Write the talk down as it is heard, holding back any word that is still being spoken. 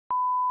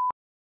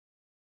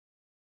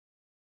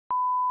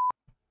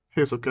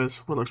Hey, what's up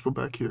guys, Relaxable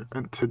back here,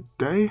 and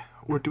today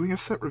we're doing a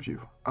set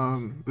review.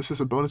 This is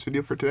a bonus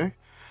video for today,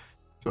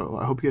 so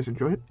I hope you guys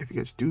enjoy it. If you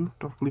guys do,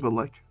 don't forget to leave a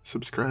like,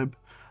 subscribe,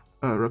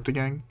 rep the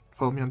gang,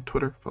 follow me on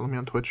Twitter, follow me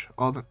on Twitch,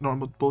 all that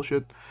normal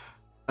bullshit.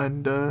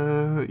 And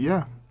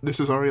yeah, this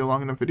is already a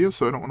long enough video,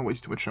 so I don't want to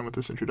waste too much time with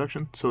this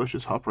introduction, so let's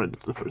just hop right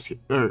into the first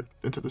game,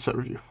 into the set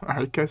review.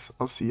 Alright guys,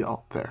 I'll see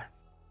y'all there.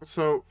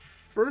 So,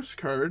 first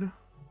card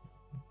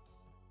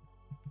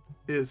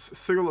is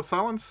Sigil of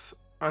Silence.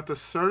 At the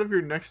start of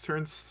your next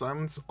turn,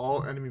 silence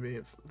all enemy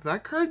minions.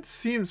 That card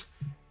seems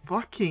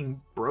fucking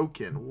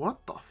broken.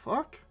 What the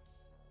fuck?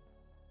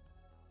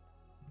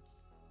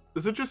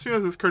 Does it just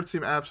because this card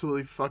seems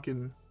absolutely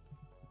fucking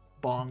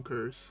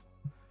bonkers?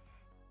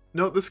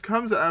 No, this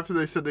comes after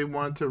they said they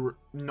wanted to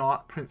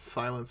not print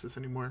silences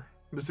anymore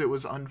because it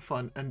was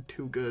unfun and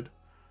too good.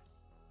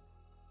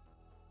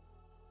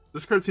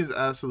 This card seems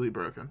absolutely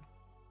broken.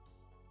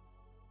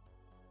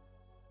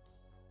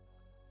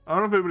 I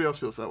don't know if anybody else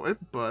feels that way,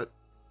 but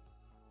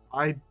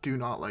I do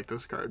not like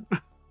this card.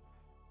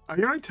 I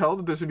can already tell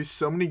that there's going to be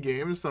so many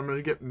games that I'm going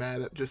to get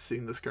mad at just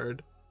seeing this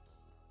card.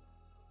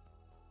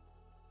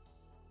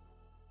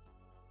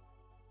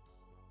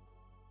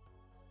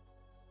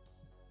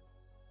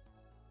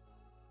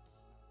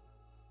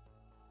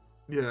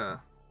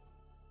 Yeah.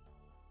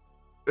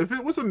 If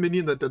it was a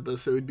minion that did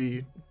this, it would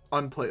be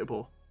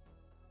unplayable.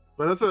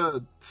 But as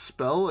a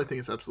spell, I think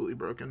it's absolutely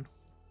broken.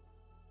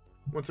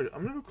 One second.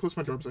 I'm going to go close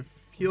my door because I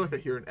feel like I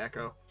hear an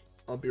echo.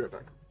 I'll be right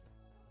back.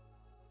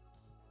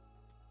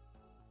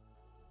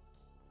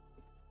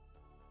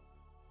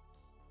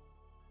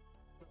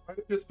 Might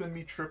have just been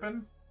me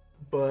tripping,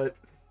 but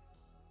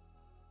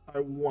I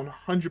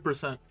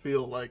 100%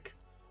 feel like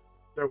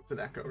there was an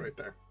echo right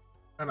there.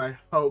 And I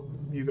hope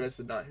you guys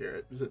did not hear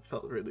it because it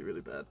felt really,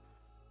 really bad.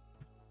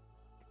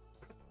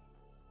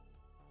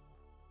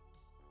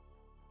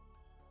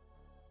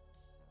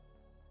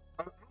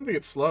 I don't think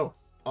it's slow.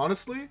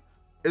 Honestly,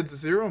 it's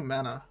 0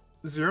 mana.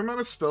 0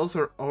 mana spells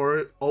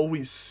are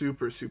always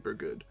super, super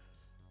good.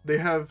 They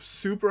have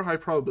super high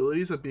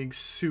probabilities of being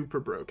super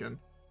broken.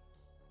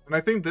 And I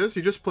think this,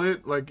 you just play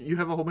it like you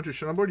have a whole bunch of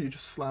shit on board, you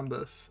just slam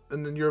this.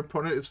 And then your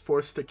opponent is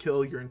forced to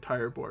kill your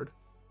entire board.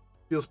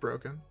 Feels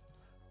broken.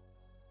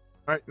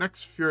 Alright,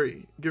 next,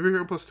 Fury. Give your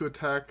hero +2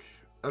 attack,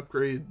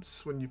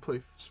 upgrades when you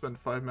spend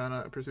 5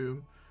 mana, I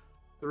presume.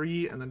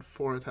 3, and then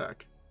 4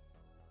 attack.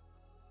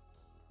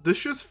 This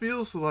just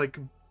feels like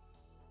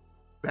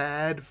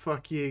bad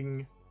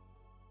fucking...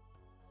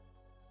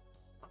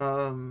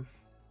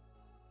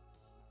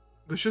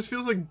 This just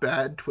feels like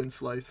bad Twin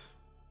Slice.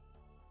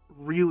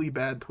 Really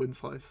bad Twin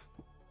Slice.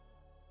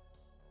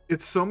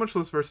 It's so much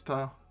less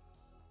versatile.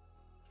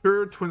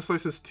 Sure, Twin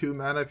Slice is 2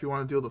 mana if you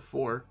want to deal the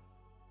 4.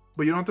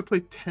 But you don't have to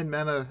play 10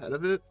 mana ahead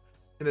of it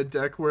in a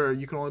deck where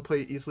you can only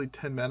play easily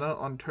 10 mana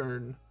on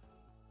turn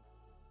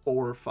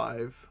 4 or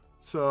 5.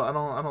 So I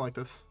don't like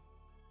this.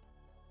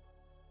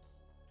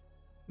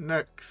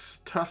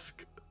 Next,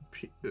 Tusk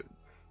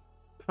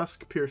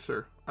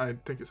Piercer. I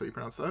think is how you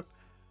pronounce that.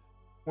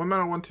 1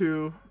 mana,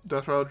 1/2,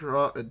 Death Rattle,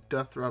 draw a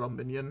Death Rattle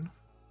minion.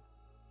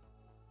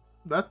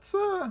 That's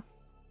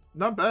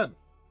not bad.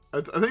 I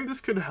think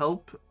this could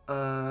help.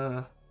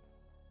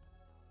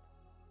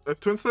 If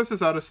Twin Slice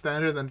is out of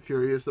standard, then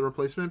Fury is the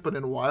replacement. But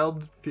in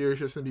Wild, Fury is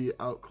just gonna be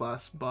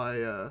outclassed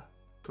by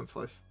Twin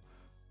Slice.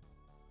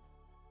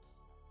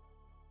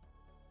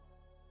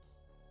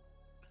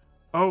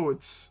 Oh,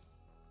 it's...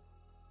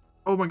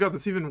 Oh my god,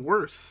 that's even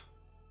worse.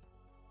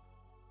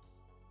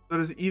 That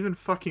is even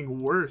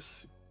fucking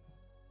worse.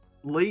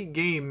 Late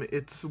game,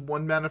 it's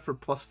 1 mana for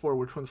 +4,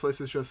 where Twin Slice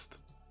is just...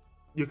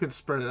 You can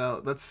spread it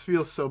out. That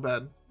feels so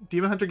bad.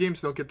 Demon Hunter games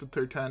don't get to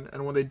turn 10,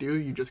 and when they do,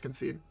 you just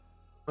concede.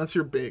 Unless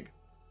you're big.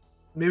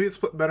 Maybe it's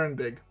better in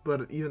big,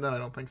 but even then I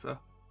don't think so.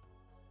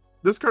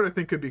 This card I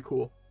think could be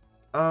cool.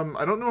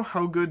 I don't know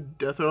how good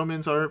Death Rattle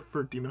minions are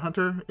for Demon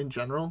Hunter in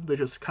general. They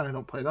just kind of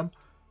don't play them.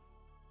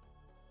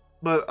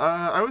 But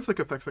I always like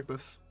effects like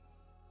this.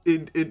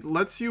 It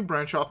lets you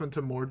branch off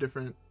into more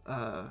different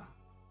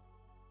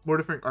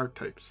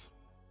archetypes.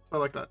 So I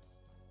like that.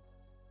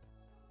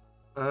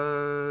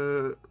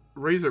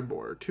 Razor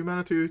Boar. 2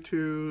 mana,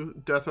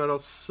 2/2, Death Rattle.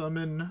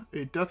 Summon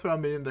a Death Rattle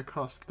minion that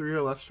costs 3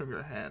 or less from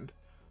your hand.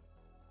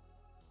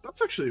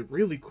 That's actually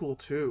really cool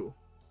too.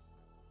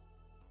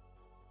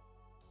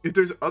 If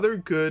there's other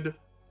good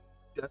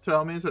Death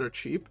Rattle minions that are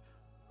cheap,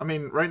 I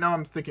mean, right now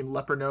I'm thinking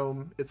Leper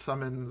Gnome. It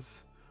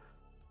summons.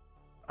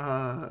 What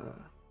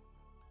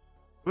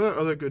are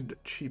other good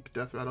cheap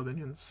Death Rattle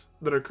minions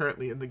that are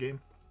currently in the game?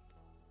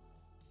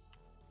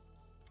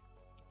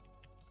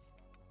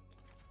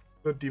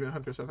 The Demon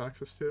Hunters have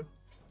access to.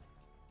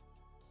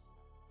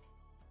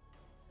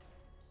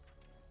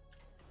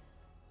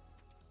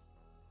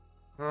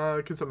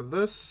 I can summon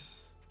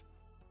this.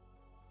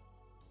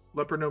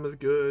 Leper Gnome is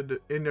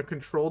good. In a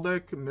control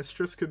deck,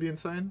 Mistress could be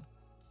insane.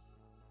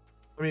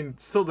 I mean,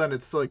 still then,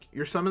 it's like,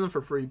 you're summoning them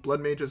for free.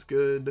 Blood Mage is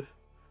good.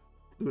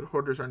 Loot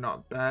Hoarders are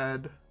not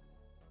bad.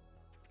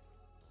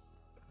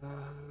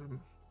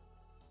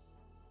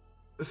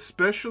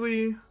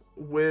 Especially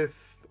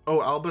with... Oh,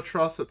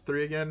 Albatross at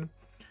 3 again.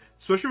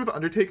 Especially with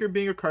Undertaker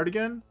being a card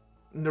again.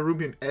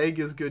 Nerubian Egg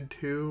is good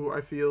too, I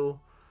feel.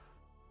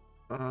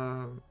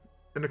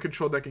 In a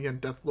control deck again,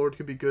 Death Lord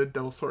could be good.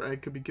 Devilsaur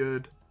Egg could be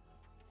good.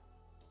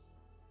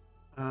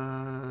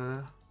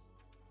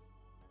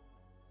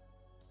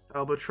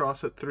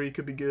 Albatross at 3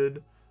 could be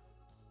good.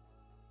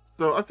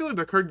 So I feel like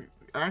the card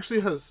actually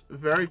has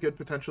very good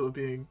potential of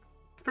being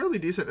fairly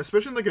decent,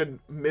 especially in like a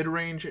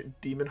mid-range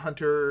Demon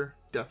Hunter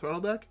Death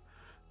Rattle deck.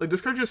 Like,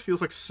 this card just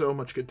feels like so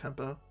much good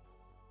tempo.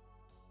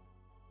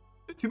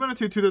 2 mana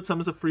 2/2 that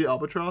summons a free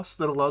Albatross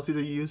that allows you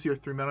to use your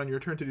 3 mana on your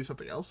turn to do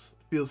something else.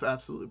 Feels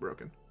absolutely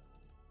broken.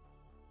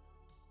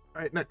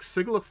 Alright, next,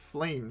 Sigil of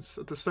Flames.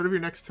 At the start of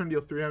your next turn, deal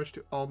 3 damage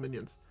to all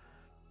minions.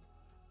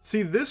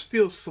 See, this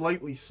feels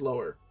slightly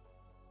slower.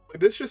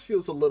 Like, this just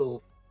feels a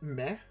little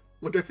meh.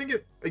 Like, I think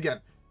it, again,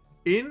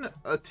 in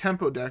a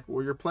tempo deck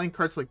where you're playing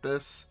cards like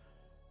this,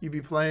 you'd be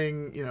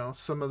playing, you know,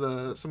 some of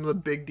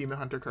the big Demon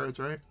Hunter cards,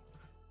 right?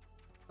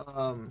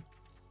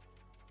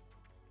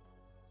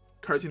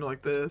 Cards, you know,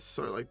 like this,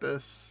 or like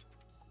this,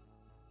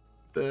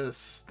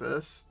 things,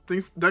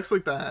 decks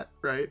like that,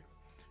 right?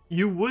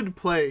 You would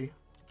play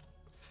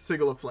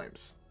Sigil of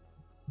Flames.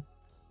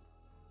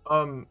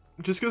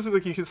 Just because,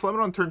 like, you can slam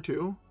it on turn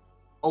 2.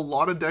 A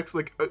lot of decks,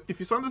 like, if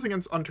you slam this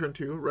against on turn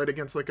 2, right,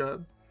 against, like,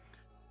 a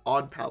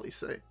Odd Pally,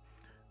 say,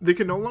 they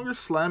can no longer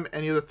slam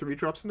any of the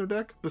 3-drops in their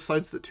deck,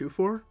 besides the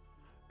 2/4.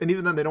 And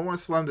even then, they don't want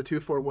to slam the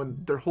 2/4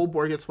 when their whole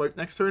board gets wiped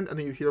next turn, and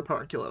then you hero power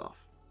and kill it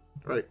off,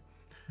 right?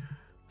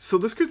 So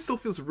this card still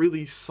feels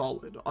really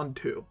solid on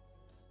 2.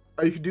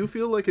 I do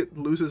feel like it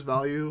loses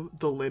value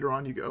the later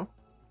on you go.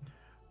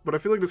 But I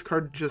feel like this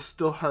card just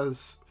still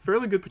has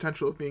fairly good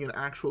potential of being an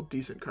actual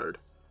decent card.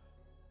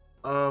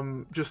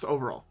 Just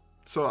overall.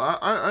 So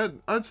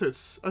I'd say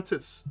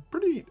it's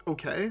pretty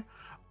okay.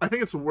 I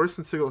think it's worse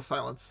than Sigil of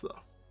Silence, though.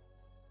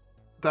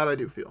 That I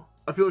do feel.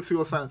 I feel like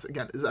Sigil of Silence,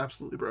 again, is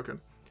absolutely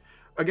broken.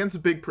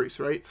 Against Big Priest,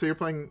 right? So you're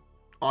playing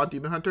Odd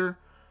Demon Hunter,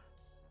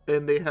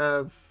 and they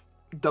have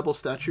double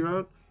statue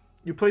out.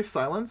 You play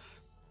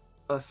Silence,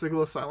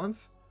 Sigil of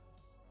Silence.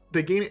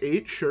 They gain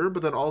 8, sure,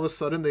 but then all of a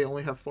sudden they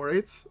only have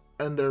 4/8,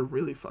 and they're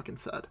really fucking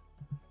sad.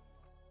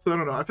 So I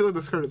don't know. I feel like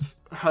this card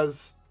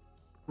has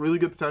really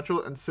good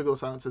potential, and Sigil of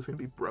Silence is going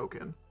to be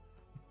broken.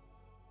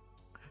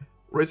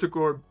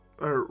 Razorfen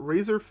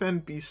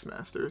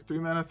Beastmaster. 3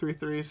 mana,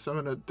 3/3,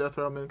 summon a Death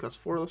Rattle minion,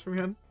 costs 4 less from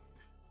your hand.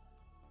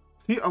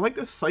 See, I like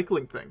this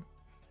cycling thing,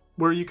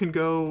 where you can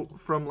go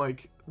from,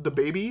 like, the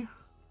baby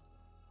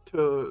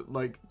to,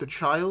 like, the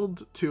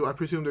child to, I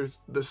presume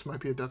this might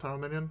be a Death Rattle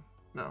minion?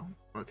 No.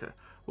 Okay.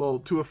 Well,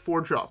 to a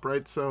 4-drop,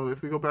 right? So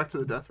if we go back to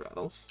the Death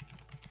Rattles.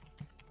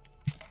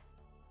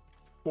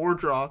 4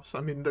 drops.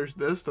 I mean, there's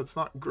this. That's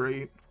not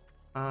great.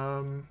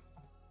 4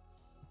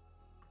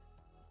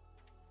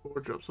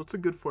 drops. What's a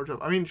good 4-drop?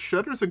 I mean,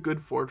 Shredder's a good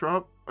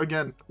 4-drop.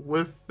 Again,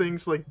 with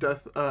things like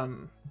Death,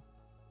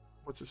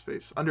 what's his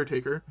face?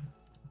 Undertaker.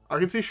 I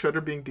can see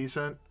Shredder being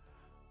decent.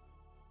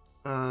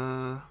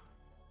 There's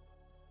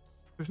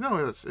no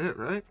way that's it,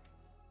 right?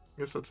 I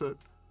guess that's it.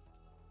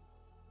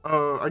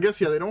 I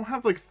guess, yeah, they don't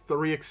have, like,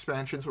 3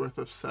 expansions worth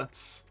of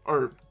sets.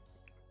 Or,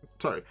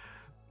 sorry,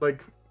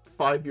 like,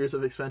 5 years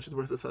of expansions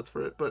worth of sets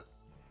for it, but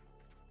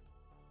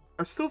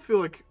I still feel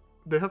like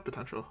they have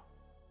potential.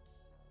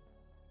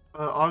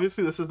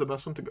 Obviously, this is the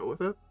best one to go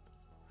with it.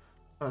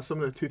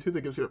 Summon a 2/2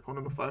 that gives your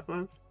opponent a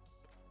 5/5.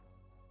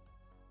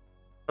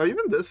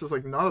 Even this is,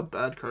 like, not a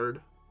bad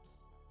card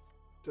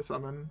to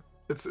summon.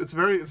 It's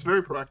very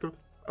proactive.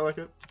 I like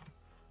it.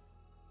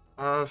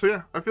 So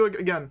yeah, I feel like,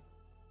 again,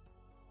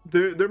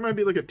 there might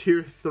be like a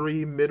tier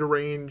 3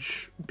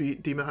 mid-range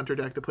Demon Hunter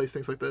deck that plays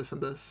things like this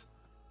and this.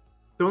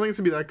 Don't think it's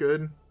gonna be that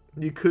good.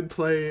 You could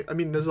play, I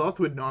mean, N'Zoth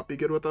would not be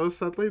good with those,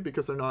 sadly,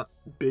 because they're not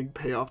big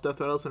payoff Death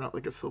Rattles. They're not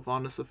like a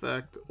Sylvanas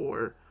effect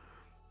or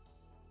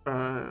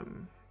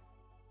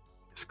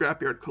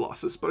Scrapyard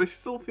Colossus, but I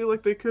still feel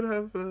like they could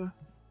have a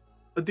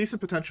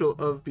decent potential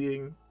of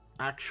being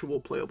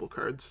actual playable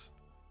cards.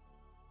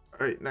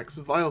 Alright, next,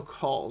 Vile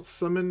Call.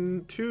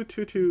 Summon 2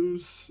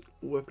 2/2s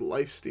with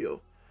Lifesteal.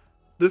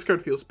 This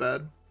card feels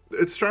bad.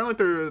 It's trying like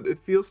it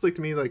feels like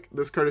to me like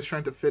this card is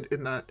trying to fit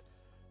in that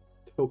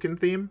token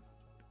theme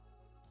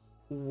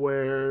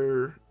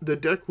where the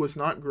deck was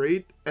not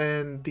great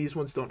and these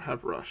ones don't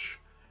have Rush.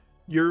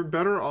 You're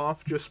better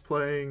off just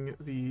playing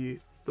the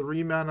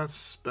 3 mana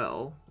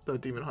spell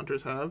that Demon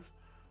Hunters have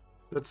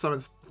that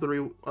summons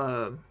 3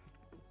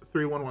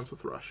 1/1s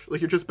with Rush.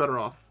 Like, you're just better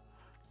off.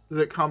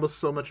 It combos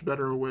so much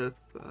better with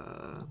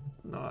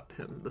not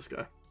him, this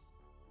guy.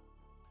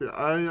 So yeah,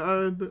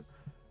 I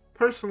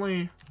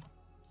personally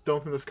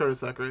don't think this card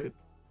is that great.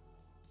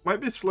 Might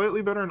be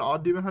slightly better in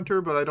Odd Demon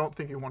Hunter, but I don't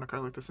think you want a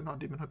card like this in Odd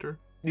Demon Hunter.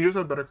 You just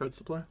have better cards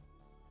to play.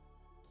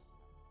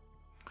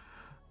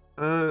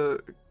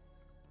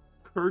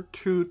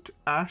 Kurtut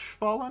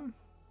Ashfallen?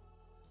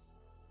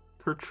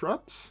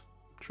 Kurtrus?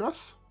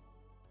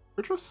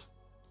 Kurtrus?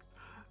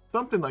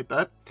 Something like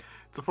that.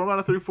 It's a 4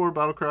 mana 3/4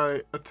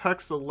 battlecry.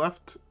 Attacks the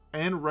left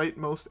and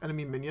rightmost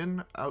enemy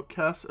minion.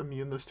 Outcast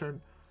immune this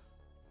turn.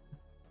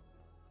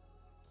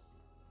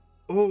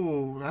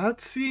 Oh, that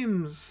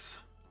seems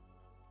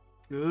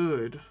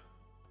good.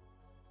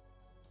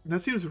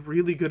 That seems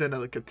really good in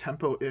like a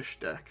tempo-ish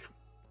deck.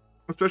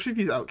 Especially if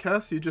he's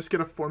outcast, you just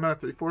get a 4-mana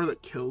 3/4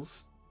 that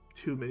kills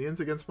 2 minions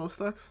against most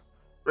decks.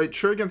 Right,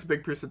 sure, against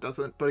Big Priest it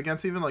doesn't, but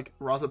against even like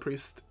Raza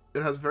Priest,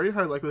 it has very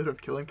high likelihood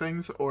of killing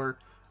things or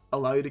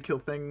allow you to kill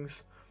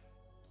things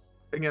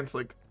against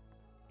like,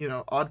 you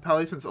know, Odd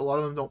Pally, since a lot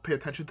of them don't pay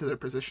attention to their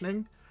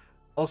positioning.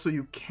 Also,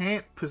 you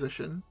can't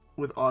position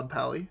with Odd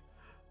Pally.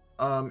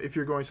 If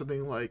you're going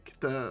something like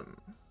the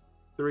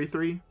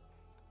 3/3,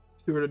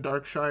 Steward of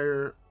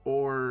Darkshire,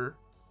 or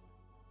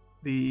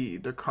the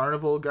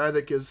Carnival guy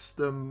that gives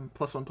them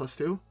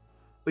 +1/+2.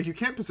 Like, you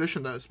can't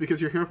position those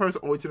because your hero power is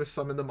always going to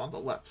summon them on the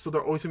left. So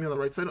they're always going to be on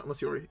the right side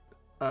unless you already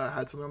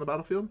had something on the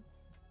battlefield.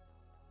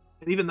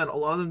 And even then, a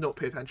lot of them don't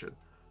pay attention.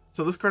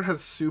 So this card has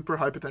super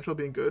high potential of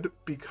being good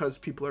because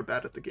people are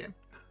bad at the game.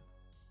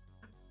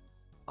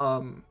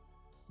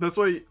 That's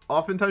why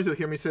oftentimes you'll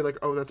hear me say, like,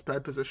 oh, that's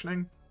bad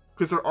positioning.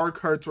 Because there are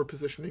cards where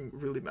positioning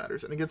really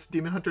matters. And against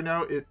Demon Hunter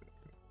now, it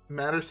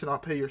matters to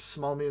not pay your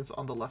small minions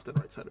on the left and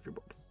right side of your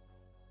board.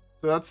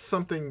 So that's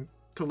something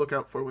to look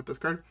out for with this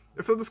card.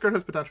 I feel like this card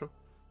has potential.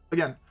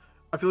 Again,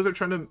 I feel like they're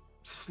trying to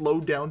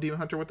slow down Demon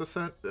Hunter with the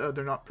set.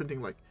 They're not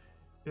printing, like,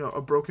 you know,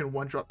 a broken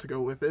 1-drop to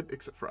go with it,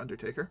 except for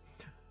Undertaker.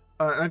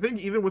 And I think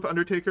even with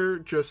Undertaker,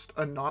 just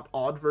a not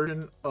odd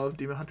version of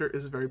Demon Hunter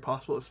is very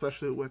possible,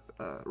 especially with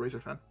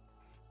Razorfen.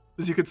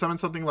 Because you could summon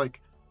something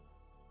like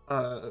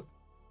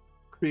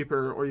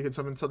Creeper, or you could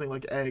summon something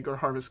like Egg or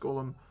Harvest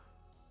Golem.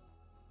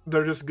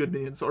 They're just good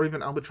minions, or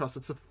even Albatross.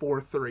 It's a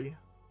 4/3.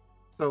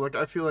 So, like,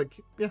 I feel like,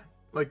 yeah,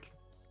 like,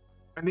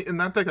 in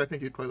that deck, I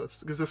think you'd play this,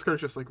 because this card's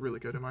just, like, really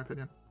good, in my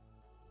opinion.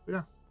 But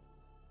yeah.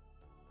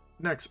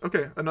 Next,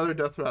 okay, another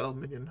Death Rattle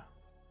minion.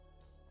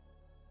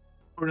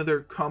 Or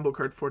another combo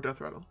card for Death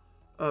Rattle.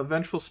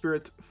 Vengeful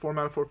Spirit,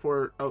 4-mana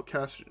 4/4,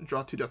 outcast,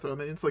 draw 2 Death Rattle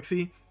minions. Like,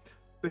 see,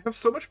 they have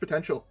so much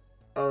potential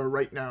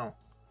right now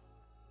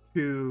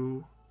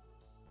to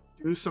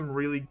do some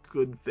really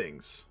good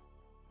things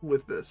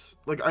with this.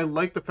 Like, I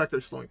like the fact they're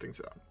slowing things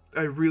down.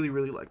 I really,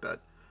 really like that.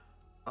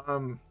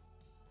 And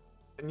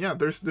yeah,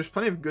 there's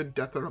plenty of good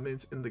Death Rattle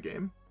minions in the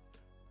game.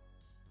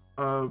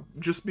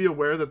 Just be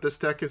aware that this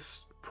deck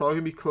is probably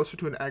going to be closer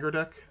to an aggro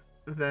deck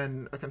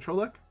than a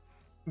control deck.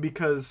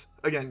 Because,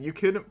 again, you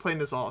couldn't play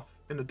N'Zoth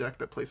in a deck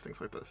that plays things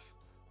like this.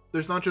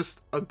 There's not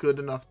just a good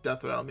enough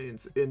Death Rattle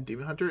minions in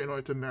Demon Hunter in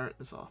order to merit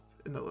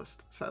N'Zoth in the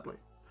list, sadly.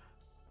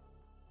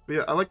 But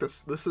yeah, I like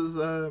this. This is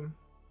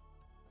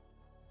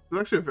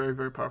actually a very,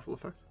 very powerful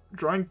effect.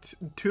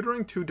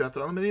 Tutoring 2 Death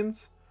Rattle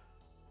minions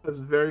has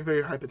very,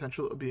 very high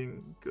potential of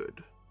being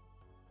good.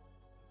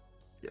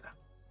 Yeah.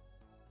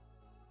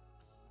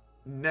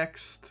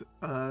 Next,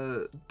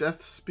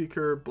 Death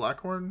Speaker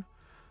Blackhorn.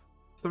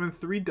 Summon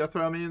 3 Death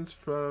Rattle minions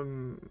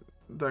from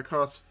that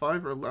cost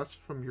 5 or less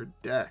from your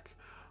deck.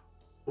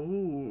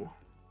 Ooh.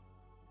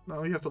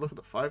 Now you have to look at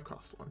the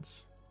 5-cost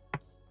ones,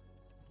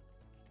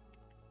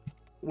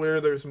 where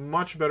there's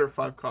much better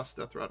 5-cost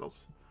Death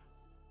Rattles.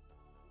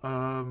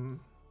 You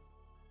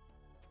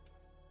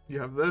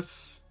have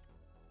this.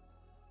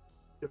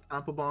 You have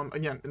Apple Bomb.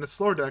 Again, in a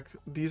slower deck,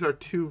 these are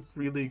 2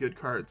 really good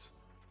cards.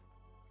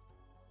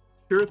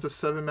 Here it's a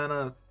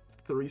 7-mana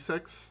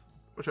 3/6,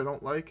 which I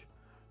don't like.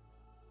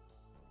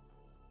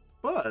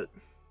 But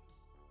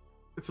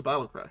it's a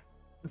Battle Cry.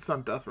 It's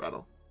not Death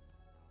Rattle.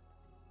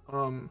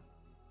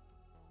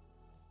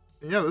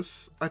 Yeah,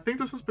 I think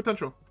this has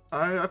potential.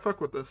 I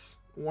fuck with this.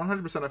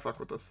 100% I fuck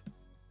with this.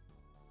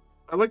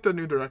 I like the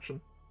new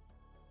direction.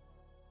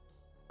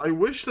 I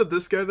wish that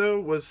this guy, though,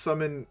 was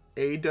summon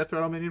a Death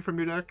Rattle minion from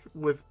your deck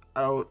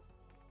without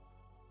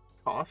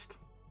cost.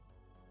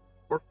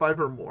 Or 5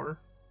 or more.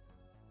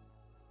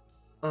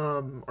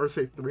 Or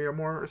say 3 or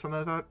more, or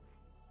something like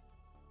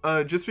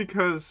that. Just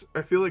because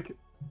I feel like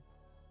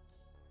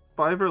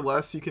 5 or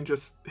less, you can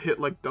just hit,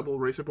 like, double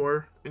Razor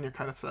Boar, and you're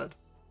kind of sad.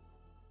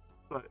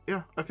 But,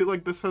 yeah, I feel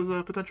like this has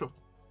potential.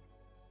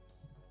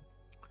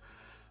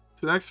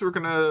 So next, we're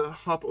gonna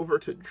hop over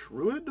to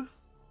Druid.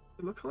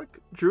 It looks like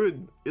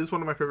Druid is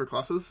one of my favorite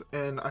classes,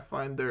 and I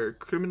find they're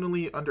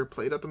criminally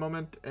underplayed at the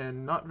moment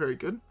and not very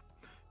good.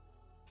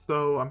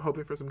 So I'm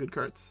hoping for some good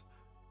cards.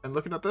 And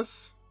looking at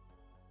this,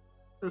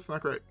 it's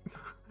not great.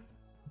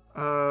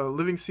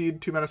 Living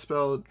Seed, 2-mana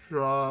spell,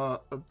 draw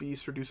a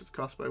beast, reduce its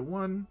cost by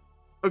 1.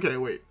 Okay,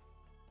 wait.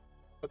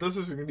 I thought this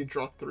was gonna be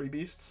draw 3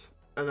 beasts,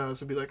 and then I was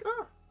gonna be like,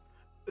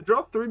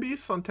 draw 3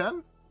 beasts on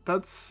 10?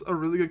 That's a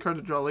really good card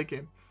to draw late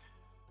game.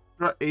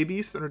 Draw a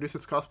beast and reduce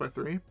its cost by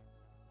 3.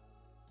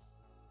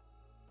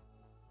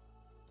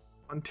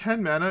 On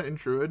 10 mana in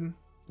Druid,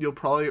 you'll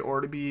probably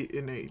already be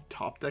in a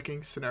top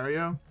decking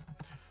scenario.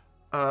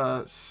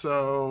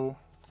 So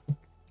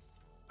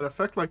an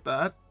effect like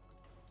that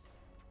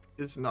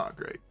is not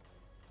great.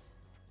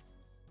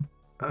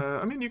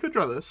 I mean, you could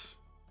draw this.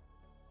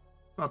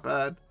 It's not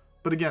bad.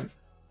 But again,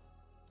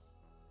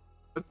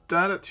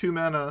 that at 2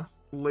 mana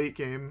late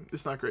game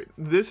is not great.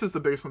 This is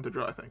the biggest one to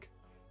draw, I think.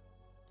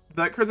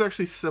 That card's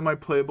actually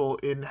semi-playable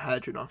in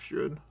Hadronox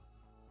Druid.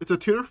 It's a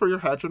tutor for your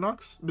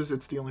Hadronox, because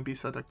it's the only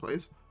beast that deck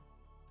plays.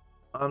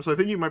 So I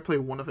think you might play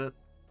one of it.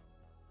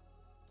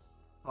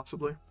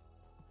 Possibly.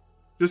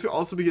 Just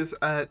also because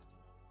at,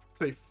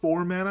 say,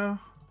 4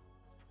 mana,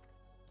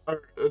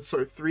 or,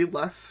 sorry, 3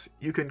 less,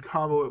 you can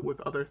combo it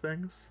with other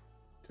things,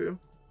 too.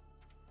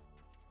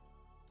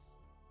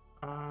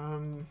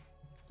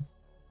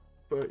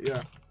 But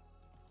yeah.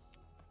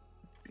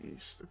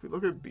 Beast. If we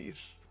look at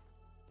Beast,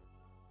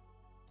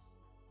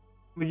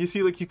 like, you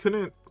see, like, you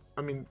couldn't,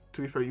 I mean,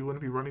 to be fair, you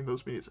wouldn't be running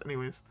those minions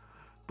anyways.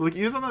 But, like,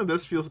 using on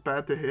this feels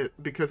bad to hit,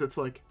 because it's,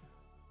 like,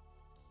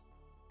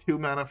 2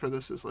 mana for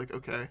this is, like,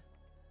 okay.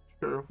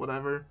 Sure,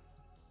 whatever.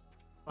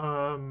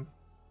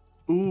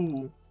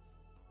 Ooh.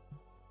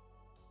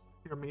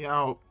 Hear me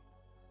out.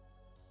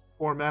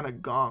 4 mana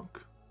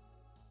Gonk.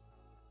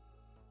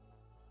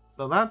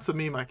 Now that's a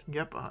meme I can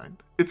get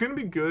behind. It's gonna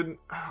be good.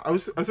 I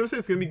was gonna say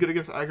it's gonna be good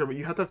against aggro, but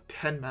you have to have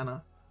 10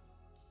 mana.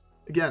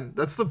 Again,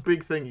 that's the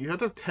big thing. You have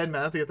to have 10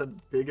 mana to get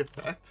that big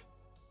effect.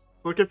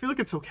 So, like, I feel like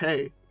it's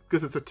okay,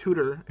 because it's a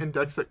tutor in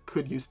decks that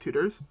could use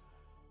tutors.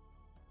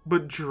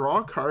 But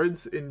draw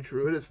cards in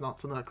Druid is not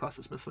something that class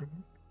is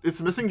missing.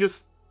 It's missing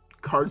just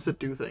cards that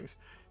do things.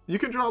 You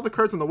can draw all the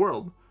cards in the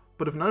world,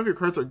 but if none of your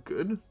cards are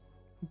good,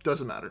 it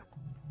doesn't matter.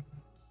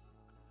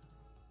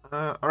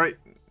 Alright,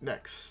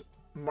 next.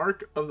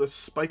 Mark of the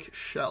Spike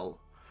Shell.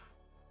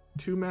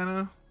 2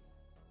 mana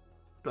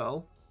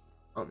spell,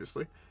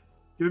 obviously.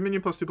 Give a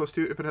minion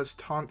 +2/+2. If it has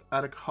taunt,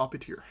 add a copy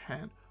to your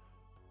hand.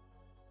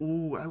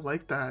 Ooh, I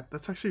like that.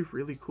 That's actually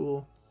really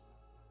cool.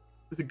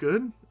 Is it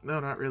good? No,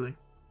 not really.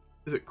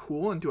 Is it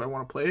cool, and do I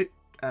want to play it?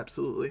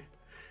 Absolutely.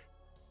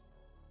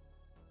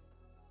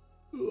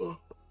 Ugh.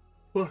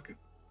 Fuck.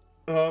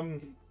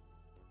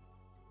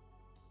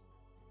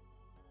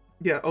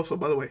 Yeah, also,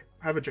 by the way,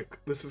 have a drink.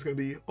 This is going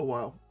to be a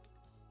while.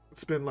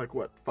 It's been like,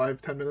 what,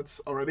 5-10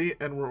 minutes already,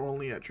 and we're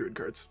only at Druid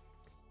cards.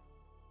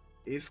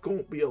 It's going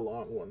to be a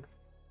long one.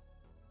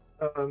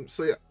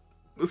 So yeah,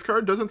 this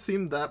card doesn't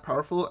seem that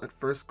powerful at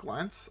first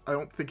glance. I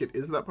don't think it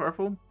is that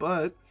powerful,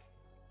 but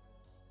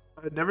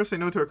I'd never say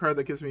no to a card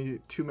that gives me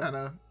 2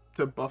 mana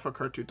to buff a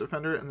Cartoon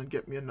Defender and then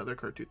get me another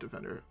Cartoon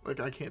Defender. Like,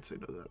 I can't say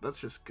no to that. That's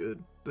just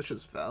good. That's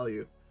just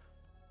value.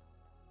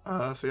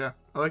 So yeah,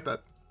 I like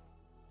that.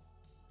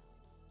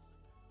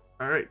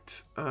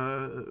 Alright,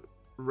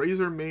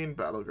 Razor Mane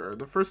Battle Guard.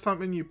 The first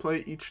time in you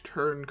play each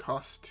turn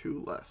costs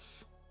 2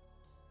 less.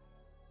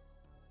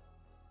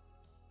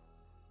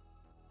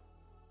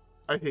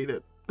 I hate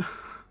it.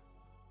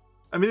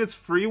 I mean, it's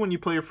free when you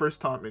play your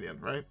first taunt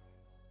minion, right?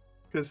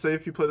 Because say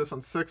if you play this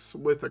on 6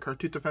 with a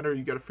Cartoon Defender,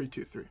 you get a free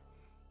 2/3.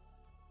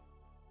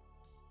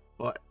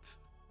 But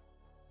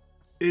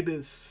it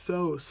is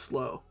so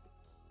slow.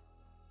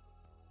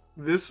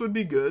 This would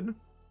be good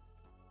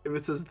if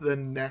it says the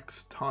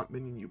next taunt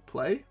minion you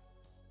play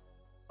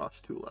costs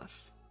 2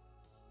 less.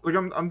 Like,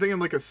 I'm thinking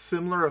like a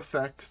similar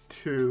effect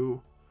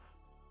to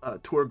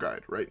Tour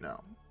Guide right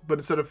now, but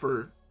instead of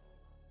for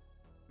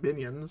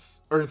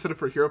minions, or instead of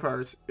for hero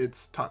powers,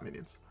 it's taunt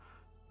minions.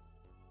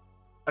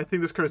 I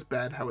think this card is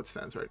bad how it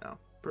stands right now,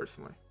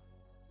 personally.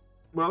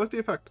 But I like the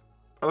effect.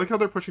 I like how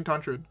they're pushing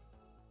Tauntrude.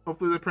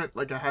 Hopefully they print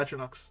like a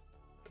Hadronox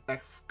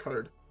X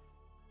card.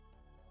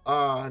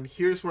 And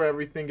here's where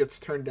everything gets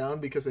turned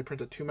down because they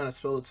print a 2 mana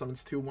spell that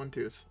summons 2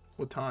 1/2s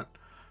with taunt.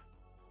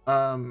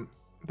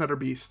 That are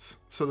beasts.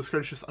 So this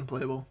card is just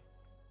unplayable.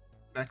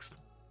 Next.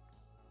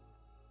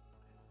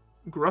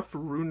 Gruff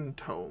Rune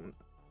Totem.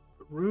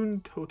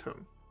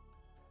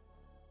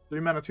 3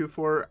 mana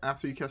 2/4.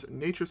 After you cast a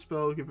nature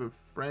spell, give a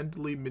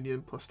friendly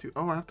minion +2.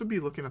 Oh, I have to be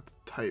looking at the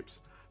types.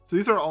 So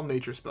these are all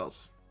nature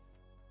spells.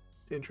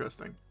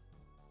 Interesting.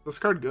 This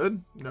card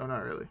good? No,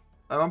 not really.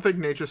 I don't think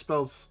nature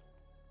spells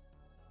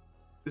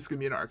is going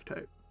to be an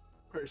archetype,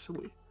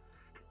 personally.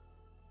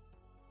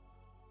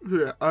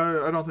 Yeah,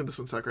 I don't think this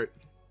one's that great.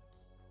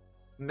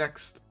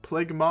 Next,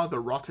 Plaguemaw the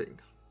Rotting.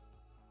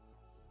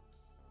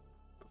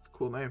 That's a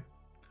cool name.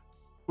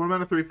 4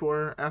 mana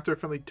 3/4. After a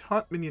friendly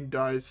taunt minion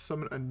dies,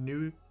 summon a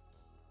new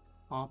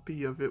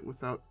copy of it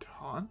without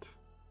taunt.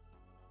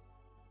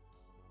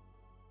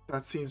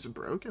 That seems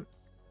broken.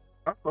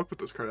 I fuck with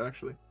this card,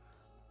 actually.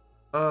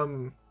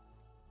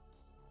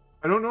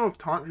 I don't know if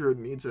Taunt Druid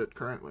needs it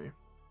currently.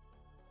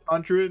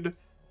 Taunt Druid's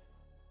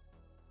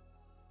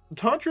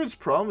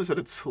problem is that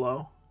it's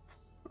slow,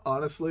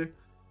 honestly.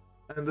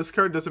 And this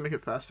card doesn't make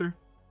it faster.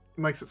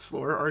 It makes it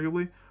slower,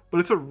 arguably. But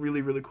it's a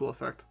really, really cool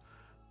effect.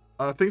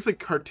 Things like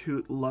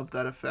Cartoot love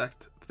that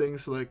effect.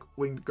 Things like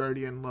Winged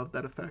Guardian love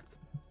that effect.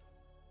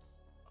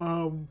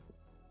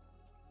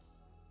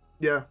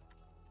 Yeah.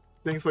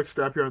 Things like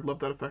Scrapyard love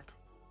that effect.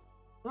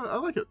 I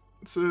like it.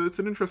 It's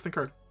an interesting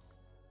card.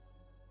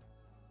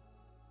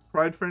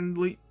 Pride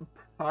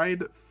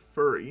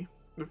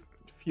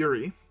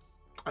Fury.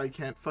 I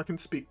can't fucking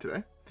speak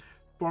today.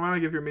 4 mana,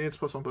 give your minions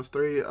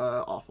 +1/+3.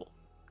 Awful.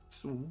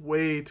 It's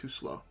way too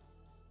slow.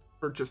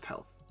 For just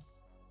health.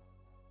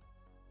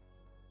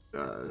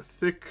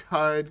 Thick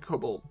Hide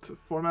Cobalt.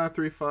 4 mana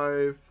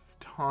 3/5.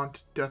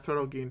 Taunt. Death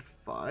Rattle gain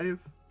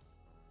 5.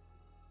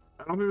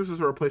 I don't think this is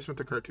a replacement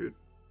to Cartoon.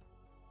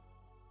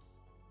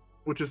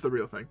 which is the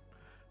real thing.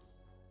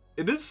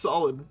 It is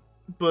solid,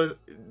 but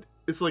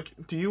it's like,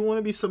 do you want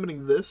to be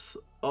summoning this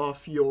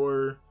off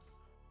your,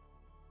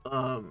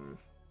 what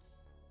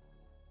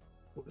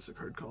is the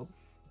card called?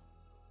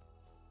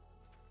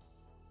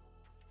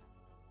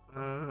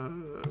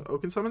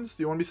 Oaken Summons?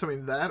 Do you want to be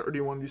summoning that, or do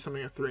you want to be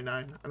summoning a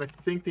 3/9? And I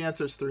think the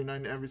answer is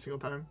 3/9 every single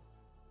time.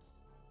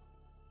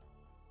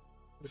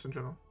 Just in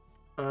general.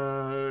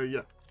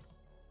 Yeah.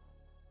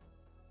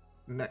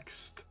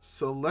 Next,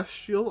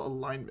 Celestial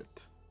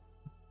Alignment.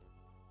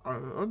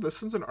 Oh,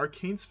 this one's an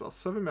arcane spell.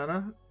 7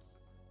 mana.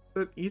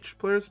 Set each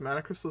player's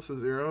mana crystal to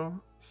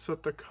 0.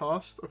 Set the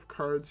cost of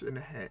cards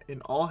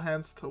in all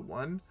hands to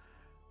 1,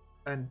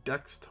 and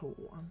decks to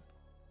 1.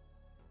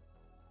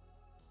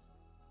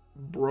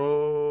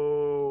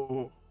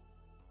 Bro.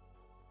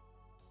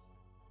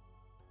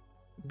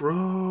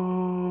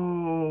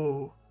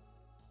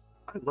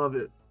 I love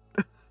it.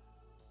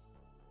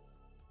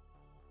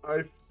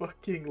 I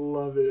fucking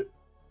love it.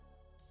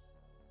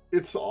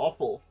 It's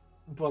awful,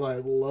 but I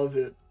love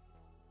it.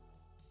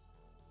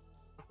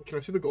 Can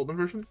I see the golden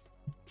version?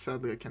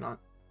 Sadly, I cannot.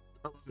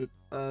 I love it.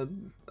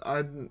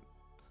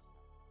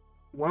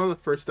 One of the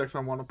first decks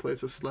I want to play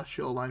is a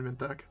Celestial Alignment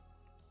deck.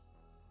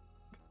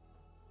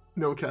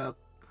 No cap.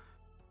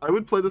 I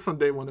would play this on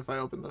day 1 if I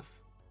opened this.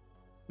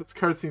 This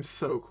card seems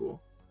so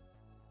cool.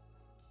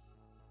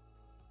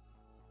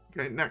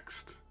 Okay,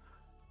 next.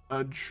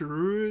 A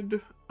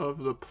Druid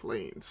of the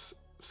Plains.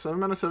 7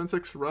 mana,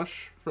 7/6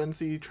 Rush.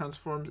 Frenzy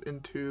transforms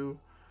into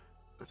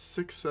a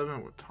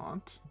 6/7 with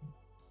Taunt.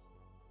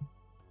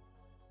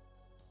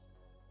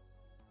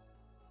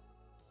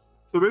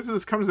 So basically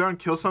this comes down and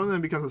kills something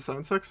and becomes a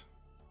 7/6.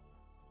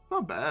 It's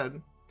not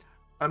bad.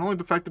 I don't like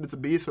the fact that it's a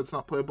beast, so it's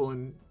not playable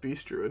in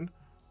Beast Druid.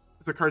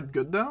 Is the card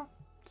good though?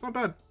 It's not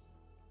bad.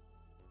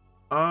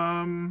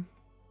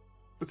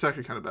 It's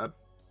actually kind of bad.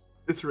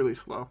 It's really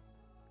slow.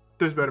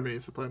 There's better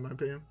means to play in my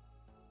opinion.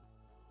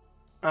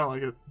 I don't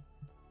like it.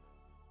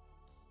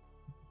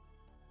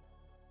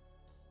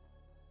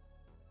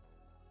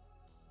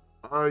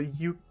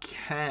 You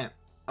can't.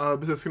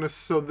 Because it's gonna,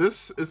 so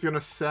this is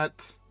gonna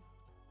set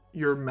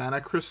your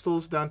mana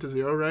crystals down to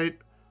 0, right?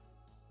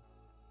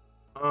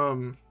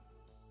 So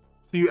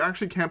you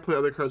actually can't play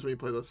other cards when you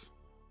play this.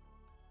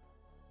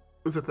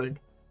 That's the thing.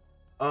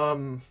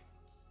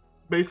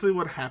 Basically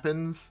what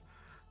happens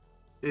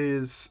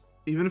is,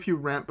 even if you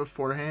ramp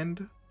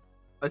beforehand,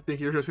 I think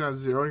you're just gonna have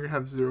 0, you're gonna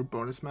have 0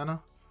 bonus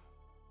mana.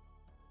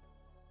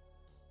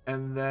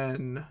 And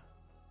then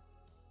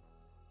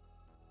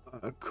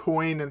a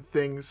coin and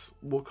things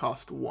will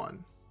cost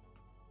 1.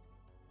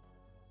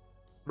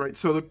 Right,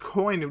 so the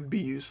coin would be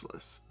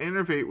useless.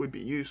 Innervate would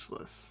be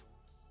useless.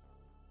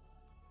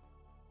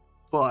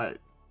 But,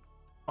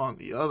 on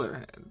the other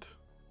hand,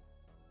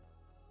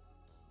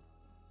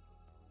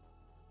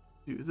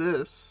 do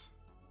this,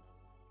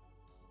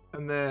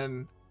 and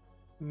then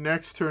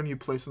next turn you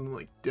play something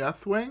like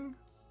Deathwing,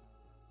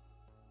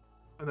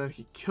 and then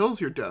he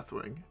kills your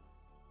Deathwing,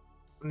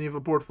 and you have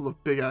a board full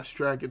of big-ass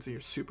dragons and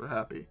you're super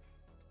happy.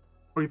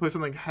 Or you play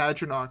something like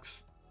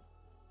Hadronox,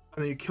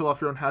 and then you kill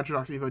off your own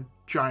Hadronox and you have a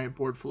giant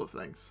board full of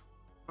things.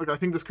 Like, I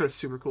think this card is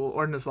super cool.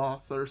 Or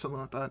N'Zoth or something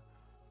like that.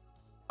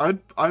 I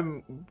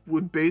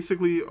would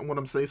basically, what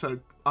I'm saying is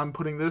I'm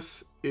putting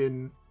this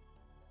in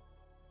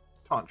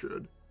Taunt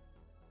Druid.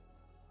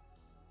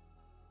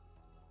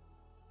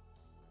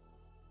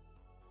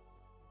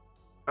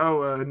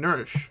 Oh,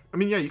 Nourish. I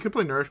mean, yeah, you could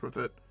play Nourish with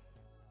it.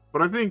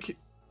 But I think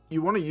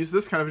you want to use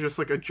this kind of just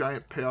like a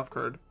giant payoff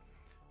card.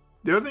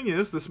 The other thing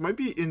is, this might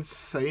be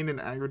insane in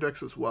aggro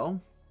decks as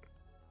well.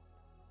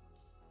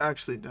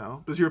 Actually,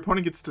 no, because your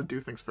opponent gets to do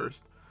things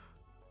first.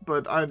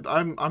 But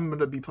I'm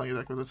gonna be playing a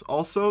deck with this.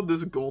 Also,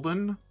 this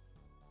golden,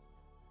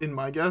 in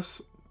my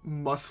guess,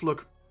 must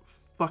look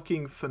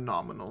fucking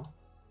phenomenal.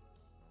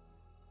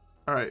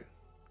 Alright.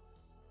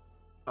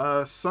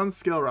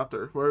 Sunscale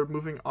Raptor. We're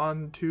moving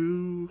on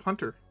to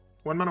Hunter.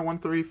 1 mana,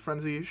 1/3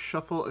 Frenzy.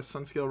 Shuffle a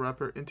Sunscale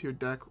Raptor into your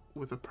deck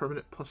with a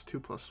permanent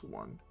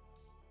 +2/+1.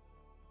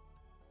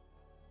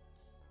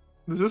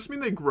 Does this mean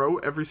they grow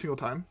every single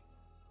time?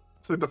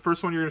 So the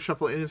first one you're gonna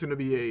shuffle in is gonna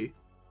be a,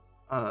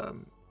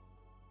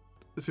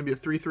 it's gonna be a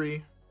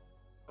 3/3,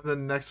 and then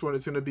the next one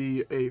is gonna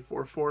be a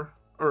 4/4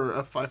 or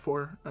a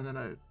 5/4, and then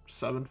a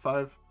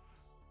 7/5.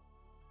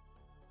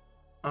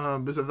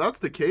 Because if that's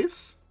the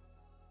case,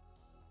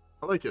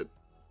 I like it.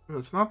 If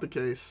it's not the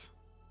case,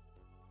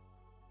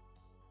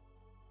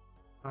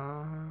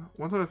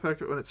 one time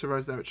effect when it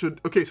survives damage should.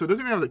 Okay, so it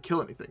doesn't even have to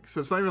kill anything, so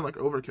it's not even like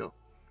overkill.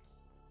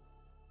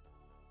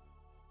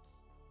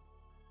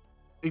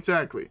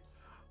 Exactly.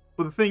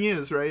 But the thing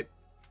is, right?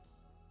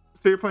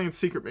 Say you're playing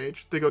Secret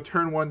Mage. They go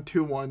turn 1,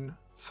 2/1,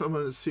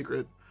 summon a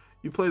secret.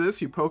 You play this,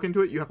 you poke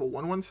into it, you have a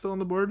 1/1 still on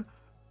the board,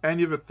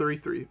 and you have a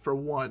 3/3 for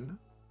 1.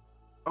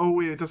 Oh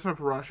wait, it doesn't have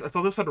Rush. I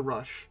thought this had a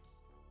Rush.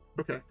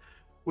 Okay.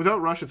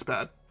 Without Rush, it's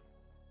bad.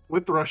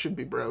 With the Rush, it'd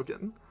be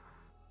broken.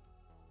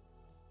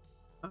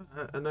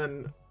 And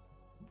then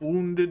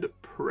Wounded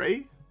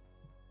Prey.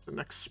 It's the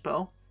next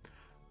spell.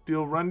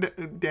 Deal run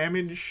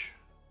damage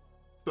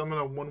Summon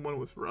a 1/1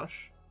 with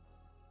Rush.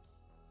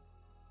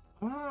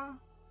 This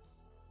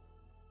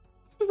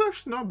is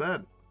actually not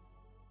bad.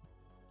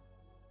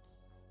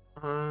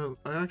 I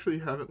actually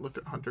haven't looked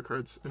at Hunter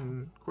cards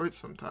in quite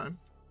some time.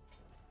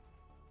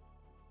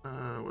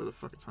 Where the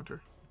fuck is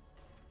Hunter?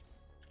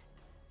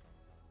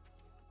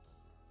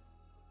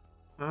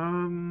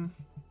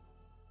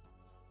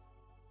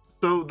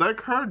 So that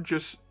card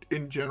just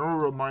in general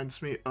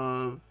reminds me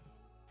of,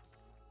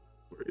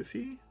 where is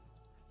he?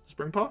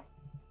 Springpaw?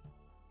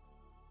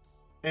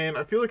 And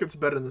I feel like it's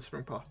better than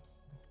Springpaw.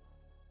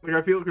 Like,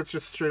 I feel like it's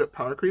just straight up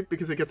power creep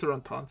because it gets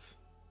around taunts.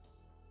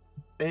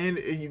 And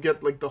you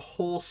get, like, the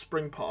whole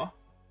Springpaw,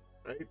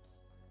 right?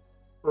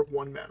 For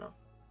 1 mana.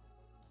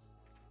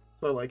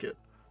 So I like it.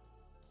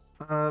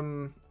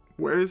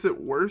 Where is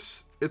it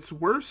worse? It's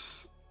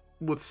worse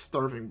with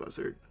Starving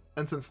Buzzard.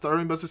 And since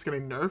Starving Buzzard's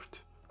getting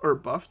nerfed, or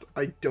buffed,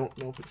 I don't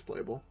know if it's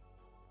playable.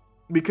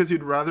 Because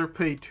you'd rather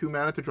pay 2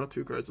 mana to draw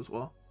 2 cards as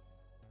well.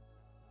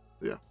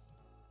 So yeah.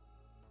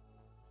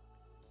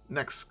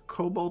 Next,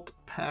 Cobalt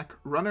Pack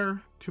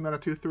Runner. 2 mana,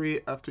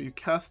 2/3. After you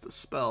cast a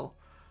spell,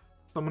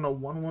 summon a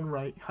 1/1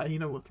 right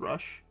hyena with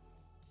Rush.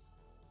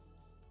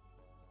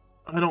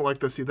 I don't like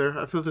this either.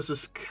 I feel this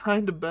is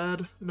kind of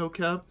bad. No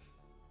cap.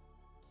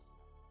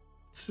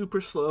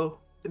 Super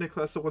slow in a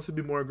class that wants to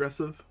be more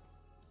aggressive.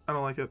 I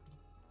don't like it.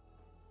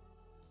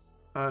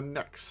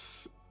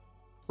 Next,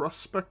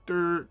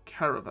 Prospector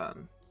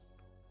Caravan.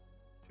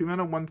 2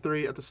 mana,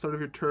 1/3. At the start of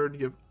your turn,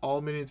 give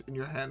all minions in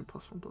your hand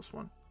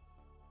 +1/+1.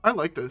 I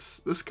like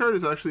this. This card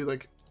is actually,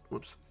 like,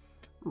 whoops,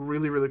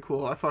 really, really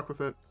cool. I fuck with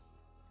it.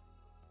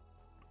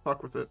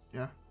 Fuck with it,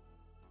 yeah.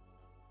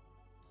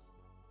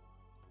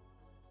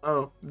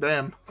 Oh,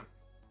 damn.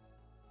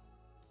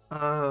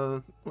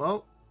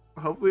 Well,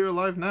 hopefully you're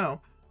alive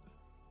now.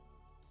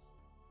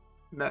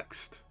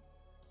 Next.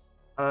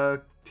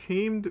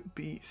 Tamed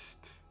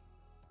Beast.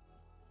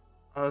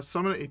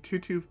 Summon a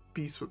 2/2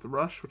 beast with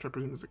Rush, which I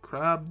presume is a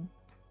crab.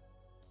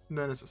 And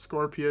then it's a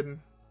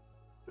scorpion.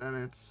 Then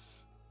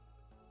it's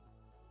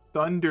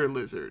Thunder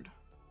Lizard.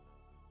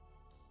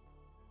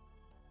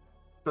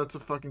 That's a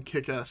fucking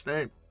kick-ass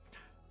name.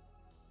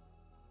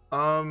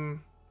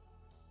 Card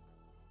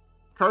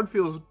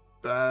feels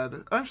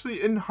bad.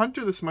 Actually, in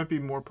Hunter, this might be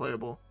more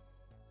playable.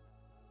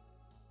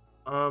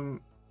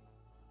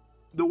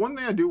 The one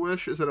thing I do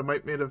wish is that it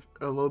might made it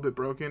a little bit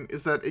broken,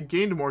 is that it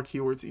gained more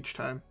keywords each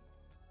time.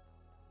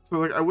 So,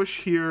 like, I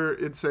wish here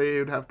it'd say it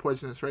would have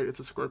Poisonous, right? It's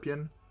a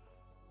Scorpion.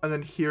 And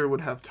then here it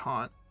would have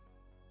Taunt.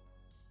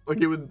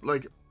 Like, it would,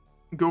 like,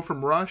 go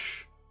from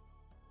Rush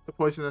to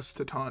Poisonous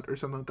to Taunt or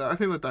something like that. I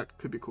think that that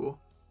could be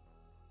cool.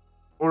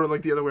 Or,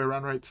 like, the other way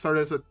around, right? Start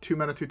as a 2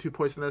 mana 2/2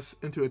 Poisonous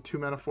into a 2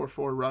 mana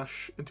 4/4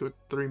 Rush into a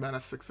 3 mana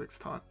 6/6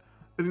 Taunt.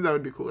 I think that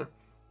would be cooler.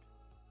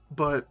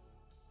 But,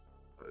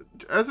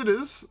 as it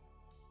is,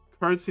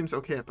 card seems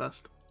okay at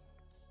best.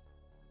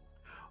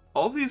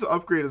 All these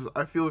upgrades,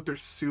 I feel like they're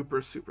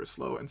super, super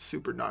slow and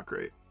super not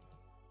great.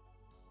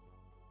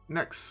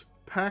 Next,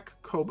 Pack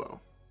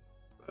Kobo.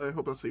 I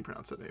hope that's how you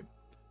pronounce that name.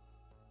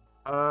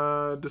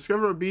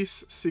 Discover a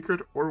beast,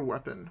 secret, or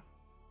weapon.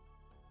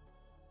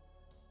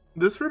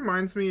 This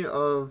reminds me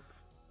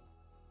of...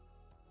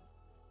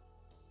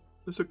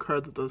 There's a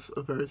card that does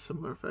a very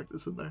similar effect,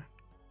 isn't there?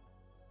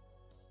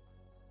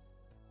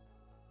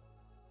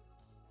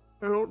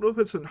 I don't know if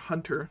it's in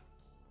Hunter.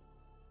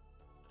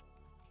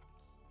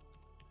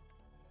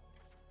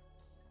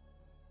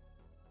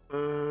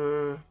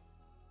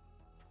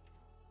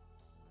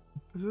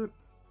 Is it?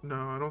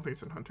 No, I don't think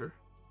it's in Hunter.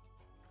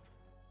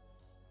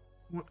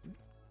 What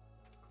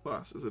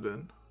class is it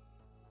in?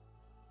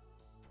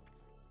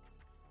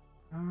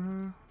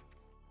 I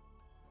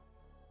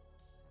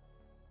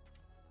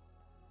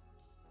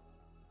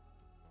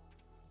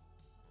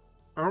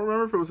don't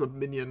remember if it was a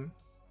minion.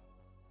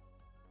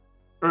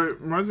 Alright,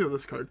 reminds me of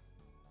this card.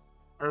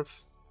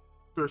 There's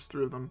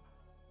 3 of them.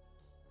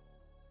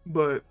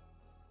 But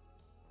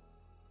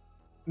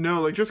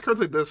no, like, just cards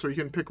like this where you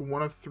can pick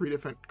one of 3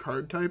 different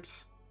card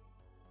types.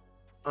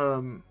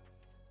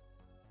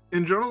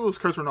 In general, those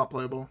cards were not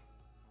playable.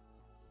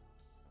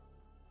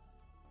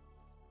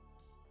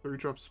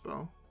 3-drop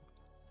spell.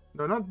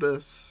 No, not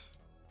this.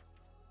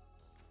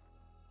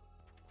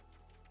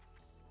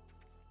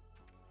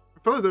 I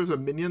felt like there was a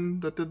minion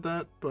that did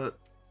that, but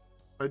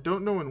I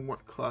don't know in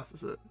what class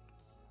is it.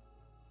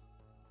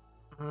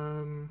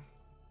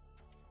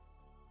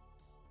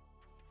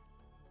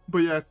 But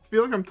yeah, I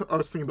feel like I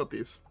was thinking about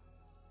these.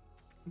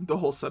 The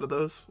whole set of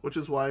those, which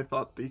is why I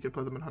thought that you could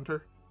play them in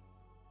Hunter.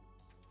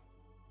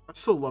 I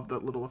still love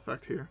that little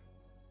effect here.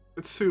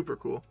 It's super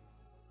cool.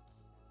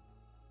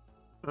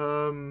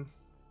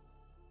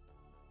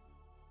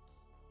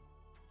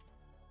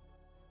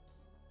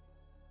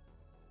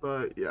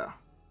 But yeah.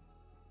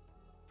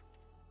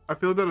 I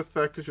feel that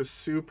effect is just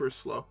super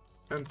slow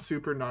and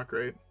super not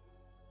great.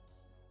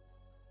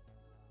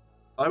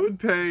 I would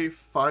pay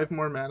 5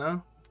 more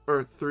mana,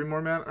 or 3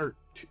 more mana, or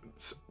 2,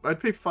 I'd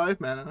pay 5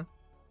 mana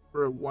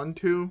for a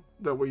 1/2.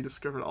 That way you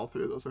discovered all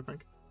 3 of those, I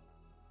think.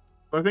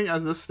 But I think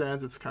as this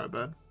stands, it's kind of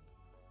bad.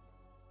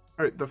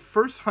 Alright, the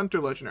first Hunter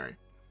Legendary.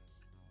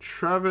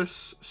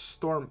 Travis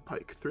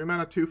Stormpike. 3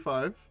 mana,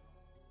 2/5.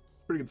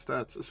 Pretty good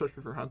stats,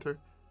 especially for Hunter.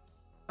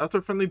 After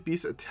a friendly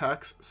beast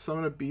attacks,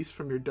 summon a beast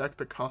from your deck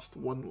that costs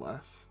 1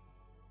 less.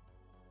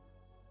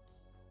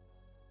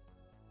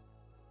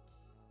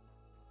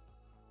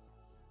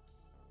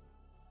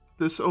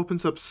 This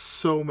opens up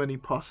so many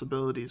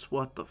possibilities.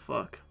 What the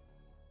fuck?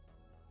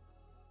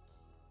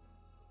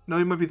 No,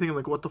 you might be thinking,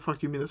 like, what the fuck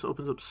do you mean this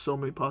opens up so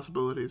many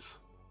possibilities?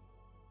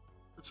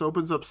 This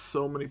opens up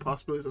so many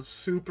possibilities of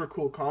super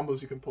cool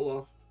combos you can pull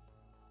off.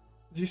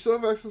 Do you still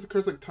have access to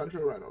cards like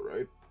Tundra Rhino,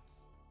 right?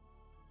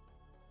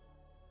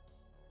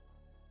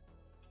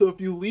 So if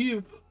you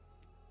leave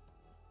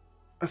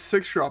a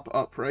 6-drop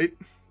up, right?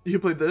 You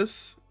can play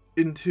this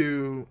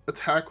into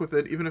attack with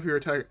it, even if you're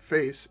attacking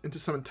face, into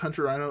summon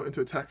Tundra Rhino, into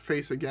attack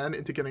face again,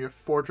 into getting a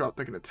 4-drop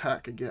that can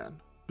attack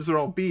again. Because they're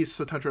all beasts,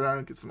 so Tundra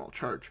Rhino gets them all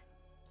charge.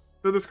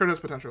 But this card has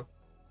potential.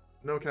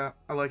 No cap.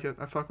 I like it.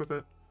 I fuck with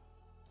it.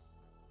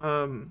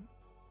 Or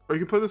you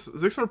can play this.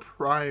 Zixar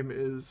Prime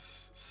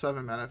is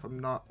 7 mana, if I'm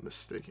not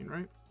mistaken,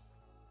 right?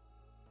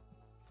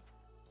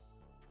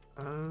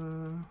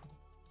 Or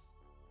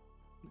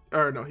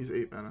no, he's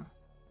 8 mana.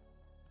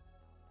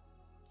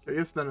 I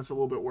guess then it's a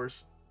little bit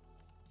worse.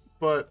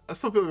 But I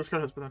still feel like this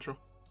card has potential.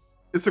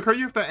 It's a card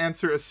you have to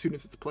answer as soon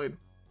as it's played.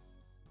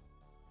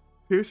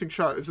 Piercing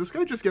Shot. Is this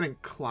guy just getting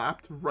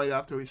clapped right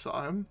after we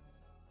saw him?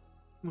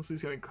 Unless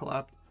he's getting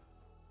clapped.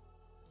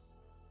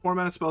 4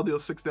 mana spell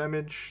deals 6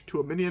 damage to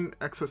a minion.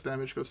 Excess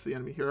damage goes to the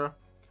enemy hero.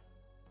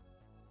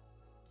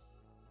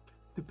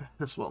 Too bad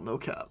as well, no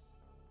cap.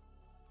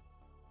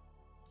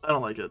 I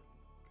don't like it,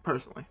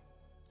 personally.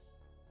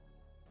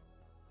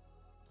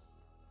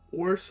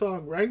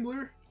 Warsong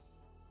Wrangler?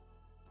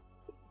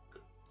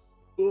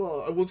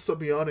 Ugh, I won't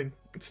stop yawning.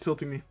 It's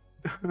tilting me.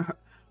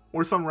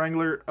 Warsong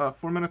Wrangler,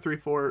 4 mana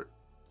 3/4.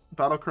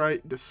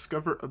 Battlecry,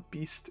 discover a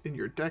beast in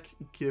your deck.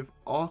 Give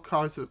all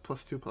cards a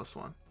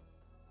 +2/+1.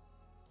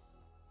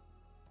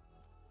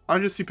 I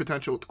just see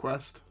potential with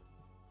Quest.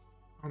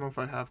 I don't know if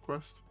I have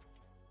Quest.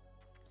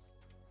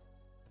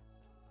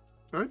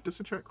 Did I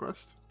disenchant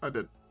Quest? I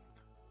did.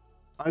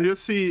 I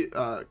just see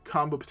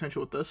combo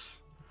potential with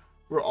this.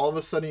 Where all of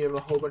a sudden you have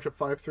a whole bunch of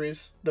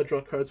 5/3s that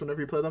draw cards whenever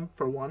you play them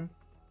for 1.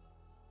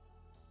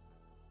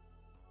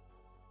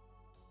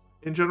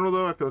 In general,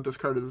 though, I feel like this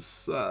card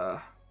is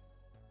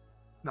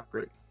not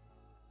great.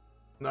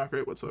 Not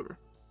great whatsoever.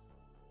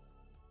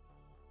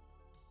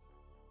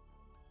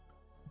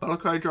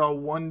 Battlecry, draw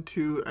 1,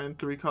 2, and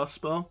 3 cost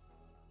spell.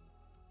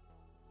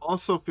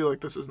 Also feel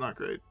like this is not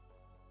great.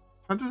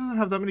 Hunter doesn't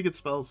have that many good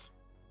spells.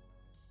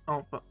 I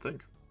don't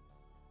think.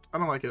 I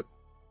don't like it.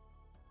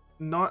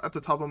 Not at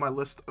the top of my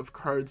list of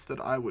cards that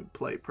I would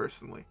play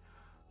personally.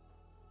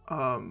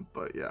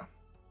 But yeah.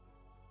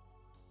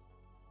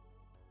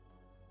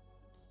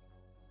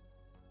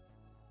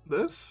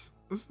 This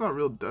is not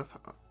real Death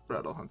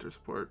Rattle Hunter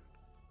support.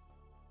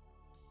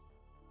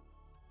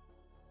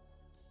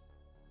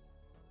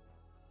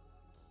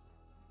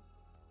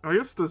 I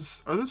guess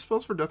are the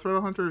spells for Death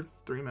Rattle Hunter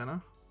 3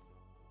 mana?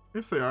 I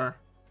guess they are.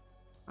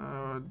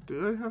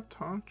 Do I have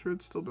Tonk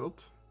Druid still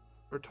built?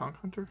 Or Tonk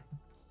Hunter?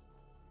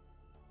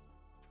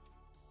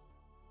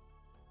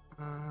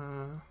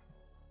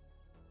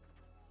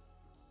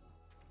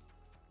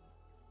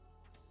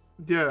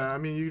 Yeah, I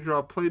mean, you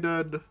draw Play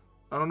Dead.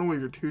 I don't know what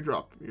your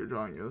 2-drop you're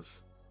drawing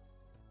is.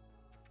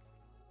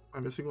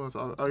 I'm missing one.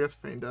 I guess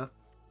Feign Death.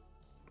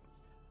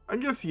 I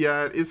guess,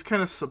 yeah, it is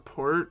kind of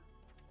support.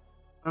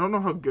 I don't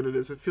know how good it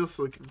is. It feels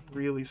like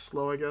really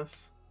slow, I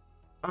guess.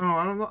 I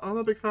don't know. I'm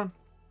not a big fan.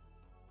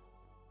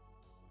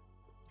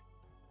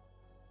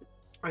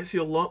 I see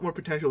a lot more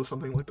potential with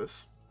something like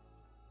this.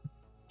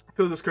 I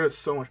feel like this card has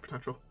so much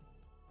potential.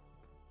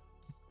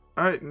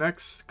 Alright,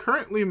 next.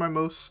 Currently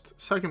my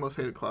second most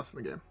hated class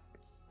in the game.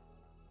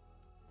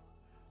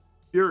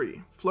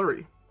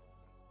 Flurry.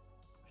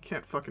 I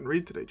can't fucking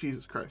read today,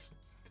 Jesus Christ.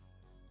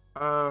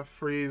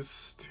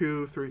 Freeze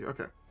 2, 3,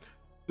 okay.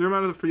 0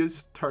 amount of the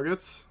freeze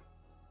targets.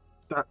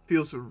 That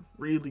feels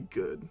really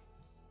good.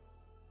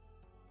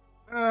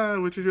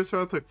 Would you just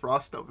rather play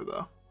Frost Nova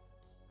though?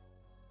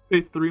 Pay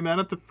 3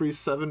 mana to freeze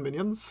 7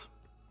 minions?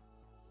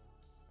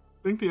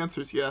 I think the answer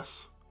is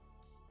yes.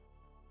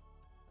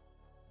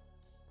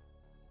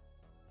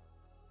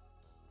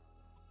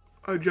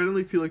 I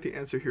generally feel like the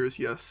answer here is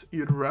yes.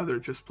 You'd rather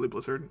just play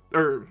Blizzard.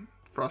 Or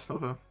Frost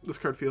Nova. This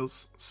card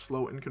feels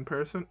slow in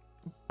comparison.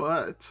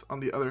 But, on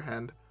the other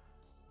hand,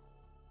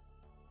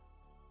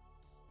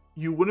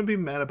 you wouldn't be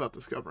mad about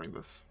discovering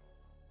this.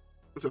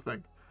 It's a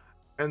thing.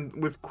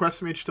 And with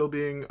Quest Mage still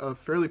being a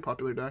fairly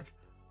popular deck,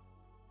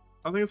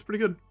 I think it's pretty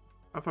good.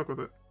 I fuck with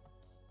it.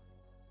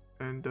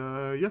 And,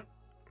 yeah.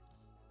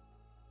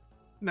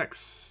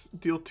 Next,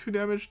 deal 2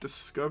 damage,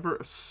 discover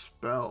a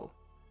spell.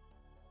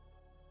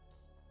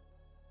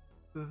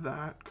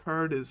 That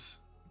card is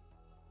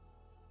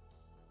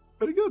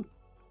pretty good.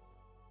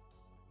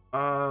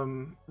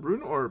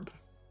 Rune Orb.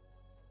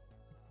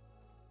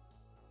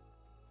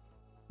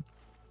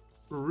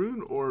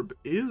 Rune Orb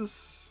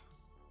is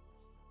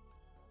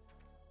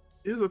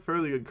It is a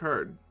fairly good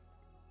card.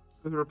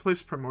 Does it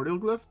replace Primordial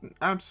Glyph?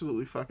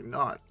 Absolutely fucking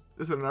not.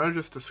 Is it another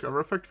just Discover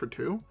effect for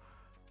 2?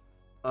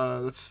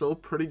 That's still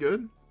pretty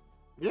good.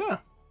 Yeah.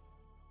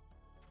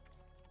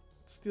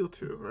 Steal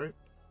 2, right?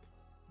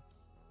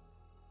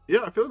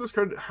 Yeah, I feel like this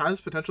card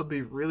has potential to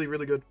be really,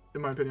 really good,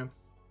 in my opinion.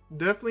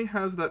 Definitely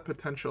has that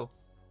potential.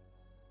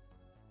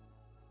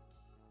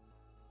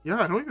 Yeah,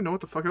 I don't even know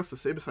what the fuck else to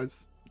say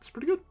besides it's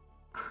pretty good.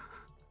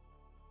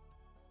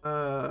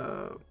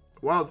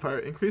 Wildfire.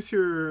 Increase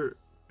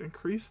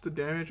the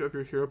damage of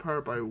your hero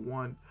power by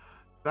 1.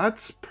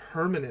 That's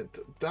permanent.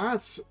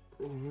 That's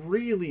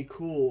really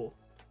cool.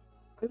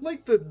 I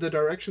like the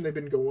direction they've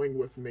been going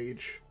with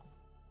Mage.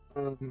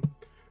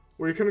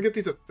 Where you kind of get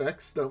these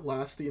effects that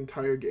last the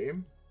entire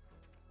game.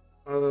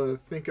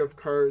 Think of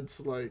cards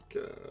like,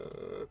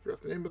 I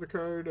forgot the name of the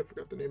card, I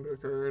forgot the name of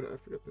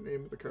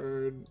the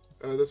card,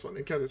 this one,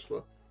 Encounter's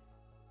Flow.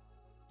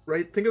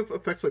 Right? Think of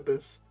effects like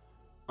this.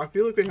 I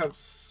feel like they have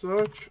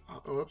such, I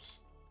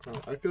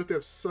feel like they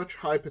have such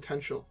high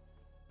potential.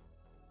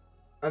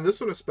 And this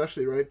one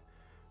especially, right?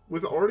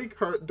 With already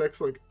card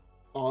decks like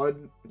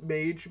Odd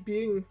Mage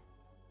being,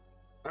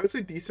 I would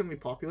say, decently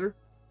popular.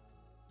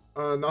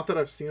 Not that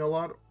I've seen a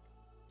lot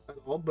at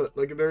all, but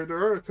like there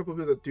are a couple of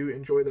people that do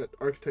enjoy that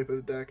archetype of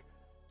the deck.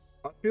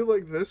 I feel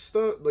like this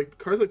stuff, like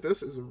cards like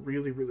this, is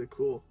really, really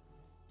cool.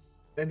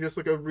 And just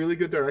like a really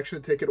good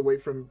direction to take it away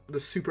from the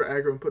super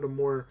aggro and put a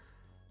more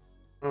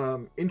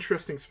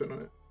interesting spin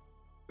on it.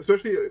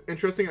 Especially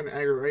interesting on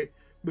aggro, right?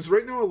 Because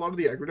right now a lot of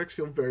the aggro decks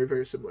feel very,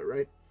 very similar,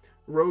 right?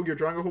 Rogue, you're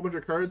drawing a whole bunch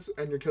of cards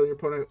and you're killing your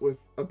opponent with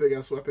a big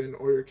ass weapon,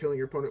 or you're killing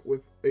your opponent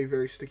with a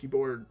very sticky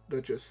board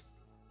that just,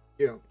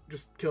 you know,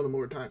 just kill them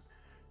over time.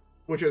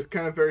 Which is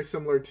kind of very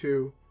similar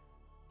to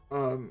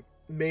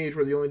Mage,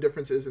 where the only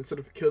difference is instead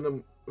of killing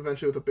them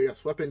eventually with a big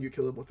ass weapon, you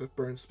kill them with a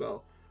burn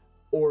spell.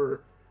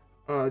 Or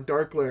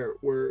Dark Lair,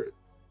 where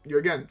you're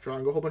again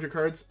drawing a whole bunch of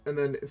cards, and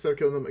then instead of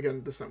killing them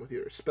again, this time with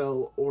either a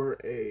spell or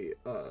a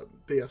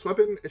big ass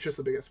weapon, it's just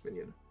a big ass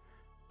minion.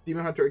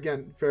 Demon Hunter,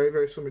 again, very,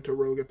 very similar to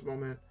Rogue at the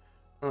moment.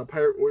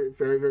 Pirate Warrior,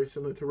 very, very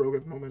similar to Rogue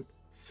at the moment.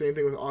 Same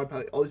thing with Odd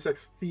Pally. All these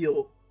decks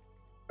feel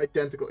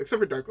identical, except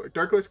for Dark Lair.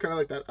 Dark Lair's kind of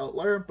like that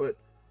outlier, but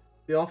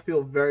they all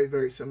feel very,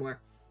 very similar.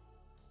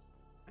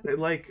 And I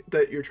like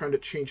that you're trying to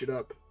change it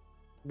up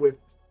with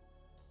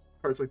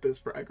cards like this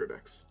for aggro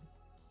decks.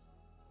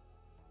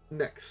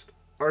 Next,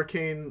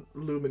 Arcane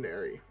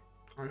Luminary.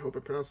 I hope I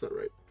pronounced that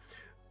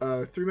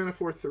right. 3 mana,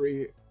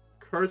 4/3.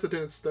 Cards that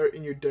didn't start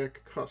in your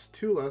deck cost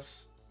 2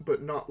 less,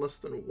 but not less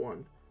than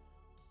 1.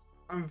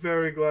 I'm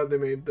very glad they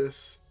made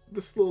this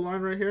little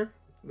line right here.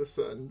 This,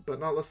 but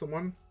not less than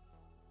 1.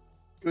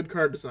 Good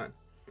card design.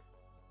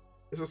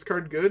 Is this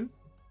card good?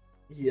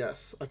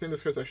 Yes, I think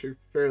this card's actually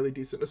fairly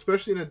decent,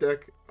 especially in a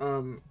deck.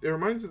 It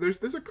reminds me,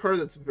 there's a card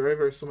that's very,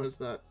 very similar to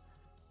that.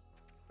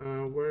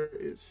 Where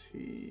is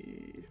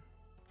he?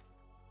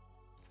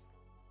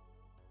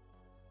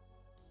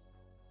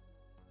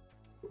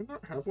 Do I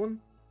not have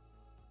one?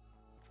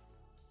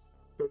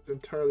 That's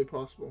entirely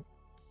possible.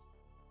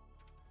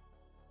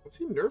 Was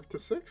he nerfed to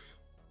 6?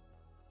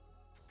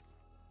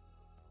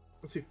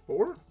 Was he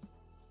 4?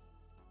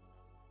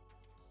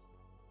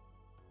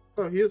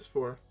 Oh, he is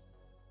 4.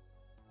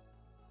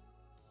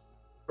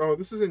 Oh,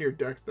 this is in your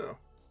deck, though.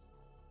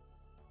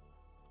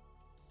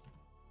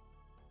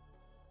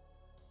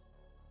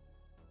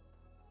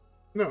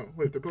 No,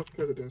 wait, they're both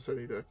cards that didn't start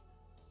any deck.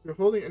 You're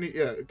holding any...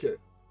 Yeah, okay.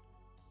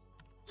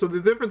 So the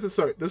difference is,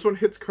 sorry, this one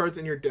hits cards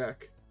in your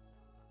deck.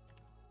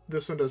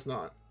 This one does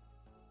not.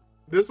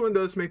 This one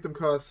does make them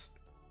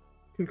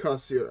can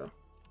cost 0.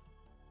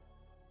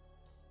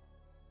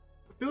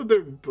 I feel like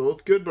they're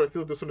both good, but I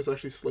feel like this one is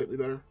actually slightly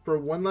better. For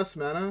 1 less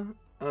mana,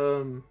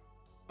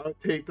 I would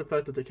take the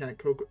fact that they can't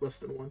cope with less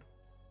than 1.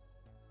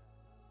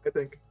 I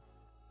think.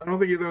 I don't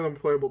think either of them are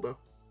playable, though.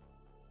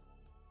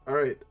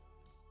 Alright.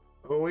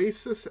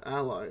 Oasis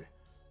Ally.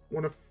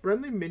 When a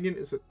friendly minion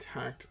is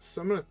attacked,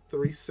 summon a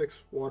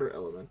 3/6 water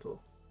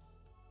elemental.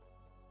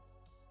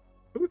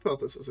 Who thought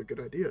this was a good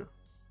idea?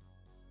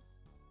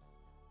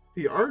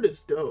 The art is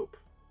dope.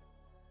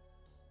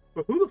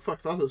 But who the fuck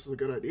thought this was a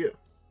good idea?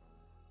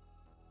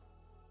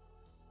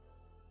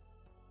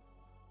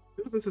 I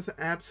feel like this is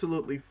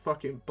absolutely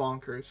fucking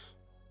bonkers.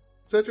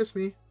 Is that just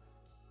me?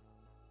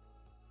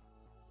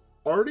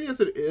 Arty as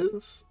it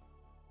is...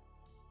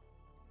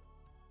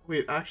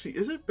 Wait, actually,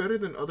 is it better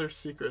than other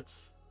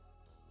secrets?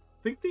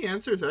 I think the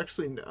answer is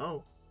actually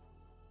no.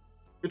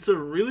 It's a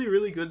really,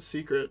 really good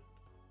secret.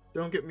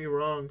 Don't get me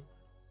wrong.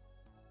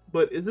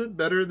 But is it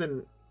better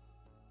than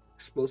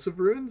Explosive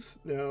Runes?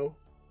 No.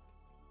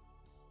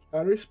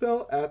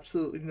 Counterspell?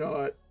 Absolutely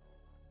not.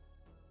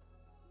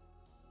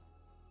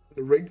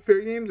 The Rigged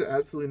Fair Games?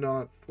 Absolutely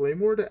not. Flame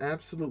Ward?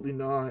 Absolutely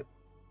not.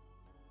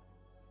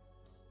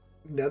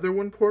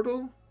 Netherwind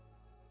Portal?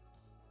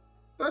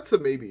 That's a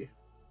maybe.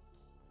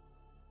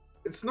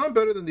 It's not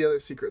better than the other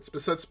secrets,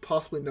 besides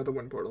possibly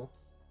Netherwind Portal.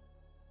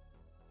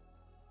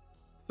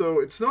 So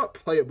it's not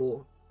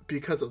playable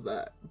because of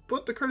that.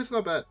 But the card is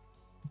not bad.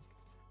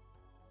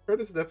 The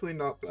card is definitely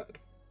not bad.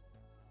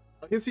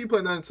 I can see you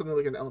playing that in something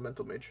like an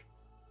elemental mage.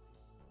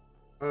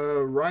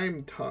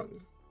 Rhyme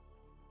tongue.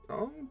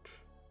 Don't?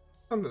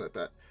 Something like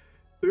that.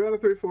 3 out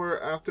of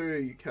 34 after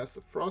you cast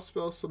a frost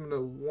spell, summon a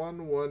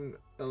 1/1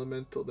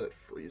 elemental that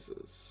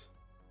freezes.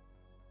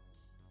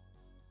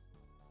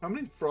 How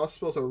many frost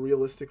spells are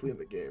realistically in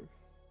the game?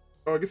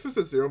 Oh, I guess there's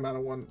a 0 mana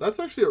one. That's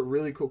actually a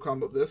really cool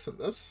combo. This and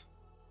this.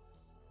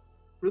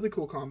 Really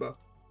cool combo.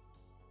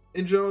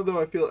 In general, though,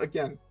 I feel like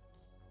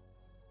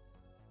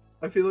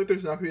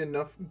there's not going to be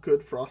enough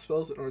good frost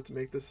spells in order to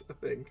make this a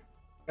thing.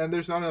 And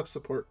there's not enough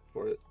support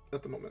for it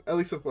at the moment. At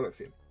least of what I've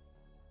seen.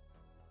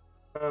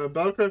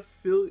 Battlecry,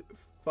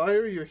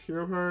 fire your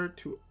hero power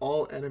to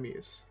all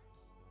enemies.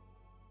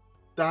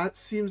 That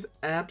seems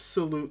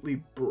absolutely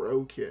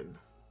broken.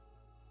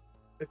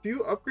 If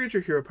you upgrade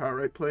your hero power,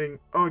 right, playing...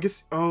 Oh, I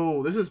guess...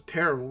 Oh, this is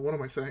terrible. What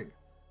am I saying?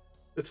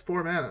 It's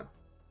 4 mana.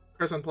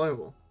 Card's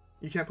unplayable.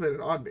 You can't play it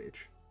in odd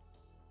mage.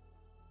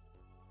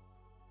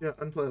 Yeah,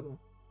 unplayable.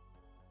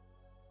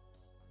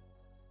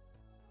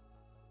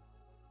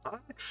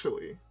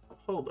 Actually,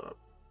 hold up.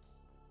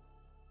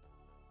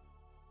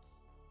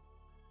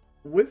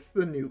 With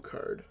the new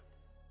card...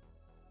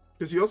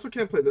 Because you also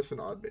can't play this in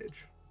odd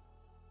mage.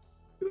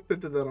 I feel like they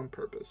did that on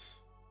purpose.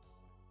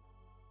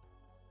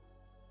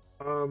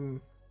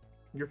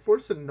 You're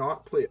forced to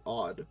not play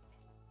odd.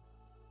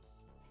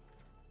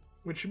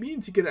 Which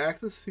means you get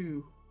access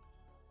to...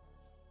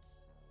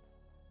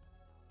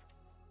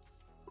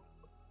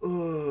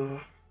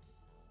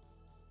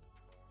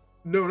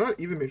 No, not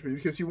even mage,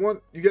 because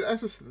you get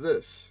access to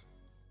this.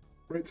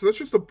 Right, so that's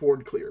just a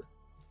board clear.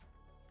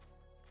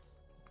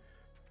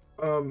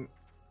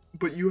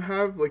 But you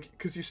have, like,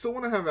 because you still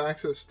want to have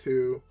access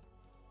to,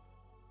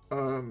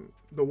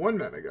 the 1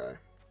 mana guy.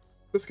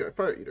 This guy,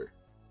 Fire Eater.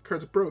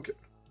 Card's broken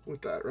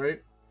with that,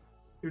 right?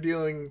 You're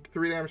dealing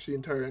 3 damage to the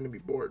entire enemy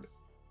board.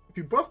 If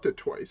you buffed it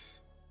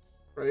twice,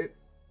 right?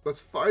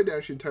 That's 5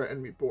 damage to the entire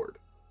enemy board.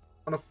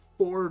 On a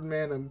 4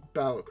 mana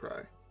battle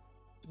cry.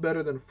 It's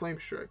better than Flame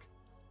Strike.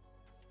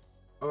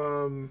 I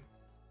don't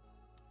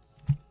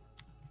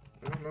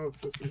know if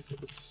this is a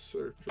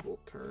searchable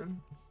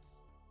turn.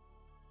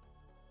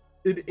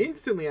 It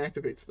instantly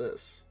activates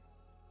this.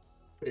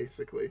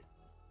 Basically.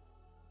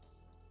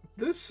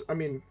 This, I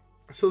mean,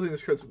 I still think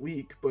this card's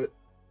weak, but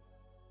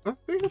I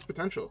think it has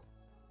potential.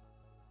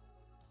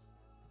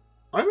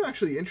 I'm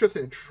actually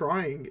interested in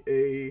trying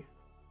a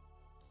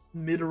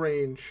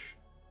mid-range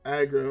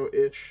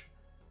aggro-ish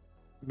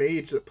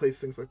mage that plays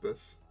things like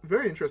this.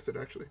 Very interested,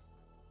 actually.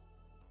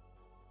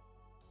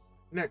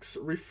 Next,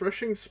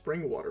 Refreshing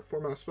Spring Water.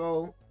 4 mana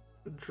spell.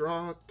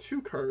 Draw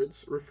 2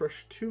 cards.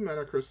 Refresh 2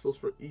 mana crystals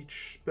for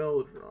each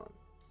spell drawn.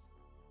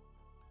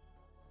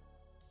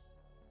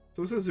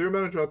 So this is 0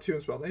 mana, draw 2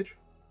 in Spell Mage.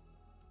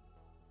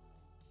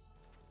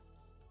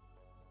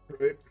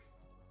 Right.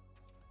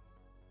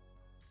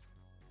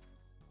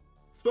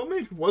 Spell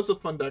Mage was a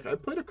fun deck. I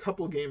played a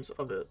couple games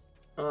of it.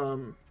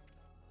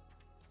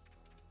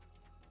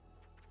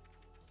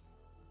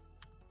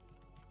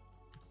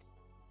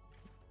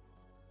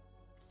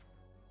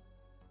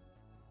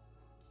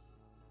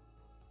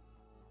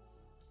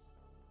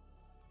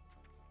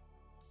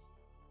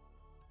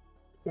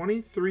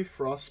 23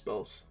 frost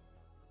spells.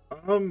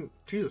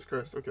 Jesus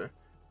Christ, okay.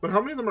 But how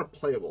many of them are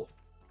playable?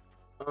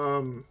 I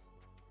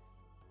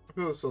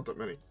feel there's not that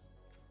many.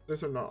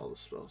 These are not all the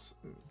spells.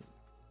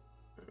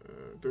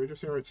 Do we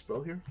just write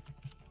spell here?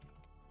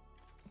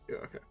 Yeah,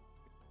 okay.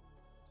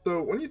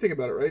 So, when you think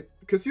about it, right?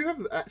 Because you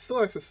have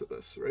still access to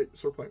this, right?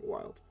 So we're playing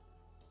wild.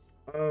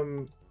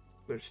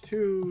 There's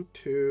 2.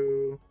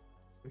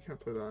 I can't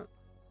play that.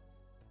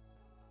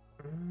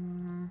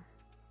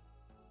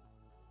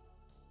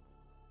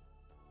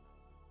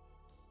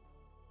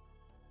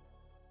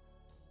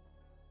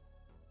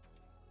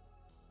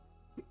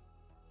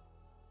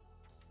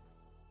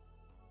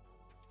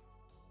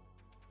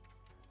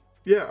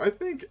 Yeah, I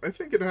think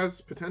it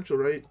has potential,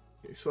 right?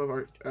 You still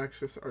have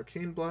access to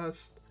Arcane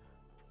Blast.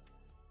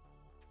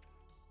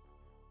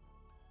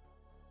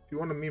 If you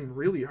want to meme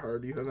really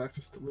hard, you have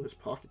access to Luna's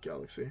Pocket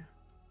Galaxy.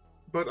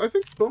 But I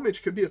think Spell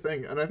Mage could be a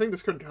thing, and I think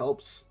this card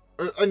helps.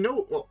 I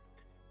know, well,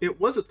 it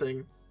was a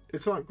thing.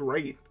 It's not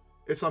great.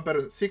 It's not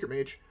better than Secret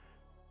Mage.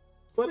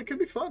 But it could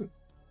be fun.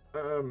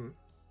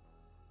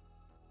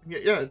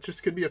 Yeah, it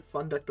just could be a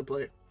fun deck to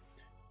play.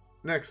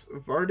 Next,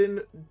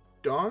 Varden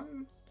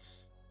Dawn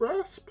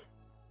Grasp?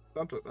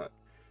 Something like that.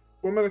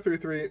 4 mana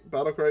 3/3,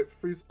 Battlecry,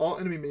 freeze all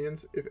enemy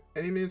minions. If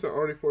any minions are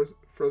already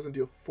frozen,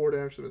 deal 4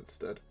 damage to them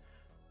instead.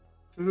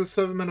 So this is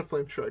 7 mana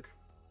Flame Strike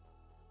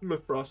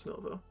with Frost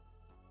Nova.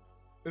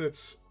 And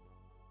it's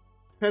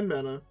 10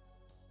 mana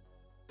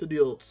to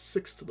deal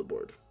 6 to the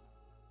board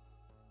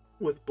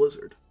with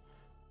Blizzard.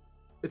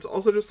 It's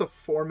also just a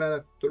 4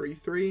 mana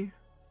 3/3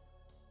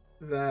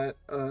 that,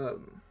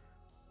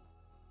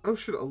 oh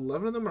shit,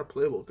 11 of them are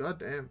playable. God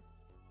damn.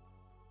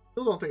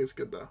 Still don't think it's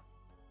good though.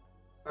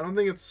 I don't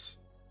think it's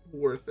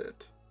worth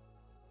it.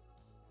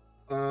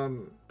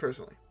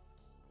 Personally.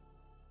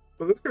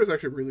 But this card is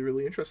actually really,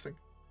 really interesting.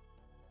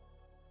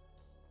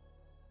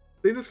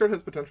 I think this card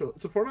has potential.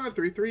 It's a 4-mana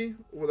 3/3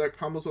 that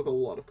combos with a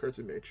lot of cards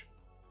in Mage.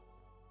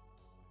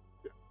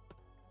 Yeah.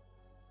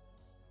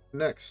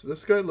 Next,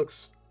 this guy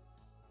looks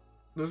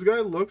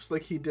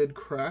like he did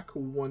crack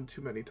one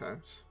too many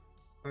times.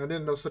 I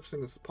didn't know such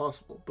thing was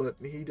possible, but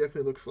he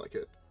definitely looks like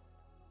it.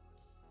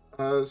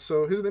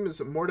 So his name is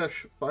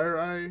Mordesh Fire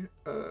Eye.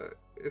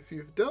 If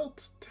you've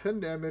dealt 10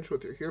 damage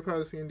with your hero power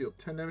this game, deal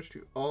 10 damage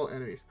to all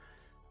enemies.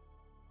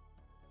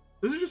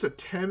 This is just a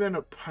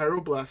 10-mana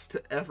Pyroblast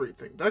to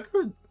everything. That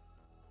could...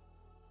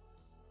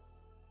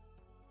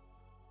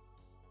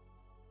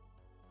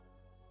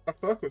 I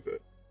fuck with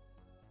it.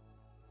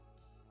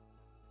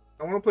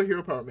 I want to play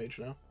Hero Power Mage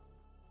now.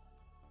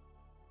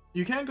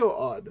 You can't go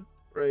odd,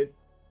 right?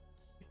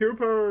 Hero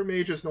Power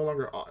Mage is no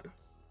longer odd.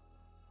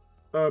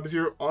 Because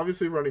you're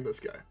obviously running this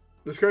guy.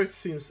 This guy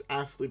seems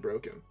absolutely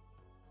broken.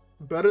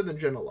 Better than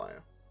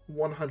Genelaya.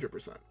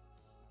 100%.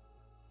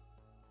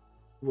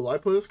 Will I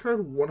play this card?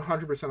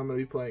 100% I'm going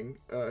to be playing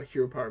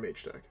Hero Power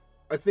Mage deck.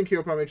 I think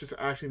Hero Power Mage is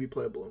actually be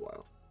playable in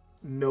Wild.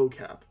 No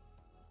cap.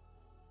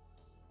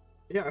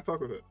 Yeah, I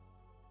fuck with it.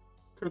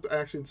 Card's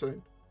actually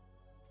insane.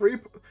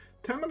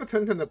 10 out of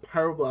 10 that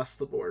Pyroblast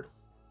the board.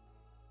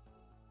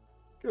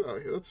 Get out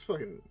of here. That's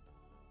fucking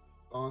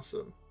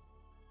awesome.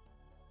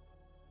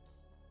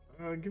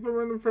 Give a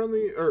random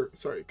friendly,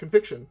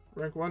 Conviction.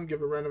 Rank 1,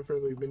 give a random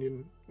friendly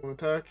minion 1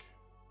 attack.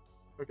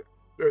 Okay,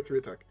 or 3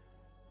 attack.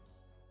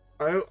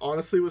 I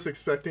honestly was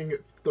expecting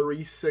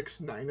 3, 6,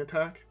 9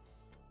 attack,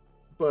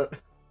 but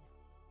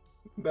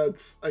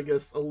that's, I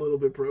guess, a little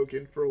bit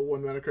broken for a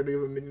 1-mana card to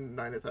give a minion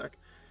 9 attack.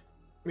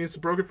 I mean, it's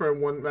broken for a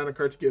 1-mana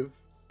card to give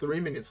 3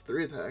 minions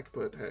 3 attack,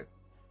 but hey.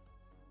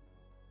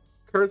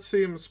 Card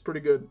seems pretty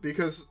good,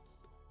 because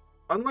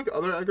unlike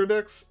other aggro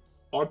decks,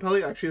 Odd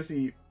Pally actually has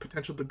the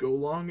potential to go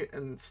long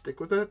and stick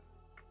with it.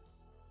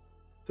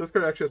 So this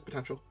card actually has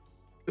potential.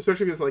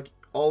 Especially because, like,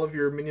 all of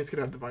your minions can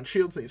have Divine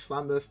Shields, and you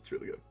slam this, it's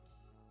really good.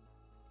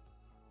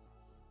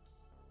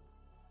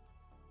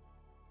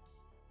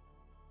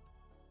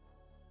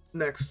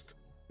 Next,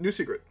 new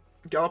secret.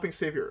 Galloping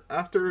Savior.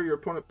 After your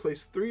opponent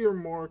plays 3 or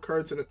more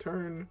cards in a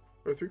turn,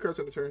 or 3 cards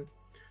in a turn,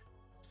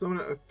 summon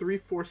a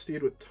 3/4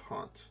 steed with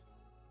Taunt.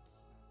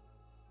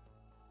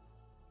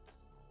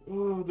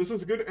 Oh, this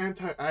is good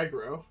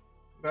anti-aggro.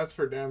 That's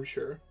for damn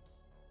sure.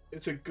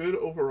 It's a good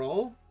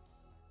overall.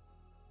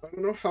 I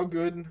don't know how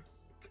good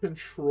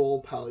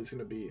Control Pally's going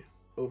to be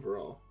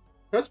overall.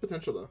 It has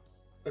potential, though.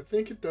 I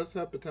think it does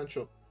have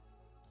potential.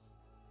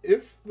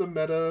 If the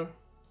meta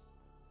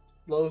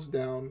slows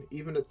down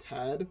even a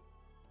tad,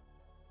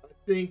 I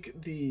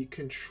think the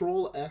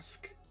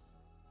Control-esque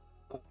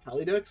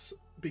Pally decks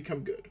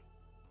become good.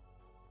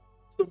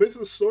 So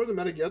basically, the slower the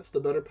meta gets,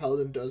 the better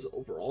Paladin does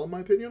overall, in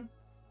my opinion.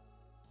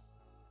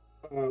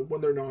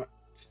 When they're not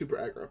super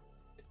aggro,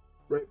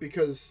 right?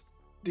 Because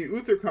the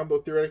Uther combo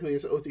theoretically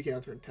is OTK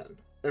on turn 10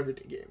 every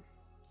game.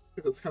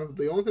 Because that's kind of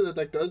the only thing that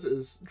deck does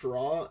is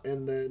draw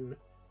and then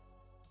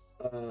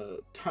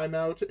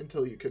timeout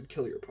until you could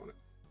kill your opponent.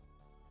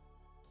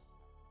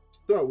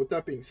 So, with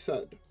that being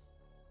said,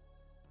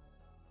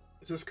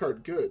 is this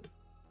card good?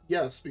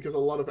 Yes, because a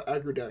lot of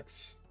aggro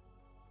decks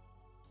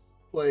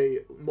play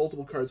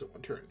multiple cards in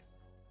one turn.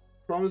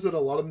 Problem is that a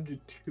lot of them do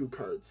 2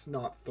 cards,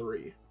 not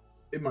 3,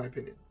 in my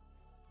opinion.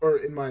 Or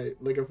in my,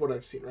 like, of what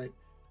I've seen, right?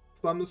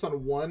 Slam this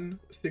on 1,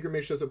 Secret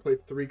Mage doesn't play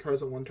 3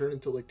 cards on one turn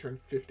until, like, turn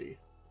 50.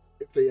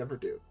 If they ever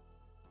do.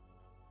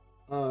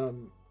 The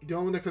only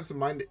one that comes to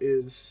mind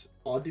is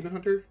Odd Demon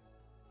Hunter.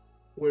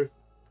 With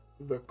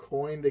the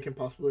coin, they can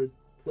possibly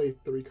play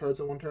 3 cards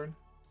on one turn.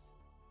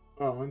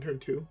 On turn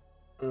 2.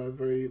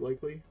 Very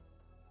likely.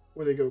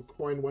 Where they go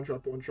coin,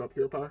 1-drop, 1-drop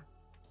hero power.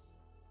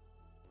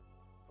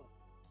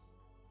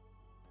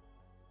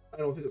 I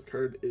don't think the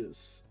card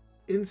is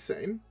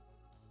insane.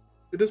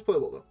 It is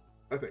playable, though,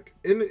 I think.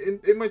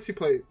 It might see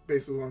play,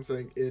 basically what I'm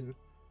saying, in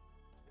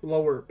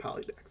lower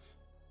Pally decks.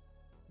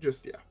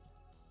 Just, yeah.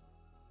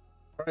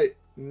 Alright,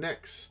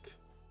 next.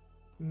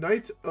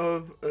 Knight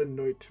of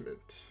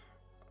Anointment.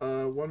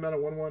 1 mana,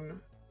 1/1,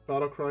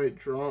 Battlecry,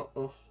 draw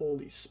a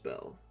holy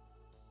spell.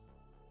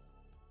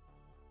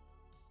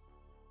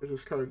 Is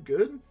this card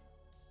good?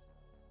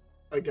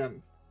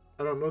 Again,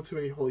 I don't know too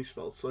many holy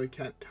spells, so I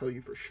can't tell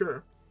you for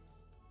sure.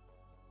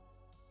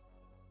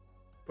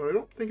 But I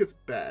don't think it's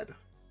bad.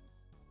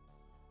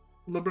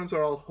 Librons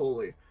are all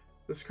holy.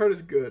 This card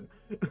is good.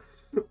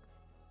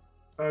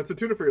 It's a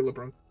tutor for your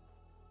Libron.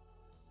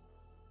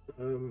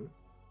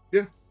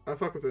 Yeah, I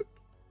fuck with it.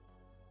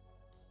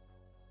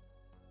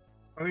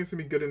 I think it's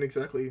gonna be good in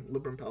exactly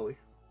Libron Pally.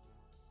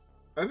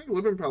 I think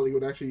Libron Pally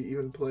would actually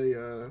even play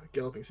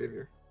Galloping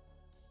Savior,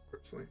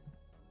 personally.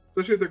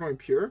 Especially if they're going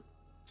pure.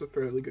 It's a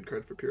fairly good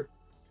card for pure.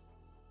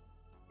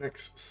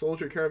 Next,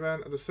 Soldier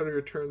Caravan. At the start of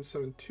your turn,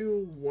 summon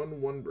 2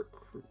 1/1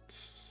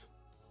 recruits.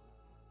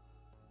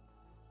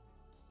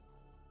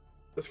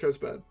 This card's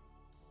bad.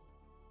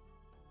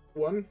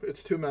 1,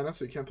 it's 2 mana,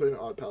 so you can't play an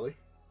Odd Pally.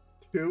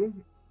 2,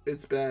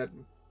 it's bad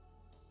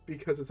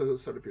because it's at the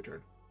start of your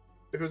turn.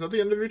 If it was at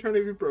the end of your turn,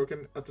 it'd be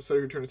broken. At the start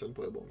of your turn, it's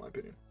unplayable, in my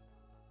opinion.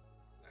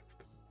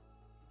 Next.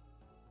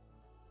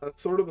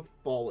 Sword of the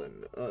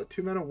Fallen.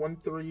 2 mana,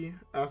 1/3.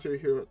 After your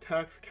hero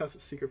attacks, cast a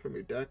secret from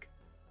your deck.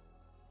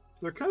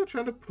 So they're kind of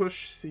trying to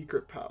push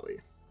Secret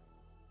Pally.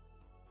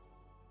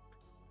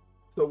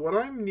 So what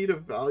I need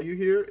of value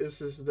here is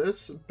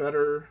this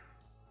better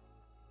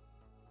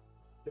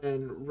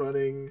than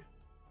running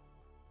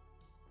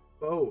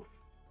both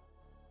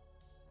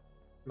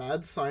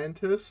Mad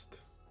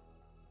Scientist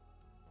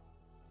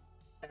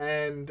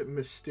and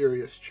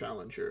Mysterious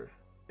Challenger?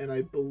 And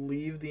I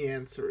believe the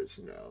answer is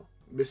no.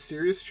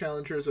 Mysterious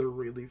Challenger is a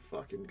really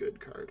fucking good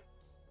card.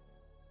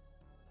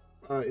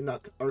 In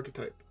that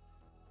archetype.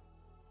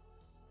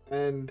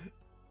 And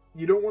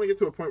you don't want to get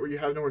to a point where you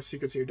have no more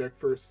secrets in your deck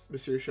for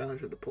Mysterious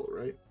Challenger to pull,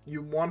 right?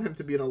 You want him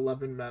to be an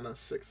 11 mana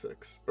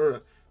 6/6. Or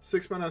a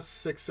 6 mana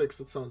 6/6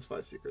 that summons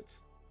 5 secrets.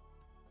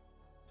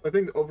 So I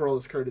think overall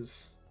this card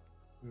is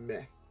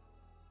meh.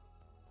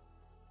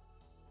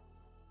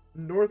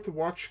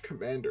 Northwatch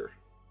Commander.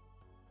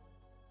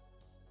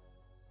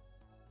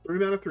 3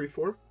 mana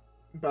 3/4.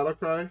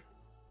 Battlecry.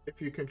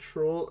 If you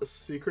control a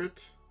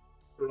secret,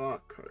 draw a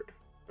card.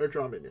 Or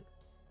draw a minion.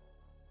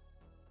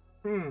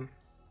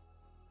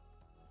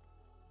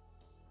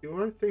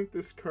 Do I think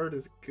this card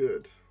is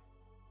good?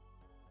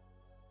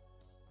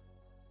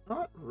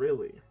 Not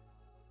really.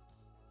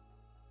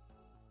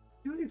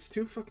 I feel like it's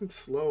too fucking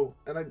slow.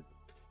 And I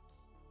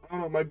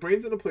don't know, my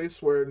brain's in a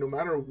place where no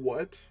matter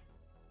what,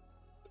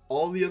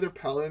 all the other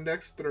Paladin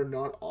decks that are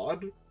not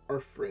odd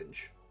are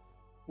fringe.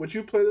 Would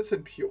you play this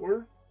in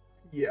Pure?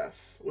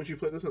 Yes. Would you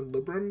play this in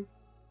Libram?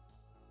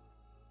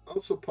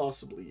 Also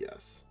possibly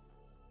yes.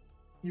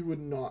 You would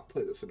not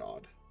play this in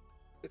Odd.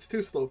 It's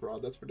too slow for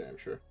Odd, that's for damn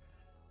sure.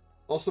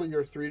 Also,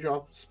 your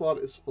 3-drop spot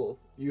is full.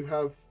 You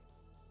have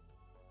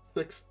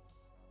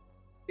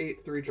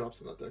 8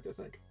 3-drops in that deck, I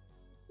think.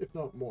 If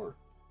not more.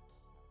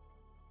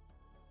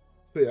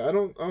 So yeah, I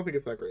don't think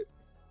it's that great.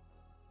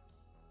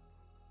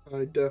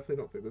 I definitely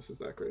don't think this is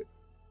that great.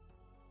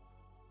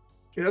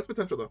 It has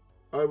potential though.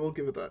 I will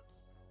give it that.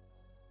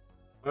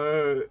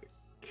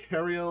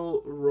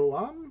 Cariel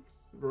Rame?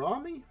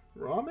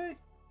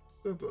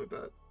 Something like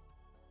that.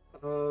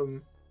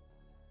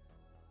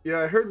 Yeah,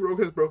 I heard Rogue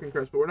has broken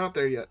cards, but we're not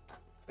there yet.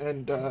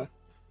 And I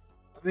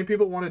think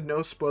people wanted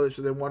no spoilers,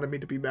 so they wanted me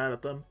to be mad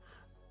at them.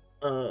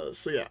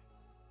 So yeah.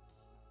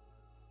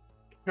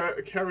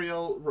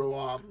 Cariel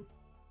Rame.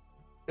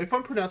 If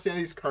I'm pronouncing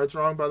any of these cards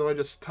wrong, by the way,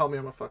 just tell me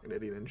I'm a fucking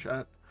idiot in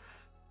chat.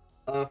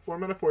 4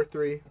 mana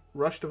 4/3.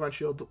 Rush Divine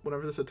Shield.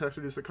 Whenever this attacks,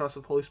 reduce the cost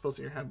of holy spells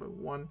in your hand by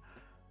 1.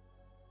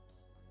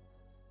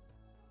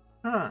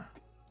 Huh.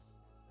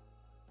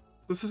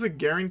 This is a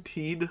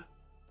guaranteed...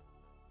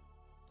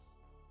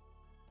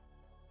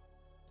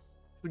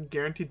 It's a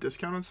guaranteed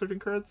discount on certain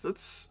cards?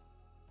 That's...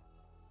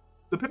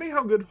 Depending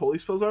how good holy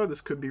spells are,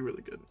 this could be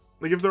really good.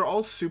 Like, if they're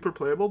all super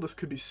playable, this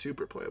could be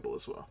super playable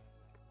as well.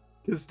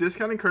 Because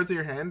discounting cards in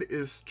your hand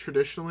is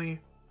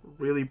traditionally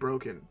really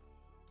broken.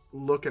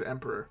 Look at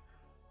Emperor.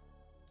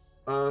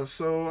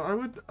 So I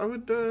would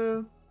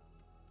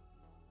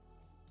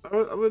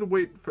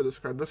wait for this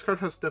card. This card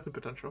has definitely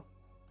potential.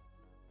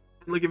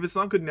 Like, if it's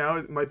not good now,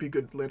 it might be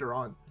good later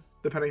on,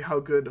 depending how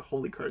good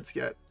holy cards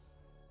get.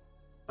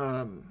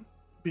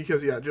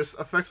 Because yeah, just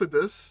effects like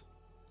this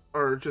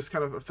are just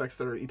kind of effects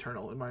that are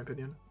eternal, in my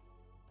opinion.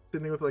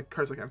 Same thing with like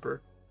cards like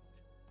Emperor.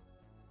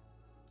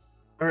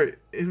 Alright,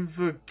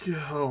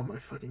 oh my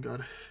fucking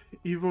god.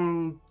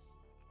 Evo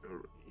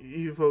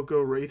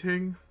go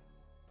rating?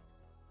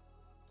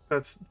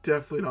 That's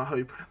definitely not how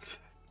you pronounce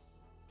it.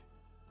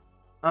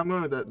 I'm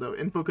going with that though.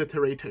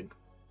 Invocating.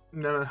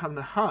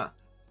 Ha.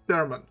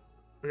 Theremin.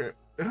 Okay.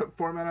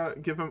 4 mana,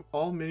 give him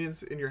all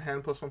minions in your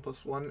hand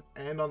 +1/+1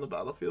 and on the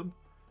battlefield.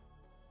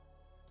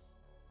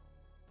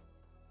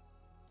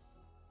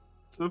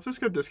 So if this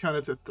got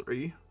discounted to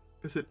 3,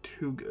 is it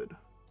too good?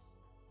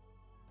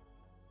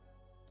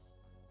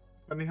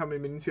 Depending how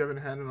many minions you have in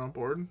hand and on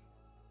board.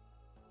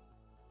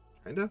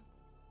 Kinda.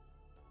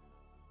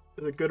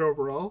 Is it good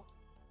overall?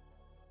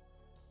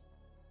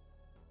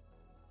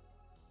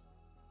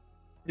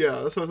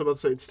 Yeah, that's what I was about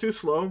to say. It's too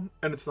slow,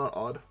 and it's not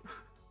odd.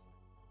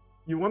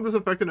 You want this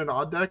effect in an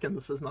odd deck, and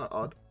this is not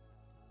odd.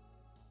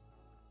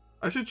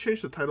 I should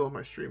change the title of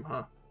my stream,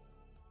 huh?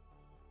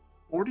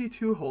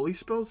 42 holy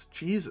spells?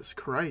 Jesus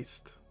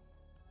Christ.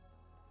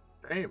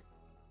 Damn.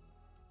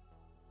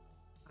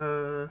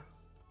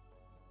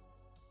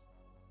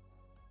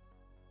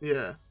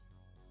 Yeah.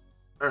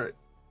 Alright.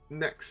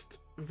 Next.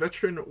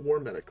 Veteran War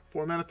Medic.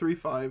 4 mana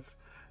 3/5.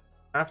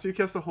 After you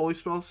cast a holy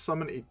spell,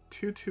 summon a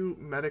 2/2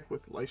 medic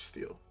with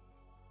lifesteal.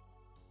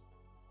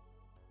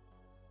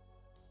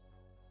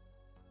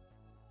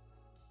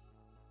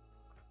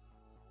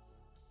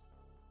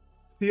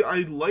 See, I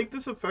like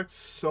this effect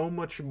so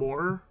much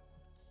more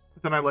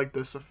than I like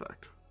this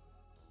effect.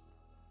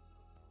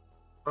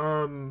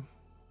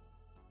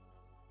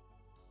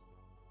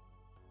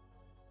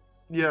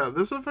 Yeah,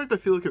 this effect I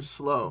feel like is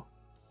slow.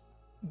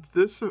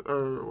 This,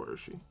 where is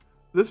she?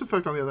 This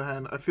effect, on the other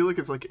hand, I feel like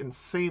it's like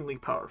insanely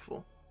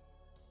powerful.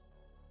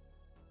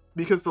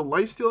 Because the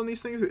lifesteal in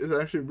these things is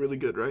actually really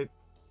good, right?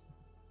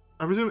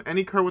 I presume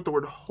any card with the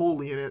word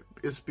holy in it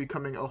is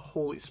becoming a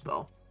holy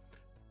spell.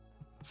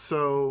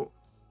 So,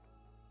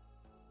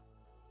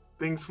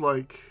 things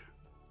like,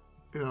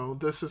 you know,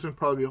 this isn't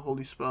probably a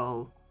holy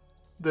spell.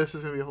 This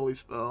is going to be a holy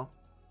spell.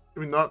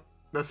 I mean, not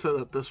necessarily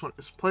that this one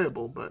is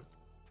playable, but,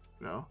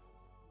 you know.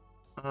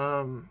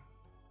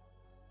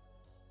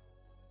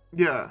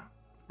 Yeah,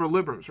 for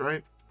Librams,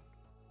 right?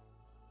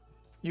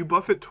 You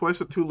buff it twice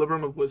with 2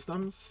 Libram of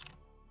Wisdoms.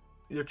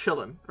 You're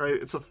chilling, right?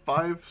 It's a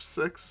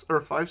 5/6 or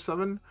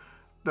 5/7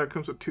 that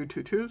comes with 2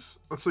 2/2s.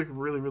 That's like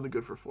really, really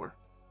good for 4.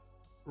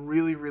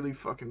 Really, really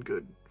fucking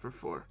good for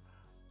 4.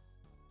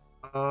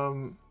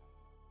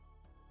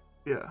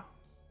 Yeah.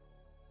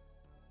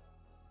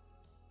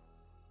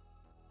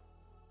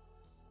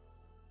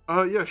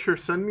 Yeah, sure.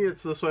 Send me it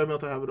so this way I'm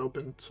about to have it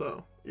open.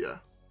 So, yeah.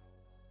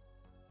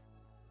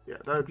 Yeah,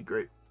 that would be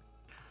great.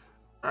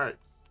 Alright.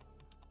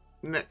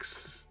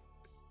 Next.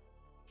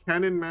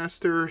 Cannon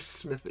Master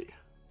Smithy.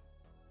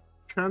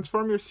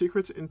 Transform your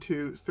secrets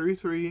into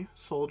 3/3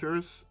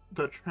 soldiers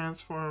that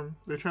transform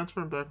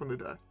back when they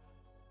die.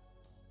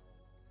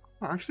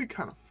 I actually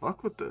kind of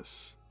fuck with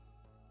this.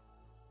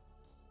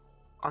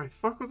 I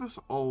fuck with this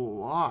a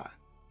lot.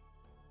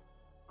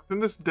 I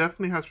think this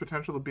definitely has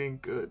potential of being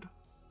good.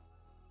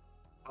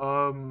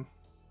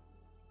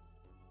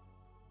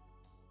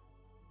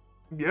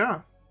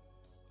 Yeah.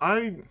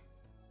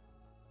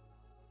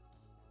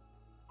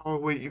 Oh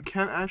wait, you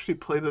can't actually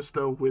play this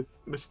though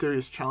with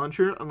Mysterious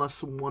Challenger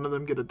unless one of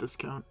them get a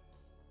discount.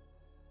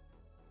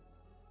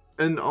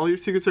 And all your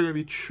secrets are gonna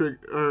be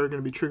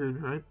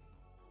triggered, right?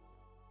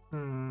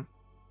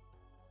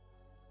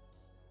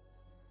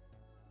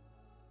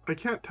 I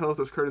can't tell if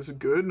this card is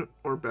good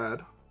or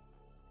bad.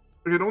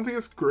 Like, I don't think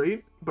it's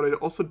great, but I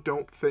also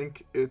don't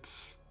think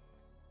it's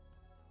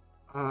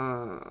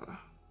bad.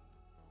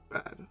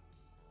 Like,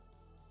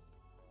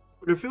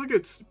 I feel like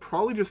it's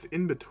probably just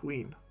in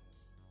between.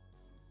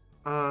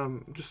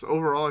 Just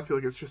overall, I feel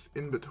like it's just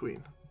in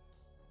between.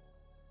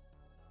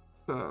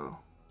 So,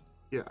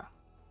 yeah.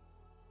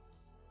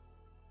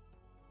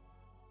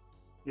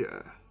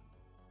 Yeah.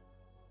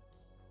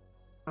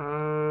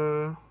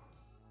 Alright,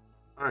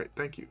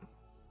 thank you.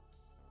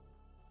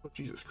 Oh,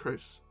 Jesus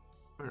Christ.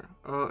 Okay.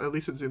 At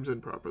least it zooms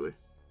in properly.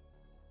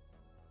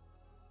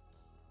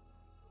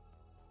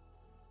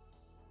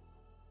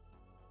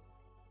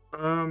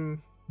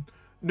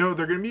 No,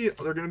 they're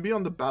gonna be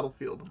on the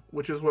battlefield,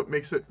 which is what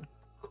makes it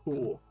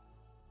cool.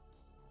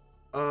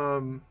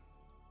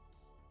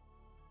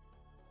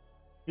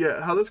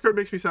 Yeah, how this card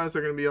makes me sound is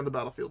they're gonna be on the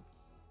battlefield.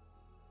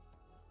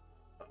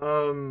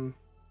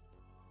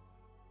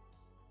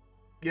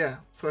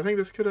 Yeah, so I think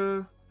this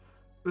could,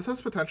 this has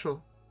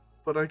potential.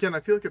 But again, I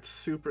feel like it's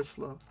super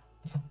slow.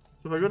 So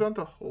if I go down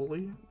to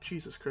Holy,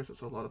 Jesus Christ, that's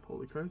a lot of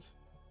Holy cards.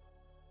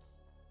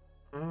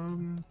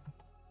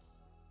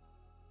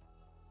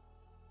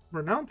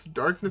 Renounce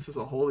Darkness is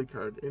a Holy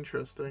card.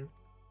 Interesting.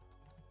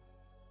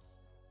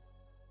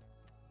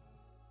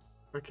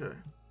 Okay.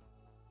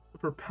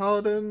 For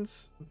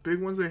Paladins,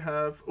 big ones they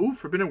have... Ooh,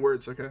 Forbidden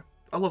Words, okay.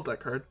 I love that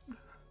card.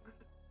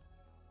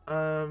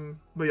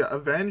 But yeah,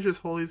 Avenge is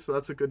Holy, so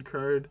that's a good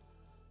card.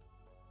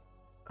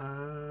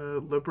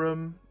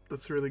 Libram,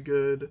 that's really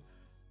good.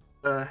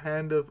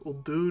 Hand of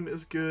Uldun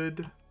is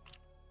good.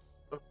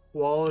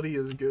 Equality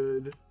is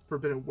good.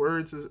 Forbidden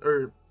Words is...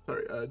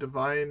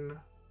 Divine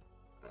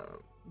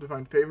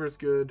Favor is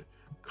good.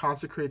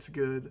 Consecrate's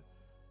good.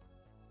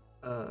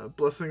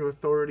 Blessing of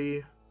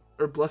Authority...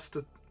 Or Blessed...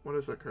 What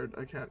is that card?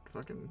 I can't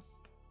fucking...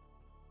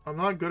 I'm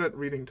not good at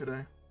reading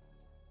today.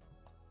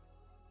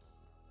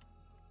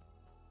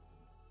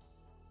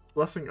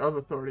 Blessing of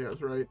Authority, I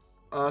was right.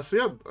 So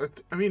yeah,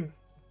 I mean...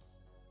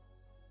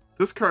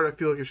 This card I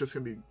feel like is just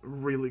going to be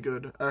really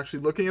good. Actually,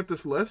 looking at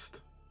this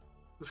list,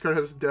 this card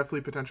has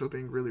definitely potential of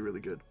being really, really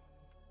good.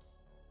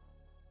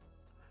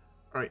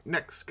 Alright,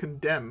 next,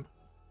 Condemn.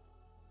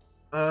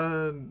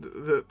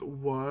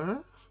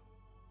 What?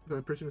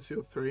 The Person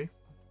Seal 3.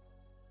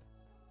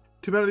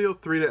 2 mana deal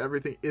 3 to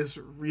everything is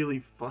really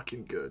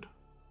fucking good.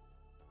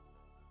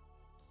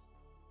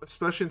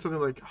 Especially in something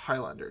like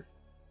Highlander.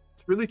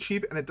 It's really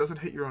cheap and it doesn't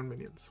hit your own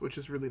minions, which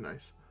is really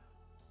nice.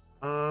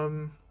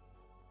 Do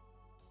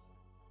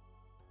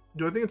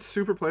I think it's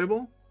super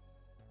playable?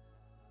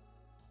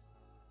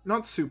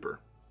 Not super.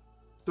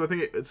 Do I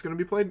think it's going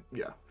to be played?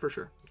 Yeah, for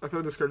sure. I feel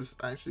like this card is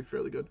actually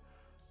fairly good.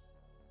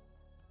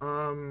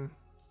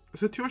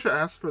 Is it too much to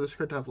ask for this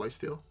card to have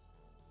lifesteal?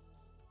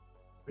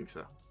 I think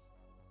so.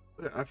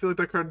 Yeah, I feel like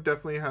that card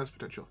definitely has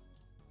potential.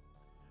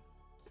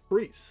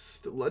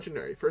 Priest,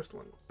 legendary, first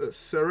one.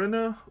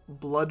 Serena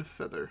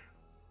Bloodfeather.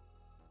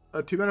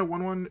 2 mana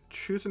 1/1.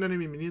 Choose an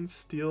enemy minion,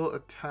 steal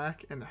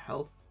attack and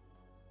health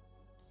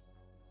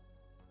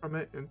from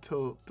it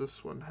until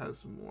this one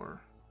has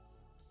more.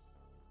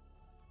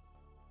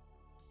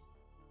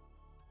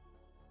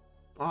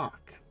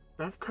 Fuck.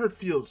 That card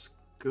feels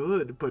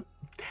good, but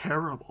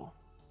terrible.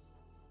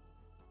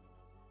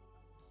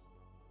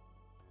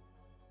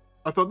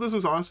 I thought this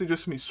was honestly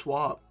just gonna be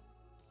swap.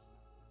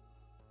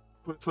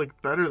 But it's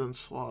like better than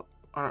swap.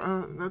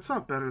 That's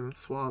not better than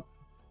swap.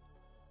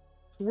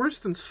 worse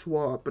than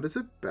Swap, but is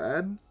it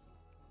bad?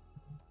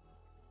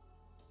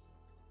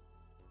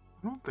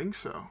 I don't think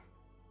so.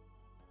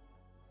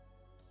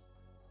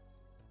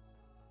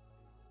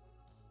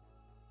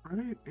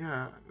 Right?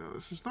 Yeah, no,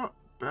 this is not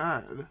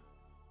bad.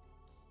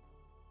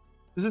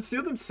 Does it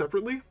steal them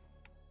separately?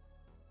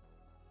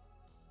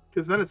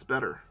 Because then it's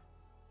better.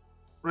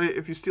 Right?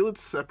 If you steal it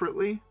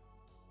separately,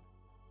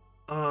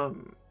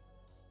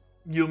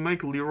 you'll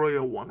make Leroy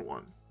a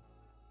 1/1.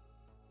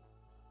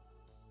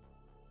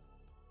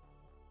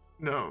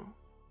 No.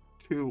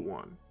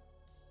 2/1.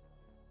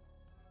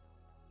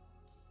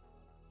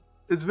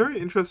 It's very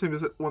interesting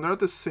because when they're at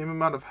the same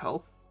amount of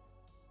health,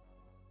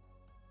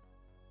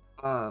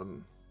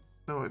 no,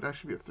 it'd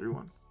actually be a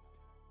 3/1.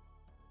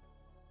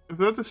 If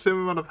they're at the same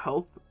amount of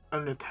health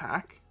and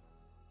attack,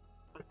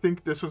 I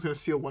think this one's going to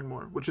steal one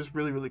more, which is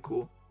really, really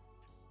cool.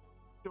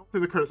 Don't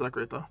think the card is that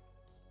great, though.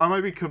 I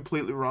might be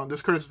completely wrong.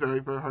 This card is very,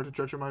 very hard to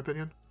judge, in my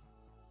opinion.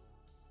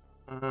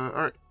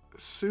 Alright.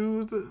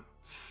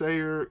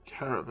 Soothsayer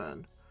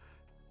Caravan.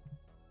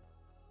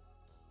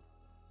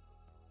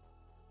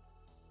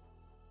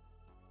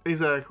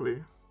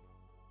 Exactly.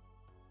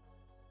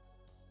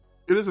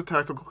 It is a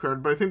tactical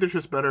card, but I think there's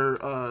just better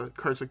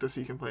cards like this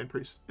you can play in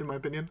Priest, in my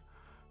opinion.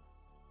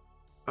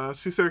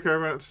 Soothsayer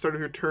Caravan, at the start of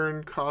your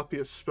turn, copy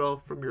a spell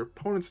from your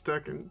opponent's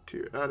deck and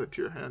add it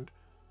to your hand.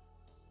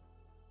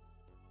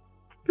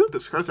 I feel like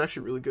this card's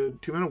actually really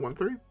good. 2 mana,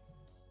 1/3.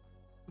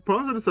 The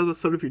problem is that it's at the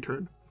start of your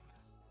turn.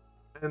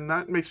 And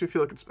that makes me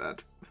feel like it's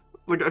bad.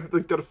 Like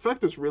that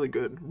effect is really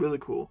good, really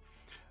cool.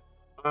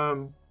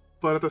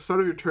 But at the start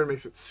of your turn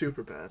makes it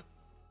super bad.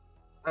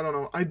 I don't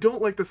know. I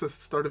don't like this as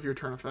start of your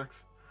turn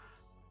effects.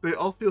 They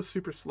all feel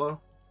super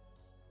slow.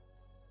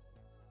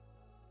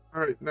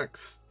 Alright,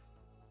 next.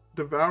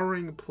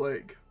 Devouring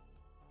Plague.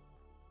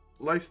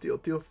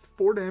 Lifesteal. Deal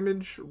 4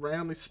 damage,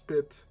 randomly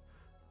spit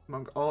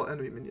among all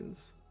enemy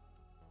minions.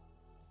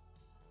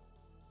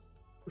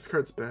 This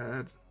card's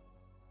bad.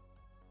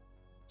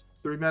 Just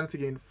 3 mana to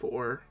gain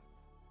 4.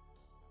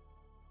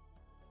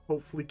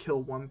 Hopefully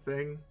kill one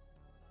thing.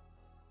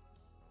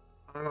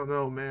 I don't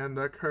know, man.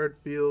 That card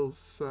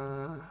feels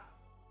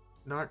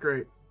not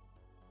great.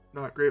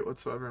 Not great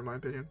whatsoever, in my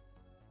opinion.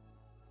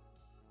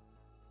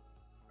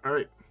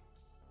 Alright.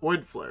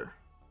 Void Flare.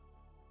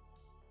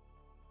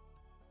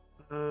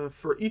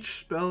 For each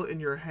spell in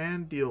your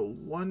hand, deal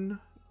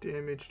 1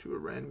 damage to a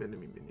random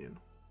enemy minion.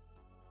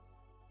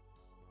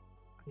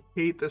 I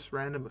hate this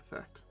random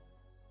effect.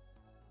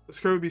 This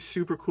card would be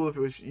super cool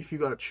if you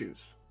got to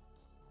choose.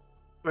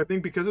 But I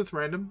think because it's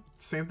random,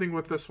 same thing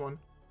with this one.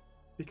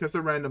 Because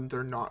they're random,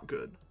 they're not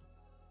good.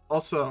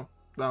 Also,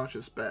 that was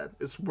just bad.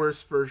 It's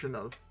worst version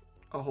of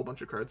a whole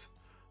bunch of cards.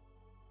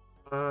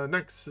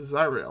 Next,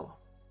 Zyrael.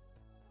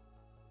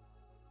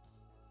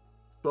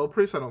 Spell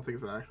Priest, I don't think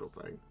is an actual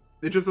thing.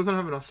 It just doesn't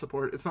have enough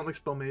support. It's not like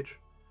Spell Mage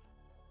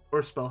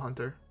or Spell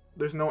Hunter.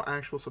 There's no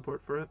actual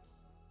support for it.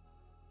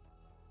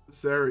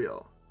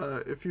 Zariel.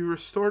 If you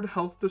restored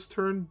health this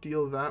turn,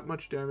 deal that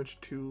much damage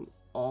to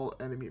all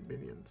enemy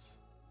minions.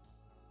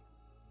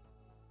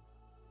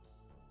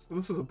 So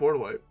this is a board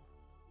wipe.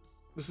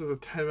 This is a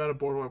 10 mana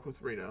board wipe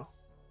with Reno.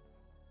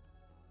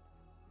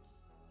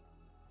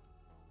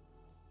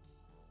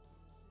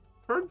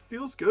 Card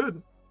feels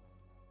good.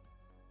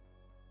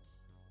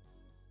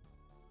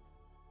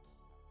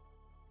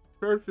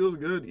 Card feels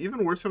good.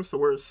 Even worse comes to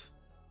worse.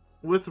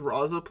 With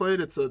Raza played,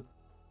 it's a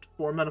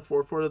 4 mana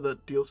 4/4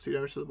 that deals 2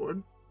 damage to the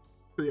board.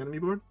 To the enemy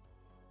board.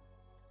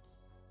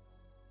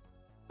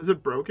 Is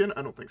it broken?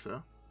 I don't think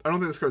so. I don't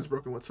think this card's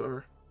broken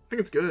whatsoever. I think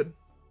it's good.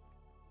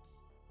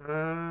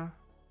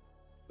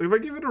 If I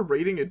give it a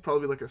rating, it'd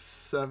probably be like a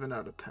 7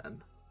 out of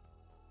 10.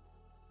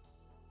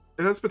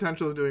 It has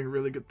potential of doing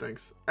really good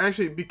things.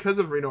 Actually, because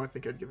of Reno, I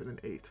think I'd give it an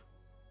 8.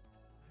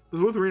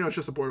 Because with Reno, it's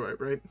just a board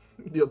wipe, right?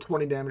 Deal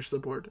 20 damage to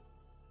the board.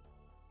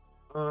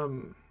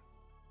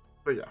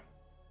 But yeah.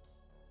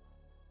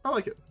 I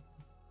like it.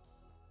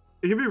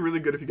 It can be really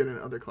good if you get it in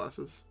other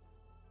classes.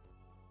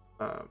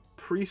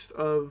 Priest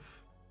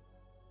of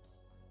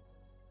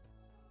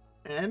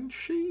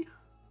Anshi?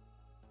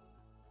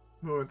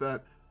 Go with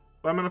that.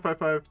 5 mana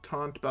 5/5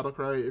 taunt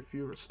battlecry. If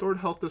you restored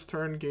health this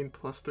turn, gain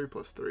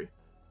 +3/+3.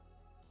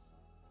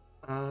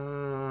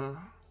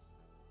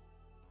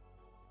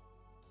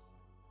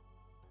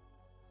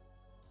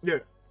 Yeah.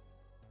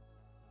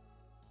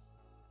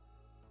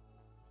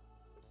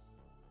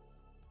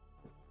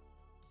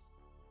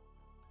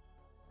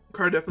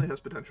 Card definitely has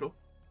potential.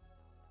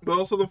 But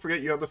also don't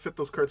forget you have to fit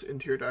those cards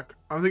into your deck.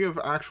 I'm thinking of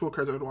actual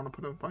cards I would want to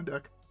put in my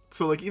deck.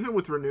 So like even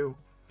with Renew,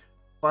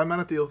 5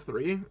 mana deal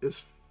 3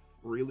 is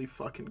really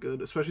fucking good,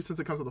 especially since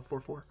it comes with a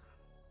 4/4.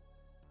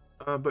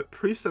 But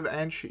Priest of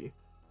Anshi,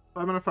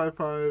 5 mana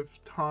 5/5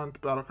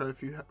 taunt battlecry.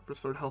 If you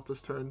restored health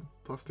this turn,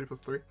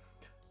 +3/+3.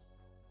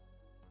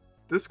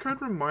 This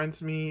card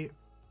reminds me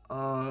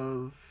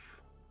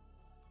of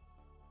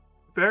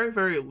very,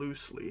 very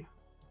loosely.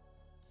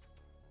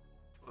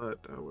 But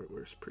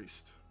where's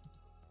Priest?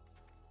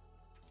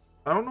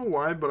 I don't know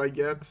why, but I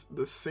get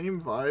the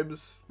same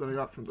vibes that I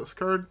got from this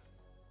card.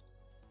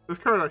 This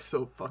card I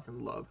still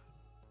fucking love.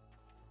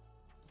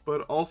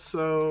 But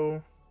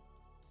also...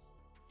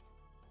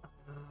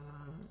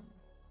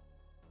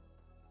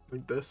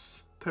 like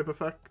this type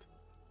effect.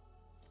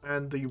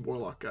 And the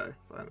Warlock guy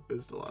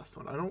is the last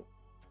one. I don't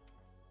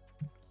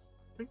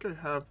think I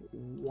have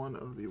one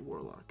of the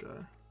Warlock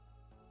guy.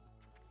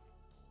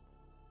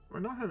 Do I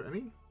not have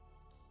any?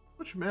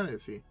 Which mana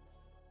is he?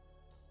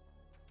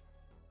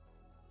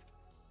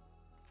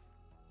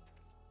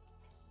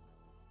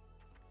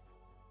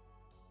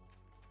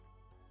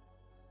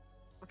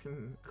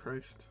 Fucking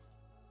Christ.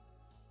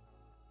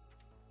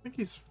 I think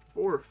he's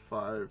 4 or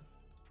 5.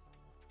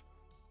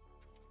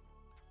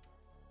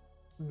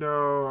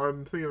 No,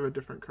 I'm thinking of a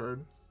different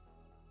card.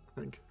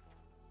 I think.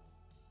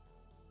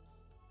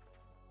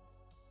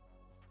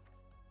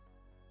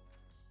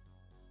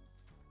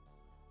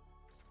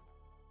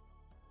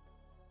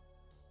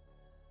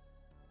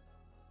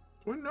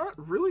 Do I not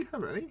really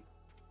have any?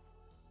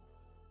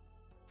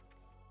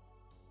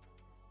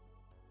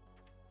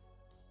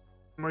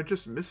 Am I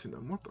just missing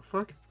them? What the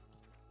fuck?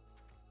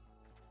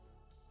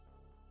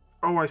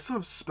 Oh, I still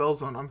have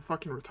spells on. I'm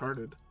fucking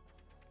retarded.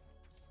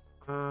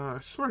 I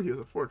swear he was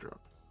a 4-drop.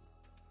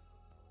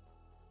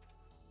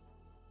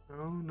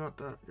 No, not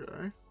that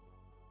guy.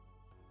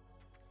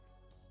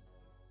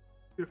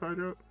 If I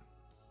drop?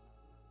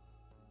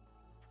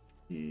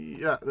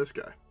 Yeah, this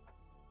guy.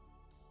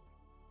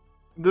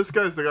 This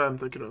guy's the guy I'm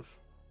thinking of.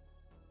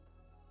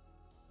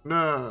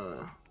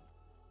 No.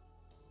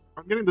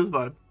 I'm getting this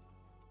vibe.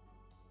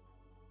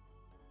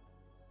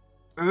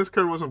 And this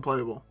card wasn't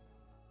playable.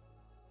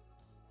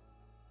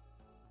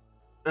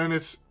 And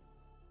it's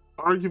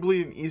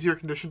arguably an easier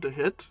condition to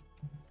hit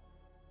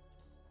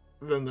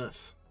than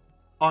this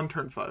on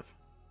turn 5.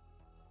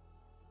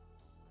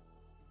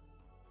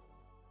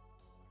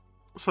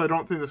 So I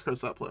don't think this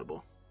card's that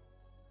playable.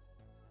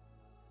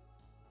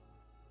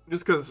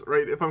 Just because,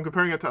 right, if I'm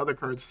comparing it to other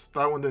cards,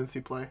 that one didn't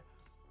see play.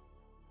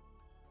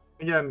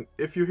 Again,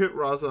 if you hit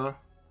Raza,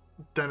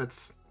 then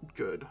it's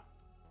good.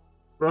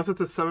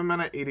 Raza's a 7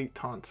 mana 8/8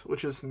 taunt,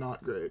 which is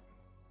not great.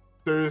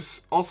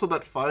 There's also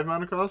that 5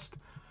 mana cost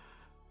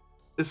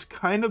is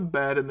kind of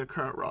bad in the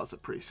current Raza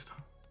Priest.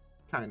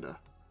 Kinda.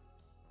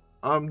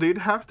 They'd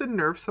have to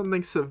nerf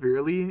something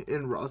severely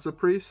in Raza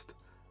Priest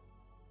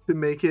to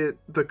make it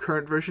the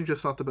current version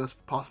just not the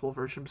best possible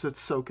version because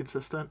it's so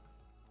consistent.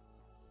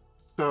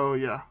 So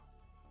yeah,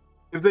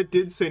 if they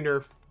did say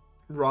nerf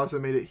Raza,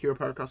 made it hero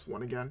power cost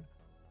 1 again,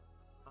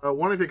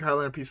 one, I think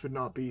Highlander Priest would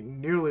not be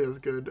nearly as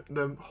good.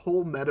 The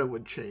whole meta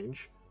would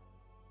change.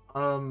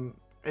 And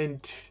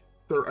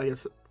I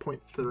guess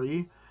point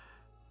 3,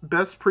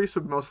 best Priest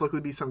would most likely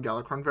be some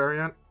Galakron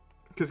variant,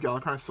 because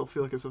Galakron I still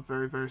feel like is a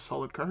very, very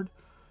solid card.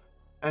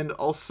 And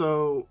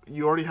also,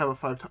 you already have a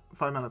 5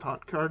 mana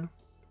taunt card,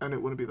 and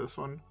it wouldn't be this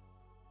one.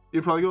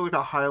 You'd probably go like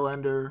a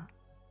Highlander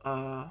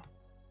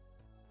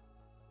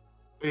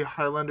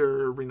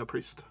Arena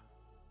Priest.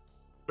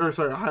 Or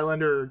sorry, a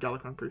Highlander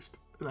Galakron Priest,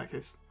 in that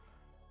case.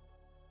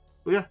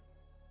 But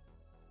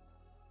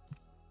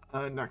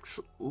yeah. Next,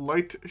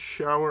 Light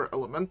Shower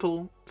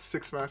Elemental,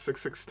 6 mana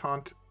 6/6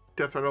 taunt.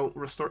 Death Rattle,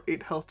 restore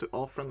 8 health to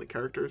all friendly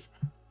characters.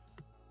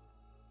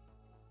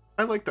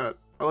 I like that.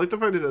 I like the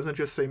fact it doesn't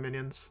just say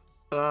minions.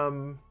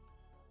 It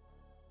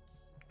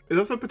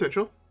does have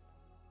potential.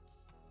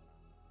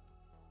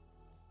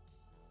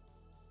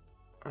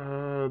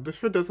 This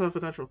card does have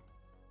potential.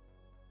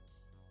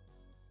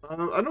 I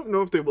don't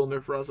know if they will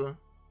nerf Raza.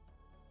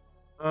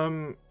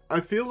 I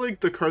feel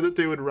like the card that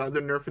they would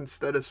rather nerf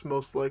instead is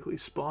most likely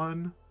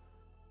Spawn.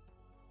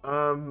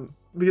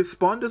 Because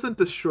Spawn doesn't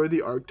destroy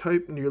the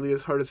archetype nearly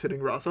as hard as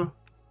hitting Raza.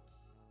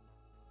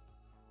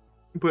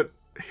 But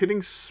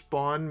hitting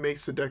Spawn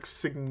makes the deck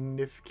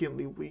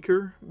significantly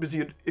weaker. Because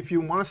if you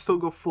want to still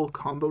go full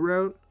combo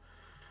route,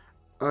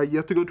 you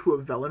have to go to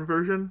a Velen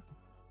version.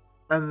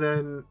 And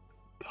then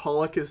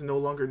Pollock is no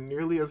longer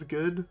nearly as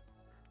good.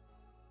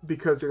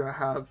 Because you're going to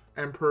have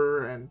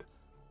Emperor and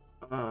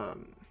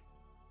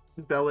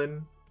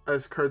Velen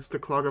as cards to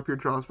clog up your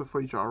draws before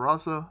you draw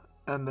Raza.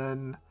 And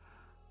then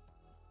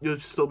you'll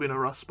still be in a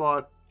rough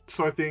spot.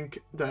 So I think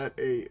that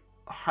a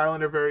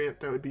Highlander variant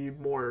that would be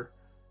more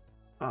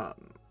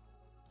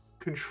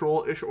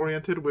control-ish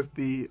oriented with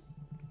the,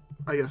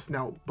 I guess,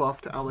 now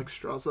buffed Alex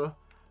Straza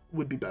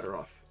would be better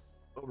off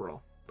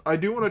overall. I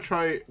do want to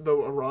try,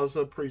 though, a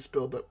Raza Priest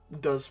build that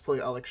does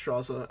play Alex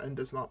Straza and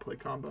does not play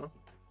combo.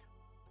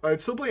 I'd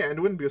still play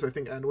Anduin because I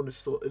think Anduin is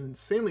still an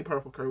insanely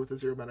powerful card with a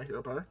 0 mana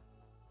hero power.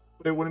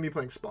 But I wouldn't be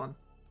playing Spawn.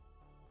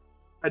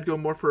 I'd go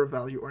more for a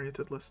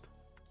value-oriented list.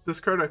 This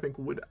card, I think,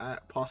 would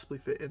possibly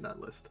fit in that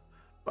list,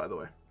 by the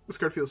way. This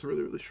card feels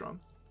really, really strong.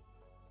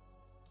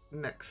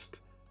 Next.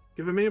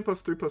 Give a minion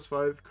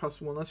 +3/+5,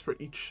 cost 1 less for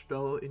each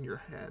spell in your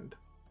hand.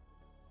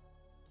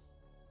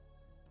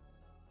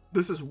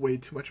 This is way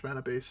too much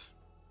mana base.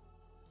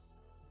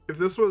 If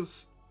this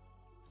was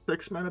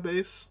 6 mana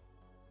base,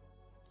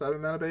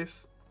 7 mana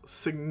base,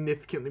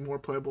 significantly more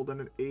playable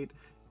than an 8.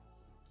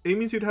 8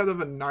 means you'd have a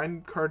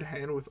 9-card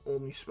hand with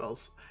only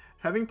spells.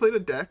 Having played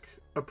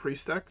a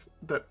priest deck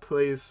that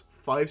plays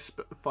five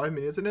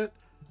minions in it,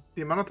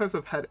 the amount of times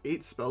I've had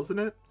 8 spells in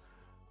it,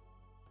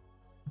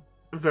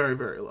 very,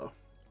 very low.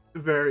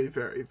 Very,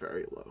 very,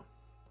 very low.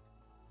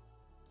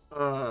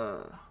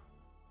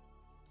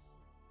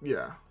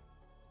 Yeah.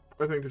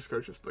 I think this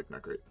card's just, like,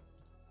 not great.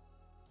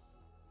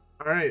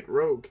 Alright,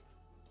 Rogue.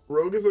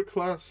 Rogue is a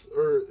class,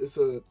 or is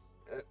a...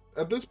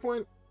 At this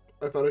point,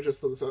 I thought I'd just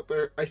throw this out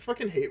there. I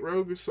fucking hate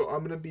Rogue, so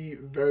I'm gonna be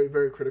very,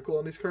 very critical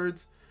on these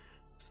cards.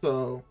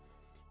 So,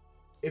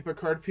 if a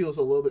card feels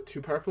a little bit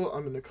too powerful,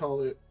 I'm gonna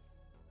call it...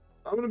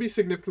 I'm gonna be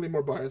significantly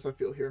more biased, I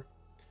feel, here.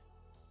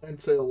 And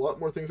say a lot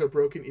more things are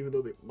broken, even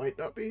though they might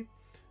not be.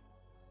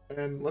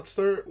 And let's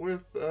start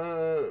with,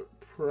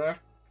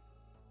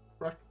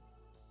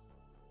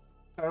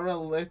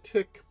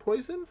 Paralytic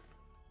Poison?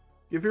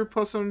 Give your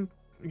weapon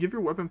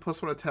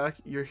 +1 attack,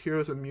 your hero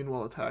is immune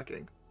while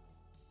attacking.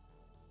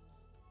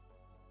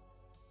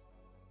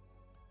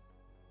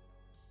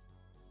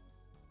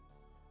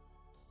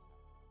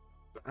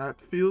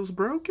 That feels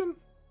broken?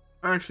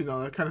 Actually,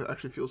 no, that kind of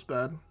actually feels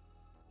bad.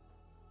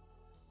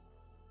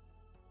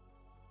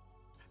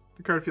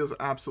 The card feels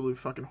absolutely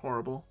fucking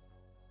horrible.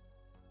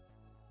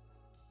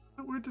 Is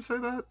that weird to say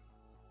that?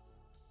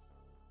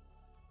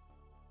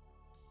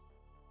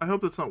 I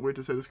hope that's not weird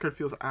to say. This card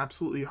feels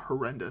absolutely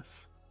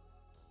horrendous.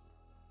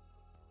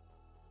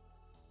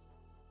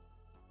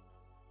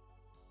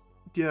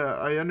 Yeah,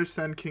 I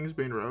understand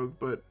Kingsbane Rogue,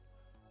 but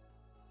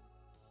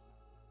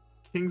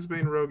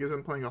Kingsbane Rogue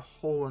isn't playing a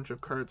whole bunch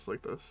of cards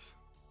like this.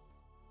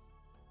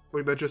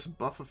 Like, that just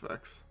buff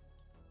effects.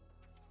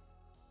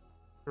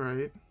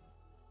 Right?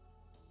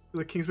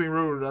 The Kingsbane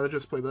Rogue would rather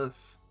just play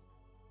this.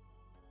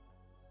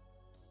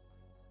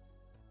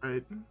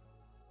 Right?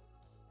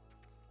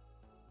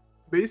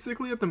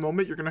 Basically, at the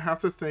moment, you're going to have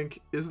to think,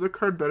 is the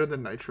card better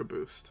than Nitro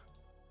Boost?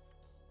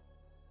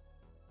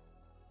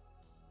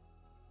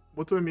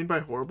 What do I mean by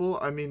horrible?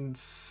 I mean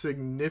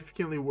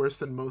significantly worse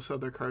than most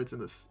other cards in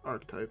this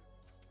archetype.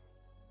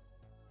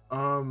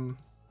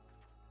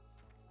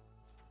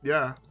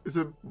 Yeah. Is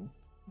it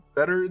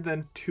better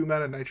than 2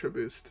 mana Nitro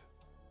Boost?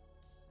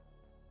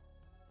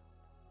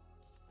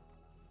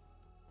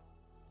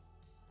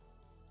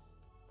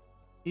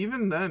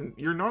 Even then,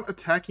 you're not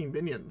attacking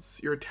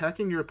minions. You're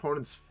attacking your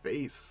opponent's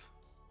face.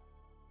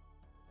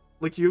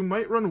 Like, you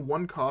might run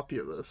one copy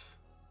of this,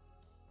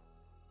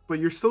 but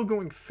you're still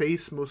going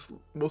face most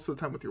of the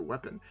time with your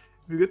weapon.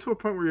 If you get to a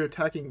point where you're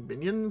attacking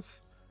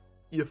minions,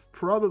 you've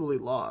probably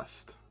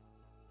lost.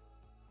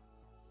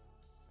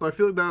 So I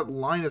feel like that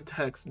line of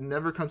text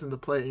never comes into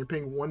play, and you're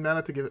paying 1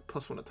 mana to give it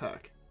 +1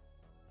 attack.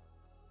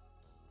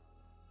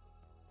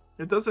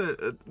 It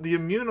doesn't... the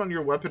immune on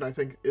your weapon, I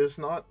think, is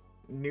not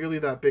nearly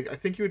that big. I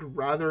think you would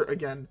rather,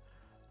 again...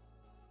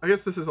 I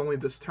guess this is only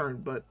this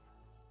turn, but...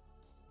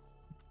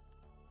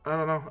 I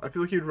don't know. I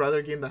feel like you'd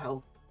rather gain the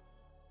health.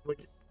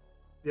 Like,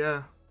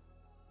 yeah.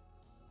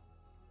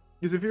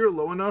 Because if you're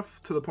low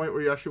enough to the point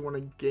where you actually want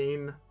to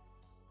gain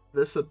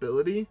this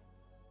ability,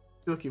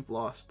 I feel like you've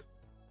lost.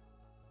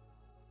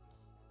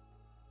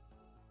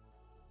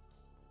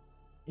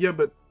 Yeah,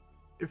 but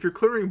if you're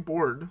clearing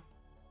board,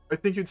 I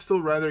think you'd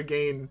still rather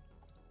gain,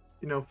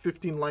 you know,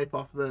 15 life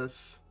off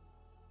this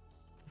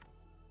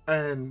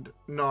and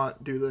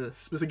not do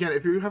this. Because again,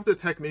 if you have to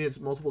attack minions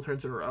multiple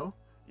turns in a row,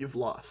 you've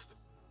lost.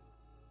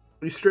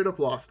 You straight up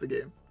lost the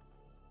game.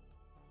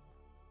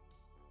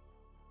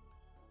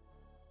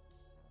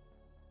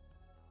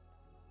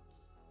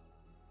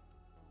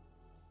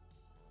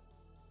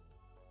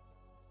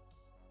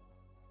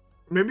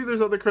 Maybe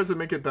there's other cards that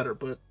make it better,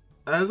 but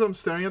as I'm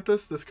staring at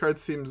this, this card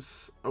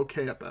seems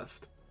okay at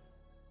best.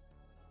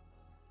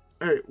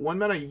 Alright, 1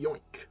 mana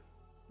yoink.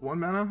 1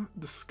 mana,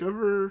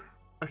 discover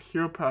a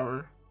hero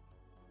power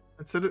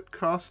and set it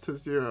cost to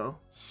 0.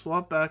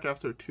 Swap back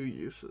after 2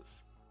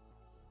 uses.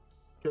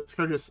 Okay, this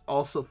card just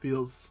also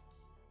feels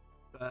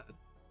bad. Is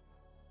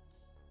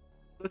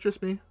that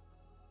just me?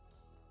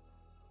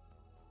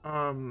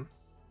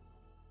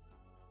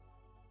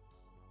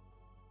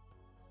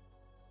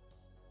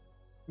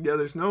 Yeah,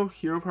 there's no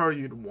hero power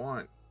you'd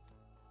want.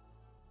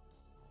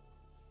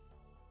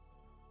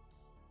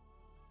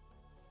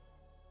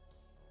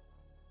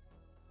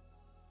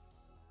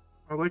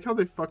 I like how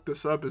they fucked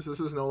this up, is this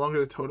is no longer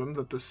the totem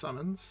that this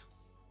summons.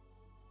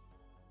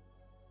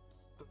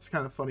 That's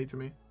kind of funny to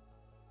me.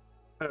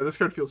 This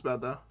card feels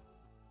bad, though.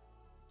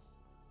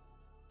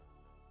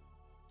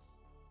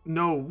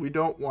 No, we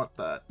don't want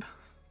that.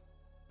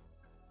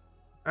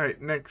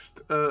 Alright,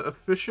 next.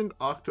 Efficient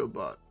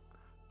Octobot.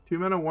 2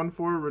 mana,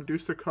 1/4,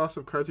 reduce the cost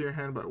of cards in your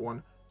hand by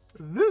 1.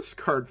 This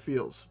card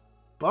feels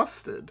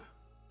busted.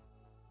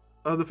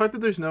 The fact that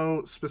there's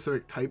no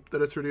specific type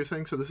that it's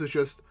reducing, so this is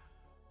just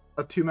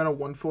a 2 mana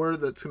 1/4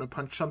 that's going to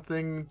punch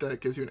something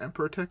that gives you an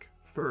Emperor tick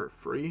for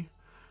free.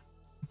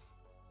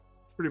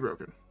 It's pretty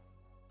broken.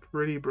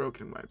 Pretty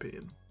broken, in my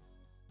opinion.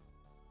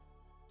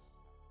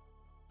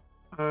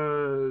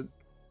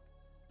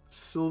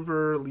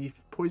 Silver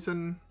Leaf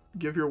Poison.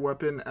 Give your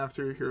weapon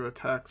after your hero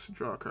attacks,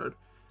 draw a card.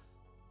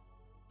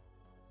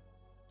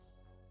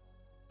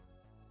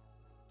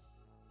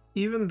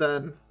 Even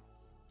then,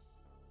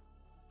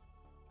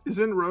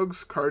 Isn't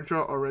Rogue's card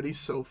draw already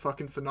so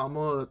fucking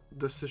phenomenal that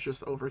this is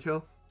just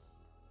overkill?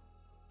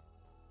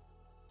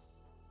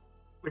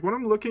 Like, when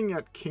I'm looking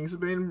at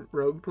Kingsbane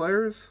Rogue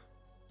players,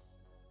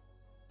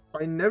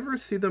 I never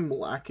see them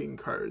lacking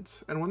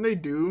cards. And when they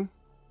do,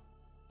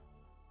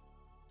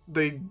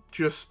 they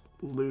just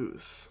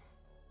lose.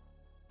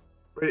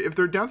 Right? If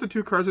they're down to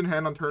 2 cards in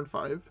hand on turn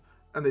 5,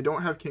 and they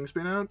don't have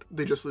Kingsbane out,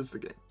 they just lose the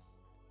game.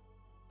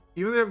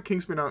 Even if they have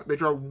Kingsbane out, they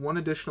draw 1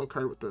 additional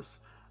card with this.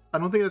 I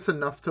don't think that's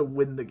enough to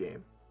win the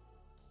game.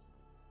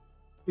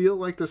 I feel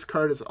like this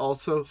card is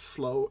also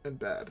slow and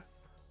bad.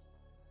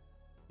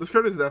 This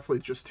card is definitely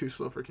just too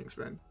slow for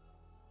Kingsbane.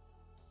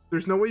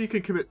 There's no way you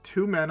can commit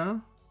 2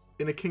 mana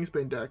in a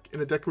Kingsbane deck,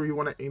 in a deck where you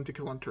want to aim to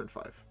kill on turn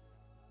 5.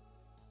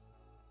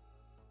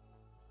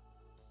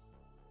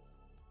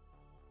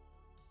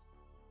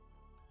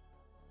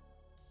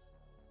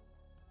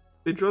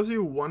 It draws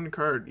you 1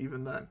 card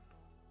even then.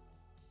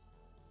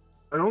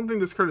 I don't think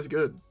this card is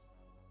good.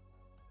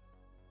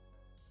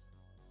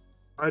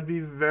 I'd be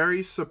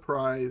very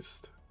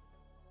surprised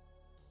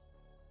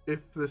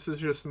if this is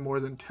just more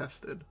than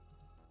tested.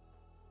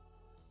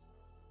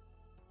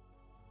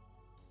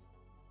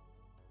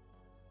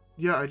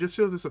 Yeah, I just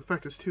feel this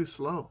effect is too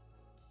slow.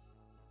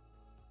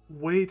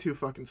 Way too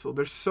fucking slow.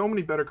 There's so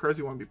many better cards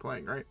you want to be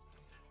playing, right?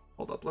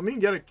 Hold up, let me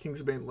get a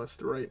Kingsbane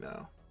list right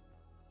now.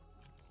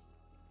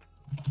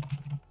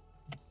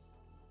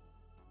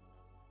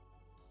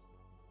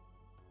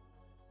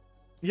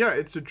 Yeah,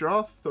 it's a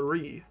draw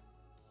 3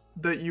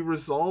 that you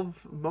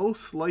resolve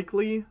most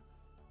likely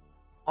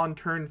on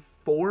turn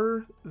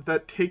 4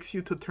 that takes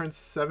you to turn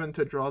 7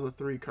 to draw the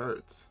 3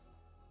 cards.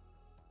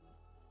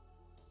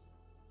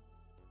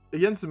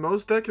 Against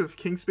most decks, if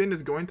Kingsbane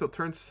is going till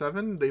turn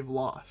 7, they've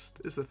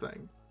lost, is the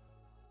thing.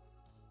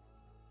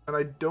 And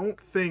I don't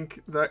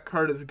think that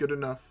card is good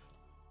enough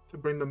to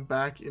bring them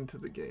back into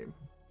the game.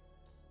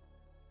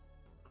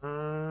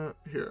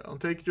 Here, I'll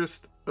take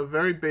just a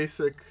very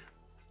basic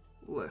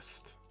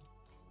list.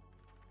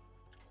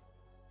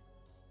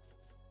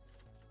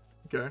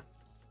 Okay.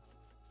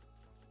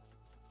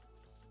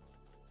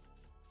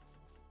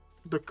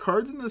 The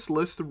cards in this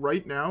list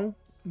right now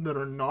that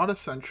are not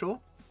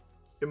essential,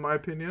 in my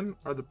opinion,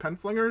 are the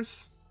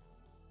Penflingers,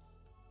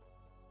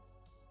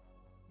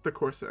 the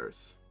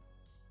Corsairs.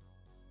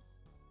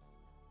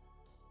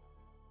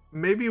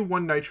 Maybe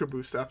 1 Nitro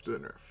Boost after the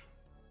nerf.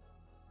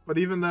 But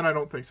even then, I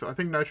don't think so. I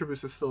think Nitro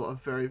Boost is still a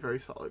very, very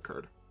solid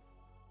card.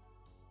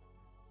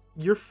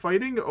 You're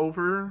fighting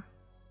over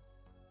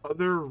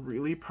other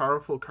really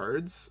powerful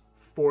cards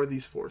for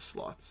these 4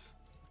 slots.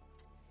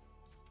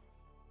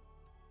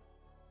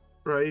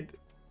 Right?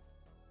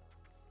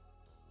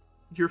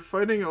 You're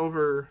fighting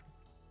over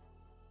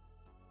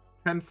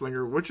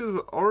Penflinger, which is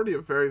already a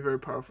very, very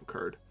powerful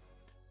card.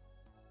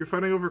 You're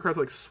fighting over cards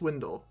like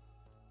Swindle.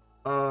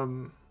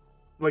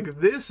 Like,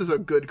 this is a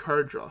good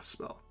card draw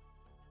spell.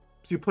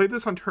 So you play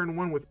this on turn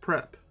 1 with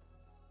Prep.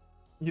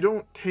 You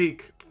don't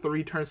take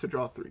 3 turns to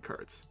draw 3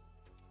 cards.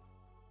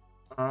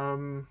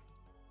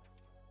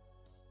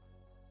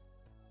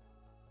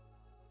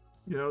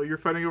 You know, you're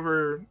fighting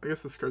over... I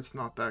guess this card's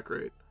not that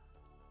great.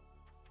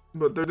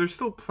 But there's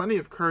still plenty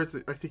of cards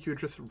that I think you would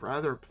just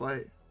rather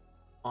play.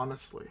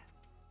 Honestly.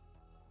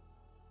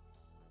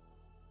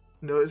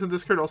 No, isn't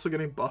this card also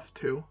getting buffed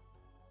too?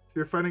 So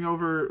you're fighting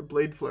over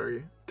Blade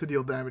Flurry to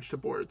deal damage to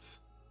boards.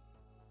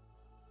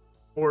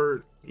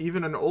 Or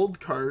even an old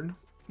card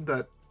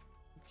that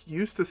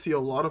used to see a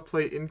lot of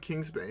play in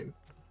Kingsbane.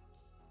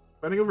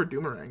 Fighting over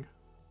Doomerang.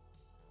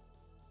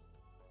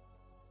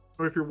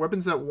 Or if your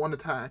weapon's at 1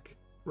 attack,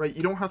 right,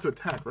 you don't have to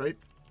attack, right?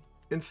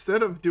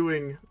 Instead of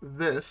doing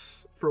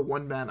this for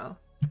 1 mana,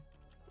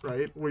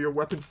 right, where your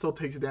weapon still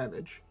takes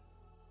damage,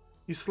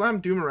 you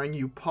slam Doomerang,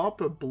 you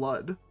pop a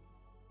blood,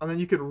 and then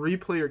you can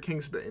replay your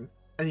Kingsbane,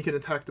 and you can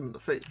attack them in the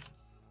face.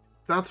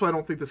 That's why I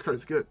don't think this card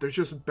is good. There's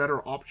just better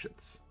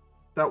options.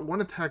 That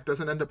 1 attack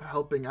doesn't end up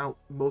helping out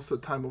most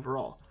of the time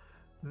overall.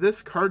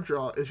 This card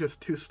draw is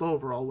just too slow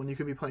overall when you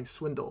could be playing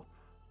Swindle,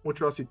 which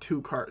draws you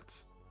 2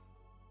 cards.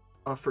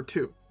 For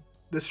 2.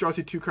 This draws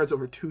you 2 cards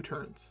over 2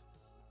 turns.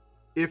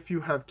 If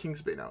you have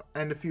Kingsbane out,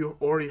 and if you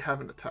already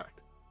haven't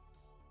attacked.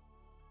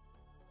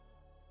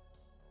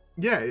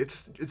 Yeah,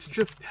 it's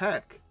just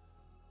tech.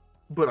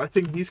 But I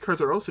think these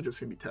cards are also just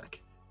going to be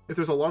tech. If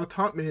there's a lot of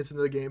taunt minions in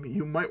the game,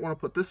 you might want to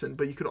put this in,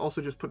 but you could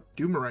also just put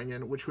Doomerang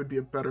in, which would be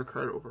a better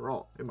card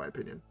overall, in my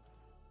opinion.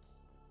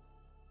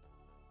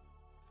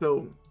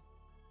 So,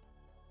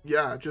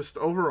 yeah, just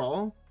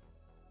overall,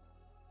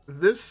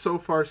 this so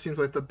far seems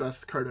like the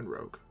best card in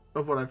Rogue,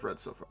 of what I've read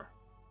so far.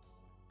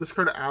 This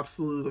card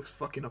absolutely looks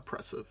fucking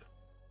oppressive.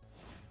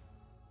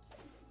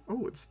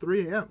 Oh, it's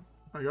 3 AM.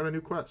 I got a new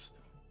quest.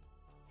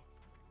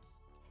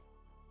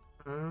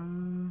 What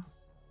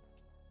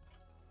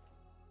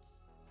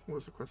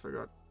was the quest I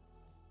got?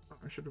 Oh,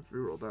 I should have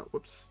rerolled that.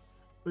 Whoops.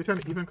 Play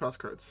 10 even cost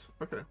cards.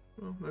 Okay,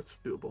 well, that's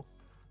doable.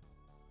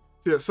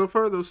 So yeah, so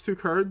far those 2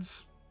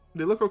 cards,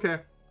 they look okay.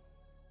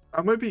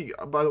 I might be,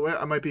 by the way,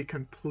 I might be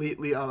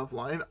completely out of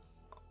line.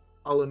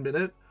 I'll admit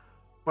it.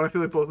 But I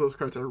feel like both of those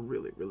cards are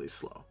really, really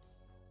slow.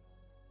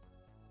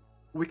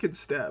 Wicked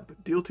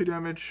Stab. Deal 2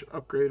 damage.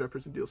 Upgrade. I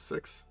presume deal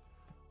 6.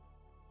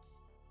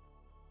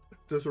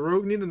 Does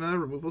Rogue need another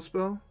removal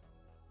spell?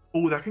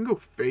 Oh, that can go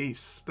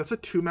face. That's a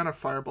 2-mana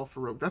fireball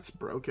for Rogue. That's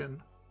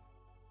broken.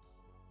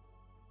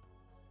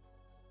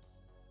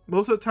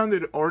 Most of the time,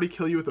 they'd already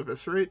kill you with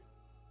Eviscerate.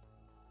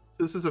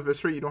 So this is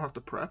Eviscerate, you don't have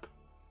to prep.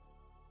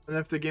 And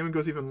if the game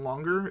goes even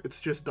longer,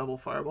 it's just double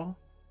fireball.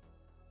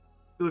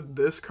 I feel like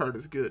this card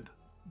is good.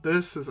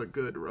 This is a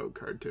good Rogue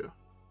card, too.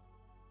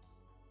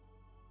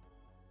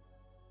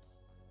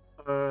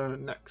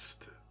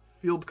 Next.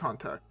 Field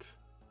Contact.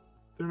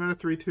 3-mana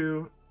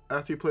 3/2.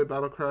 After you play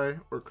Battle Cry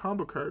or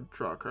combo card,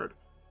 draw a card.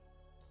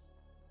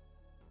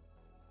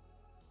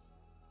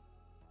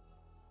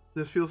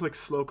 This feels like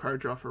slow card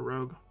draw for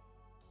Rogue.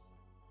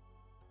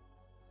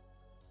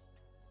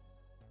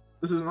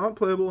 This is not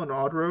playable in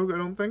Odd Rogue, I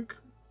don't think.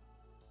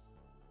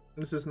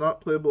 This is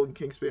not playable in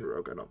Kingsbane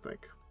Rogue, I don't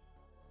think.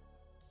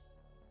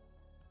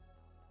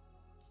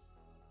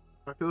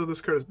 I feel like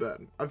this card is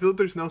bad. I feel like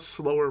there's no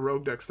slower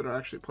Rogue decks that are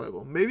actually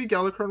playable. Maybe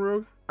Galakron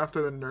Rogue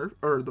after the nerf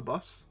or the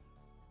buffs.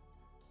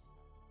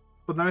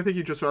 But then I think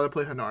you'd just rather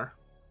play Hanar.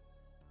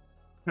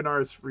 Hanar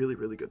is really,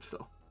 really good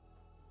still.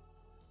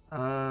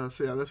 So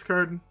yeah, this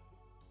card,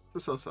 it's a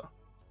so-so.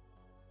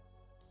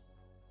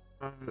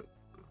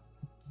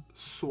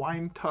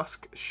 Swine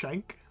Tusk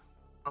Shank.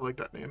 I like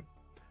that name.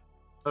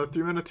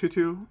 3-mana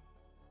 2/2.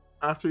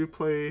 After you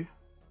play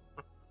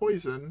a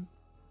poison,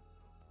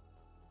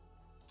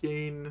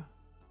 gain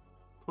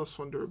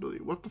 +1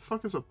 durability. What the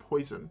fuck is a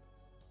poison?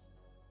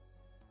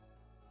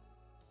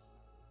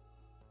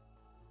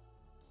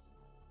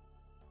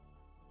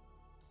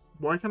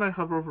 Why can't I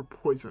hover over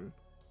poison?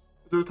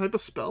 Is it a type of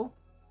spell?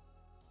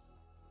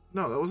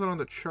 No, that wasn't on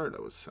the chart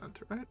I was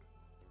sent, right?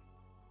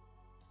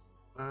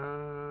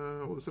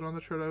 Was it on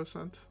the chart I was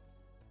sent?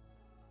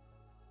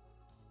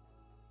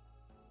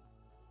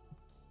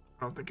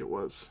 I don't think it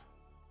was.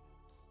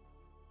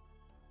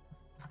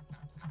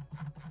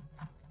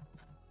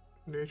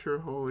 Nature,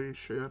 Holy,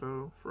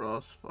 Shadow,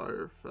 Frost,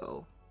 Fire,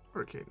 Fell,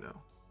 Arcane,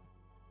 no.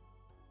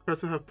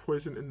 Cards that have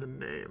poison in the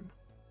name.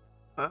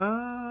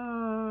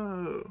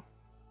 Oh.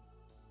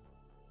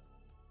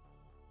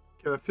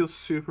 Okay, that feels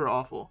super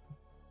awful.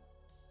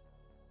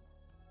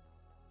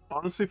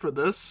 Honestly, for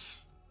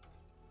this,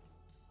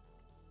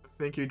 I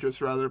think you'd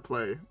just rather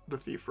play the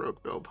Thief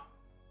Rogue build.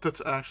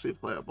 That's actually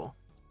playable.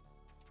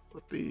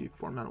 With the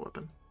 4-mana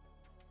weapon.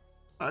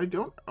 I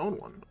don't own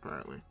one,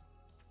 apparently.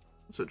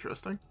 That's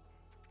interesting.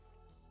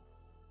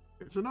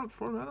 Is it not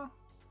 4 mana?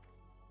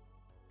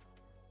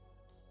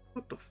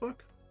 What the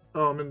fuck?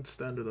 Oh, I'm in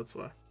standard, that's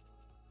why.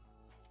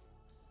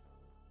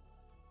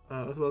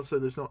 I was about to say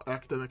there's no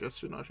academic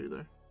espionage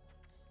either.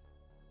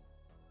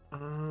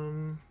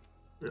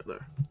 Yeah,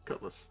 there.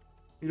 Cutlass.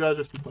 You'd rather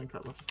just be playing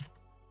Cutlass.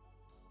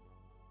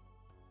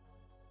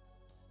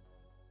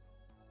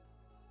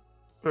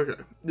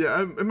 Okay.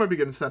 Yeah, it might be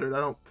getting centered. I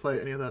don't play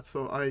any of that,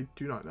 so I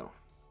do not know.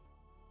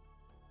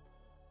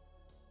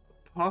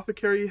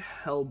 Apothecary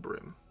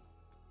Hellbrim.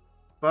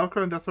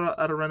 Battlecry and Death Throw,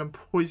 add a random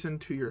poison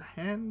to your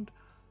hand.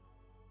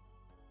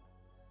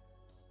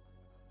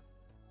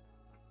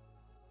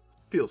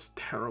 Feels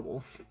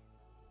terrible.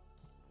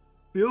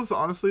 Feels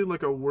honestly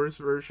like a worse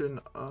version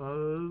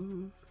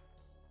of...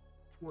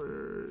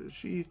 Where is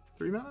she?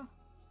 3 mana?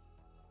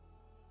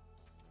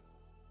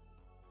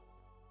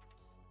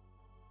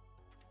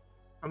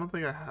 I don't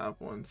think I have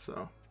one,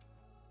 so...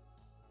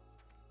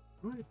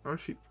 Wait, oh,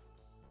 she...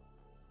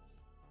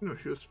 No,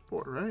 she was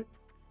 4, right?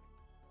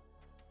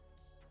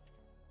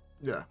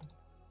 Yeah.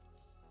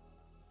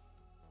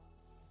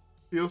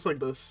 Feels like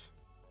this.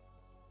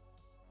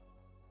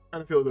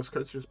 I feel like this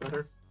card's just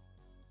better.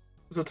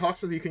 The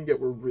toxins you can get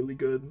were really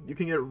good. You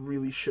can get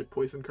really shit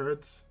poison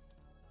cards.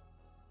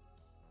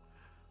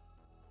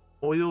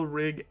 Oil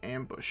Rig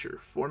Ambusher.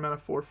 4 mana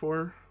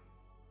 4/4.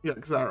 Yeah,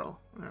 Xarel.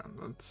 Yeah,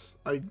 that's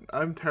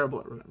I'm terrible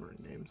at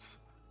remembering names.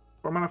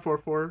 4 mana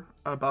 4/4.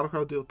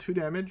 Battlecry deal 2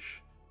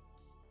 damage.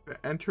 If it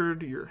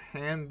entered your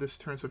hand this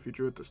turn, so if you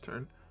drew it this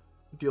turn,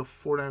 deal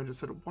 4 damage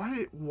instead of...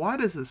 Why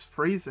does this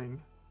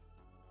phrasing?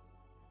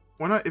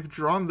 Why not, if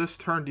drawn this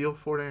turn, deal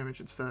 4 damage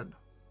instead?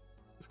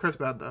 This card's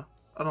bad, though.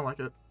 I don't like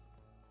it.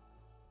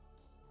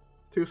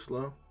 Too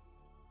slow.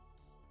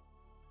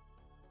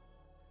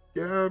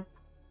 Yeah,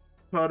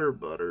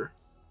 Butter.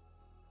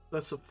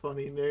 That's a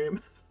funny name.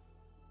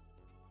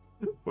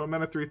 1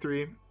 mana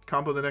 3/3.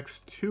 Combo the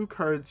next 2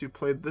 cards you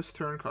played this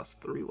turn cost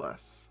 3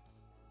 less.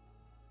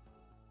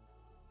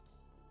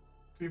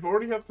 So you've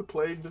already have to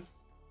play the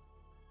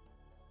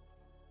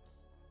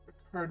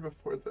card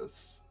before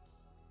this.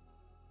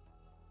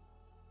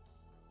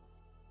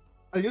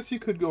 I guess you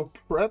could go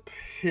prep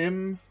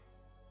him.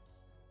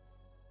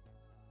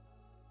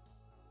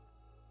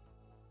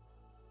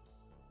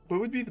 What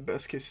would be the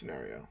best case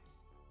scenario?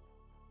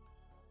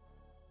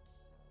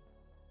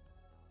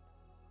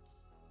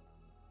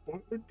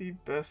 What would be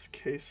best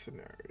case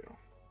scenario?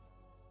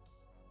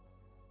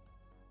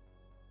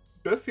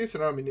 Best case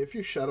scenario, I mean, if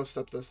you shadow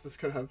step this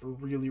could have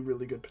really,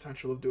 really good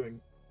potential of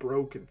doing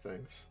broken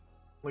things.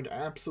 Like,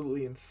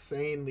 absolutely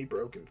insanely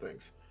broken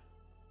things.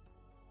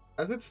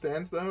 As it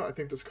stands, though, I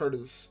think this card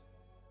is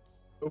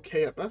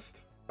okay at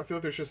best. I feel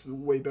like there's just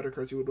way better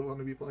cards you would want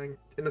to be playing.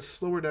 In a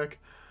slower deck,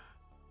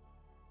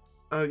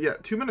 yeah,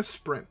 2-mana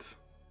sprint.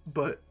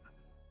 But,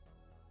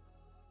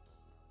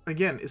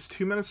 again, is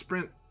 2-mana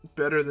sprint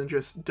better than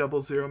just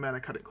double 0-mana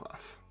cutting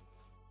class?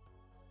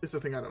 Is the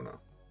thing I don't know.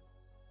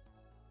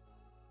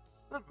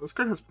 I don't know, this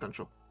card has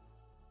potential.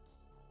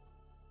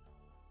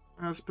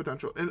 It has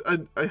potential.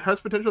 It has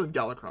potential in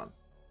Galakron.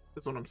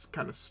 That's what I'm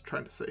kind of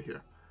trying to say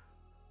here.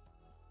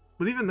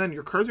 But even then,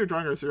 your cards you're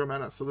drawing are 0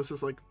 mana, so this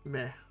is like,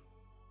 meh.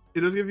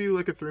 It does give you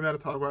like a 3-mana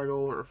Togwaggle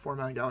or a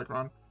 4-mana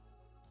Galakron.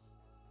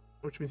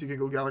 Which means you can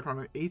go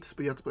Galakron at 8,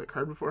 but you have to play a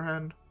card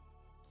beforehand.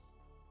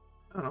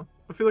 I don't know.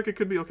 I feel like it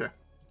could be okay.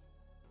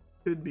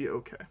 Could be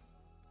okay.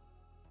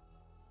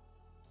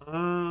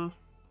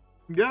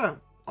 Yeah,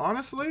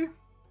 honestly,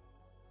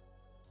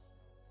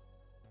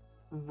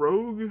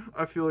 Rogue,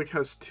 I feel like,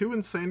 has 2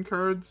 insane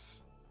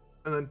cards,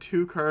 and then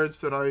 2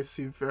 cards that I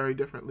see very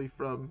differently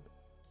from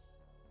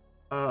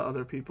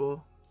other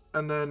people,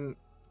 and then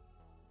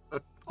an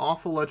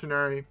awful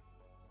legendary,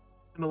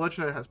 and a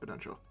legendary has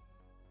potential.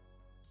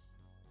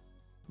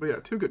 But yeah,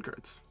 2 good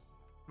cards,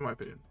 in my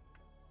opinion.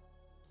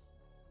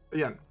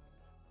 Again,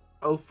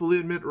 I'll fully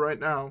admit right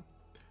now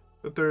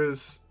that there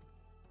is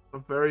a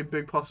very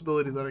big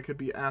possibility that I could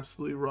be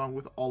absolutely wrong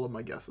with all of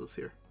my guesses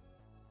here.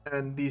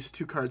 And these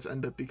 2 cards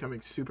end up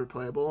becoming super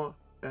playable,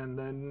 and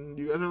then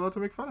you guys are allowed to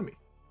make fun of me.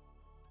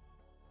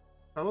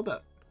 How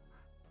about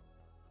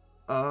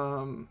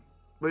that?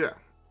 But yeah,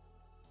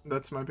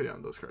 that's my opinion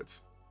on those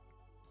cards.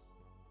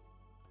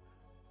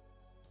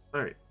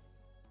 Alright.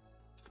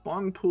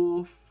 Spawn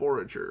Pool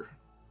Forager.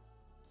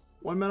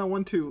 1 mana,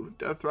 1/2.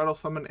 Death Rattle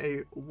summon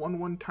a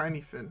 1/1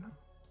 Tiny Fin.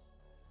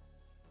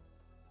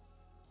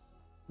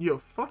 Yo,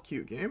 fuck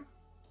you, game.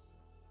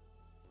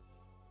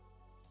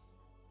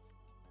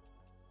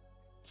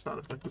 Sound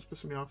effect was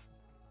pissing me off.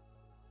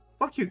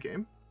 Fuck you,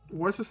 game.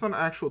 Why is this not an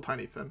actual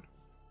Tiny Fin?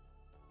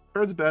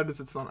 Card's bad because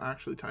it's not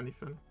actually Tiny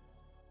Fin.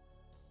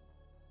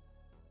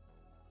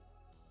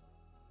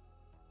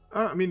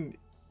 I mean,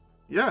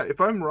 yeah,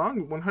 if I'm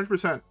wrong,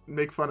 100%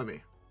 make fun of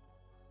me.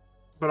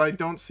 But I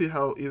don't see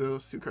how either of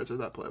those 2 cards are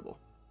that playable.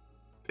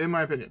 In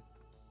my opinion.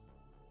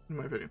 In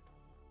my opinion.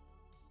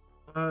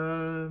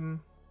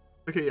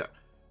 Okay,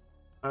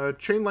 yeah.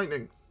 Chain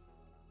Lightning.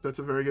 That's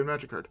a very good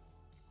magic card.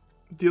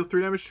 Deal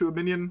 3 damage to a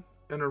minion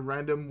and a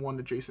random one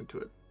adjacent to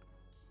it.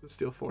 Let's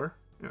deal 4.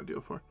 Yeah, deal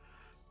 4.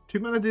 2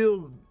 mana,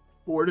 deal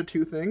 4 to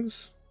 2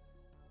 things.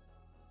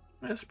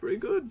 That's pretty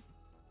good.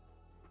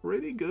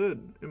 Pretty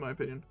good, in my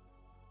opinion.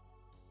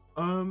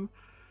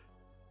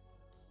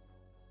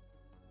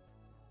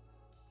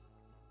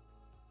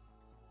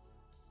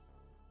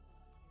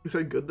 Is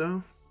that good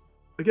though?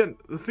 Again,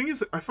 the thing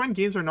is, I find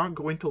games are not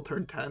going till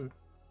turn 10.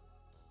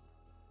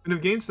 And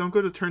if games don't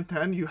go to turn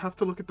 10, you have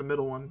to look at the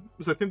middle one.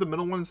 Because I think the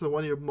middle one is the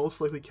one you're most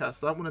likely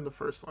cast. That one and the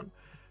first one.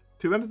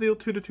 2 mana deal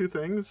 2 to 2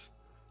 things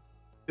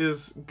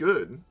is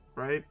good,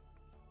 right?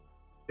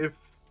 If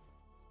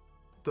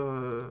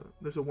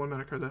there's a 1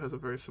 mana card that has a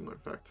very similar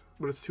effect.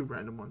 But it's 2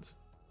 random ones.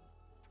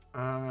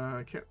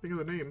 I can't think of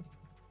the name.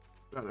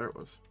 Oh, there it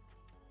was.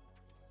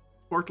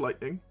 Forked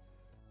Lightning.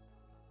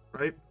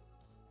 Right?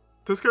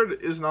 This card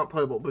is not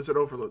playable, but it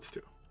overloads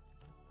too.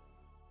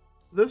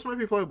 This might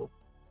be playable.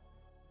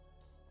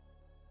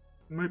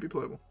 It might be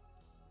playable.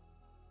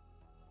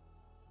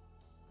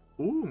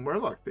 Ooh,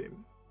 Murloc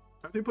theme.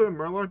 After you play a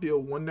Murloc,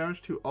 deal 1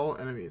 damage to all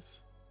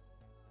enemies.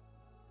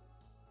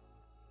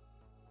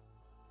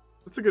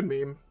 That's a good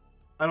meme.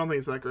 I don't think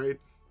it's that great.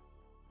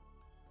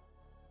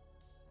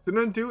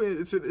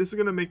 It's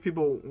gonna make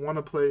people want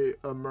to play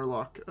a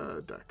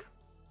Murloc deck.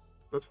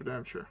 That's for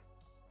damn sure.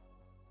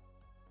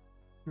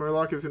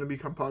 Murloc is gonna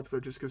become popular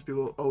just because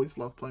people always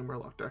love playing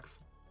Murloc decks.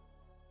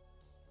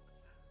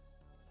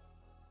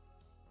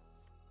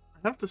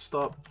 I have to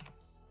stop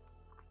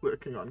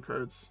clicking on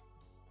cards.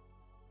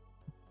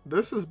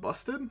 This is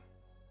busted?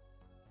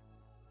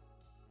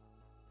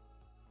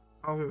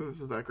 I don't think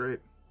this is that great.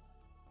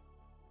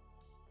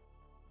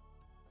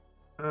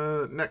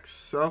 Next,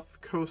 South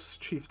Coast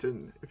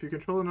Chieftain. If you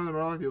control another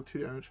Murloc, deal 2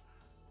 damage.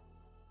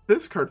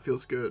 This card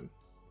feels good.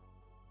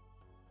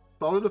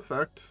 Solid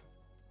effect,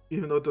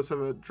 even though it does have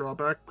a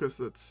drawback, because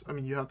it's, I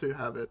mean, you have to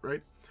have it,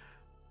 right?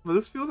 But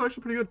this feels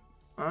actually pretty good.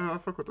 I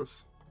fuck with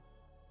this.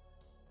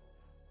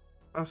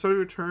 Start of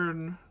your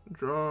turn,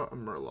 draw a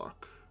Murloc.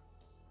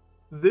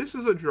 This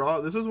is a draw.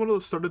 This is one of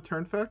those started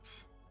turn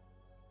effects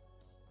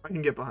I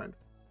can get behind.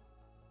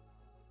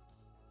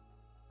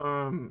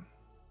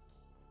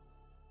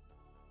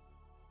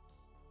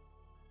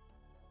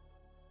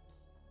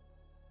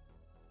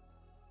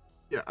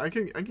 Yeah, I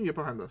can get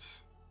behind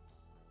this.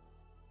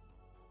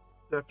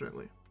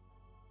 Definitely.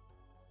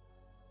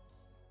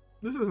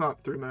 This is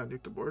not 3 mana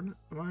nuke the board.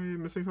 Am I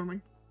missing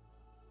something?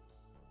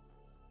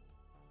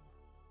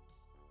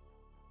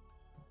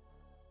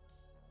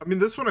 I mean,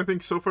 this one I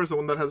think so far is the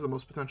one that has the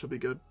most potential to be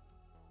good.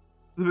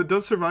 If it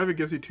does survive, it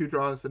gives you 2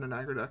 draws in an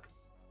aggro deck.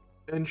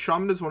 And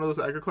Shaman is one of those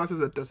aggro classes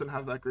that doesn't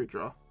have that great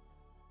draw.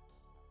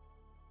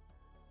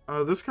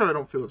 This card I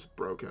don't feel is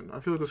broken. I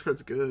feel like this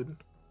card's good.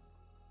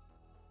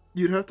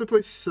 You'd have to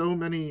play so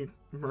many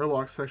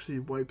Murlocs to actually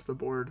wipe the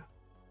board.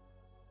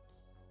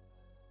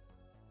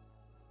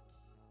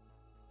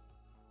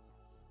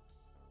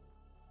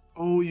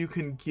 Oh, you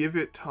can give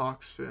it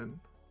Toxfin.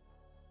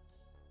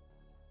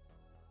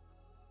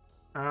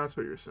 That's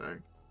what you're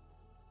saying.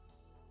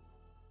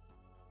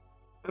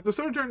 At the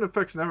start of turn,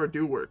 effects never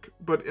do work,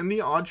 but in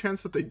the odd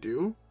chance that they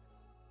do,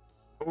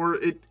 or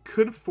it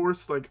could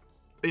force, like,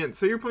 again,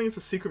 say you're playing as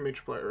a Secret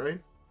Mage player,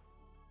 right?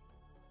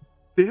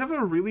 They have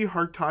a really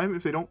hard time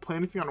if they don't play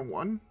anything on a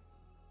 1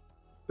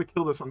 to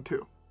kill this on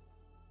 2.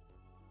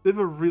 They have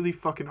a really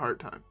fucking hard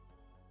time.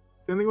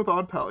 Same thing with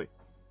Odd Pally.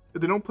 If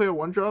they don't play a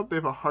 1-drop, they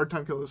have a hard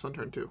time killing this on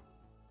turn 2.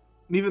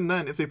 And even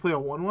then, if they play a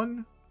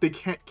 1/1, they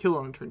can't kill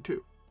on turn 2.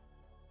 So,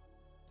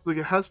 like,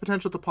 it has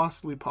potential to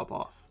possibly pop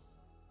off.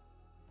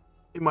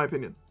 In my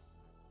opinion.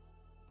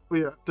 But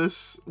yeah,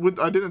 this...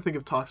 I didn't think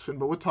of Toxfin,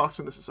 but with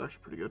Toxin, this is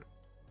actually pretty good.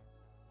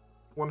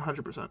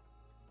 100%.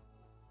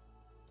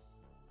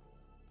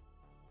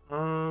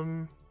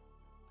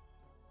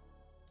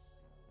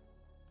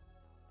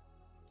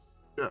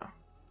 Yeah.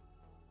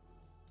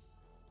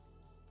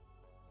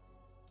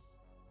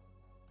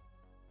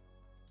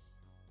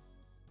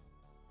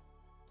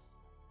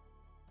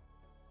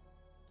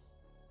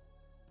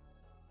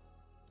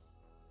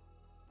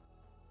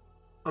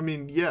 I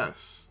mean,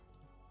 yes.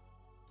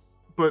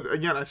 But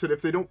again, I said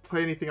if they don't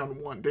play anything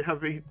on 1, they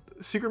have a...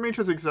 Secret Mage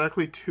has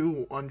exactly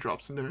 2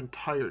 1-drops in their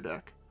entire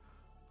deck.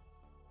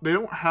 They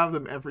don't have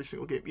them every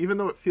single game. Even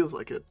though it feels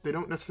like it, they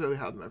don't necessarily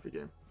have them every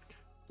game.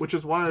 Which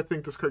is why I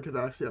think this card could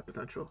actually have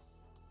potential.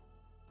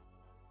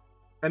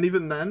 And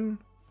even then,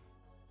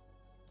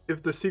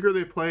 if the secret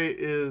they play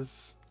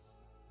is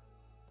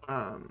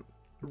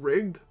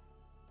rigged,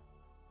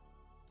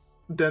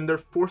 then they're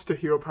forced to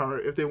hero power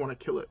if they want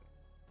to kill it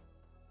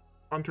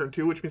on turn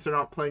 2, which means they're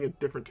not playing a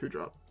different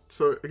 2-drop.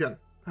 So again,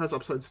 it has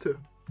upsides too.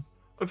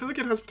 I feel like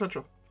it has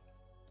potential.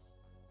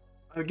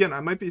 Again, I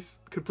might be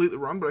completely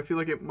wrong, but I feel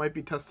like it might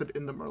be tested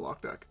in the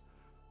Murloc deck.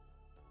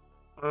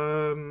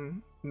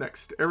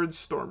 Next, Arid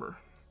Stormer.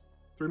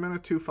 3 mana,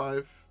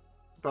 2/5.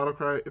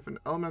 Battlecry. If an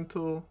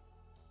elemental...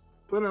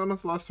 Play an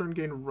elemental last turn,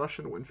 gain Rush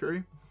and Wind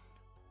Fury.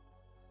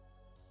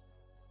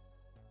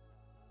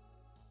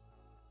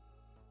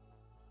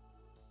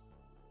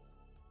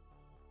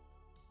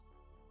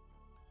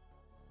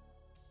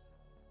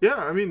 Yeah,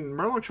 I mean,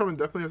 Murloc Shaman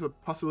definitely has a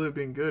possibility of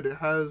being good. It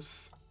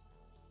has...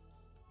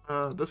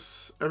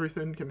 this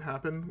everything can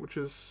happen, which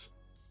is...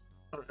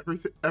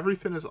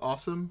 everything is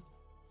awesome.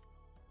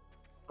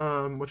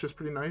 Which is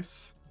pretty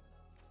nice.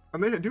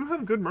 And they do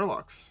have good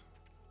Murlocs.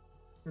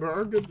 There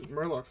are good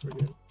Murlocs in the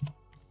game.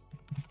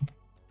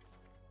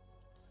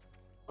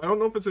 I don't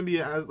know if it's gonna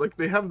be as... Like,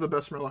 they have the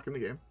best Murloc in the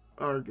game,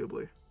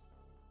 arguably.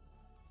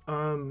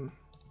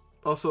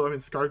 Also, I mean,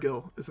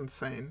 Scargill is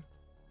insane.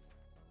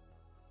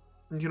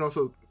 You can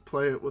also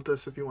play it with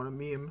this if you want a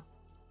meme.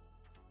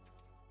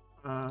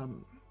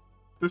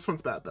 This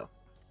one's bad, though.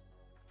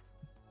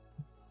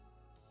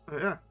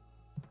 Yeah.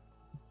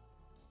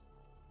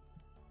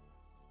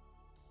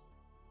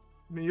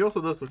 I mean, you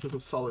also this, which is a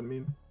solid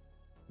meme.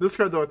 This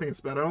card, though, I think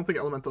it's bad. I don't think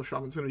Elemental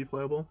Shaman's going to be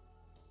playable.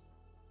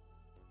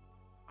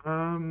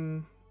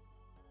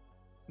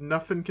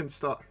 Nothing can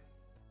stop.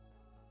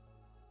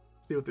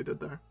 See what they did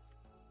there.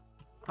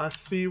 I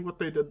see what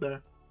they did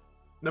there.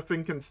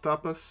 Nothing can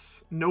stop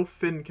us. No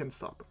fin can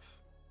stop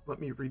us. Let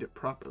me read it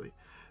properly.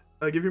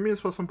 Give your minions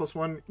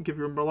 +1/+1. Give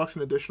your Murlocs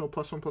an additional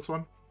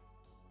 +1/+1.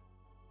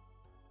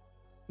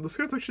 This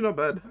card's actually not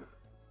bad.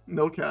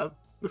 No cap.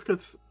 This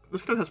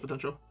card has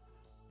potential.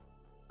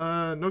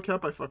 No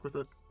cap, I fuck with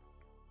it.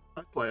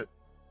 I'd play it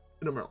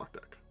in a Murloc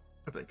deck,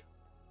 I think.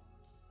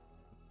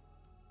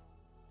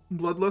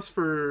 Bloodlust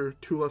for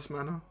 2 less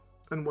mana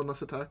and 1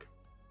 less attack.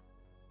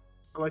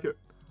 I like it.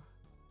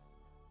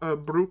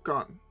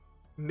 Brukan.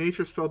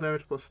 Nature spell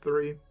damage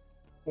 +3.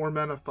 4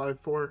 mana,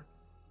 5/4.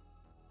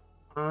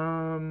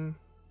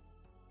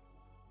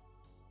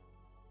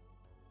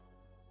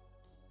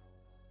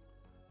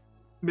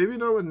 Maybe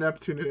not with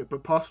Neptune in it,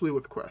 but possibly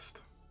with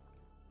Quest.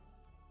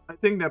 I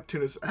think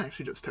Neptune is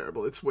actually just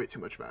terrible. It's way too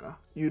much mana.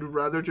 You'd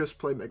rather just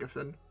play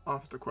Megafin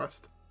off the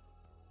Quest.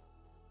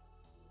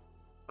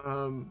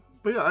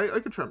 But yeah, I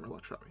could try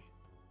Murloc Shaman.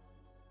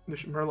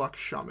 Murloc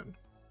Shaman.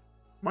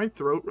 My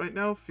throat right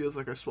now feels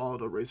like I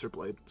swallowed a razor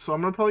blade. So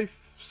I'm going to probably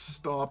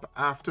stop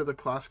after the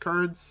class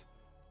cards.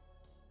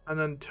 And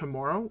then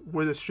tomorrow,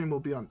 where the stream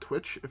will be on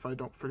Twitch, if I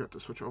don't forget to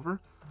switch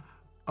over,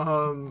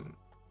 I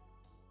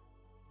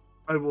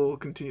will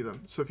continue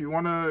them. So if you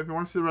wanna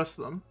see the rest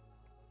of them,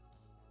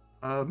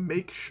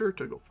 make sure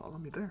to go follow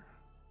me there.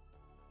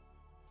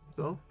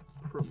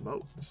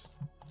 Self-promotes.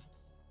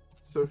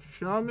 So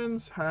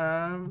shamans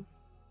have...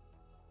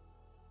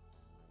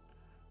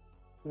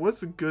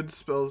 What's good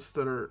spells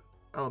that are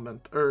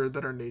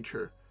that are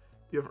nature?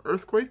 You have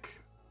Earthquake,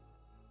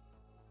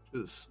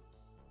 which is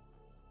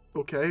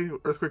okay.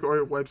 Earthquake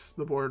already wipes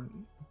the board,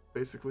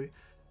 basically.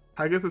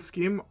 Hagatha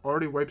Scheme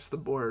already wipes the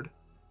board.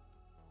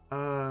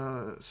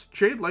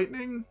 Jade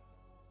Lightning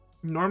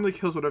normally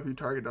kills whatever you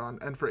target on,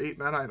 and for 8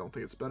 mana, I don't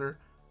think it's better.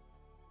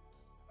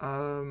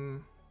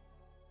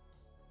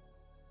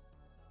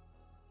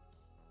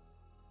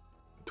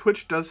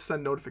 Twitch does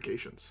send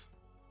notifications.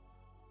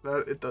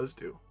 That it does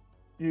do.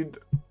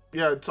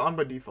 Yeah, it's on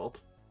by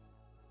default.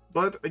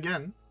 But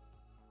again,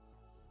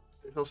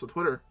 there's also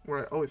Twitter, where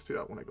I always do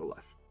that when I go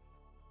live.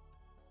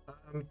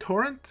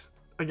 Torrent,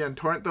 again,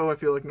 Torrent though I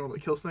feel like normally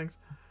kills things.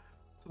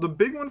 So the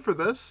big one for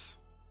this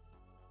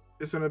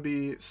is going to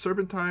be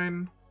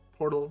Serpentine,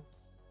 Portal,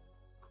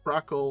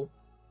 Crackle,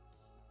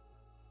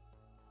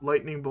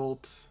 Lightning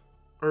Bolt,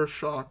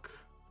 Earthshock.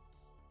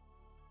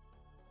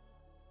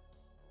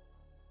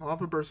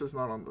 Lava Burst is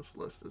not on this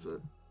list, is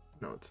it?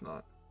 No, it's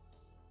not.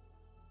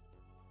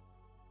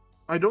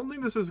 I don't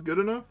think this is good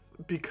enough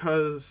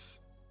because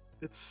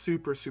it's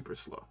super, super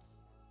slow.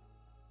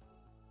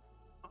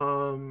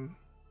 And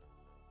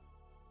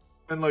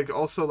like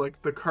also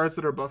like the cards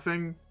that are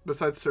buffing,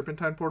 besides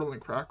Serpentine, Portal,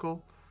 and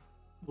Crackle,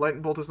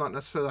 Lightning Bolt is not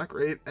necessarily that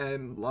great,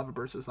 and Lava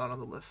Burst is not on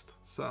the list.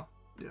 So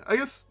yeah, I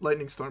guess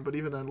Lightning Storm, but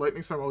even then,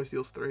 Lightning Storm always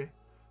deals 3.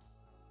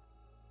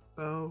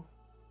 So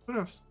who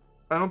knows?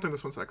 I don't think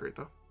this one's that great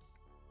though.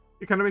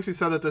 It kind of makes me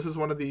sad that this is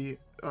one of the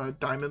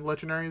Diamond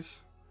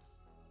Legendaries.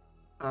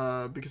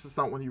 Because it's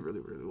not one you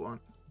really, really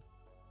want.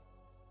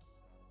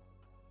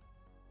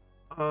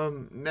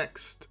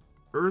 Next,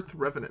 Earth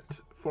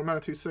Revenant. 4 mana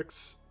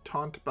 2/6.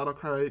 Taunt,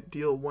 Battlecry,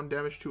 deal 1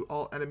 damage to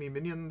all enemy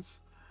minions.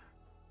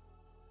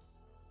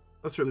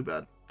 That's really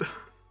bad.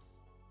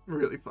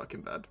 Really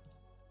fucking bad.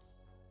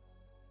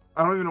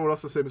 I don't even know what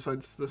else to say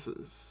besides this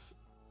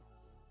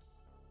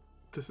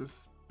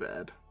is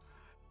bad.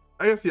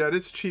 I guess, yeah, it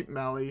is cheap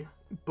Mally,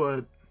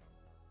 but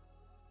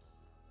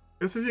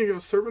I guess if you go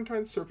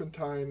Serpentine,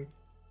 Serpentine.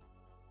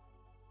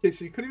 Okay,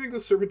 so you couldn't even go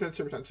Serpentine,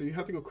 Serpentine, so you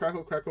have to go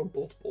Crackle, Crackle,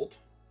 Bolt, Bolt.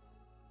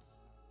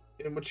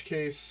 In which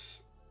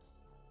case,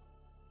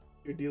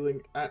 you're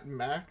dealing at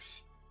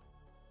max.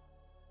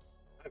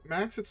 At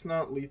max, it's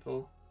not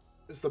lethal,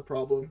 is the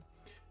problem.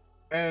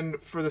 And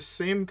for the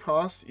same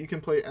cost, you can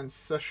play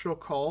Ancestral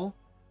Call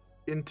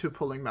into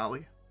pulling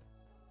Mally.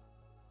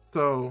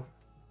 So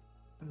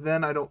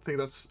then I don't think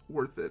that's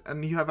worth it.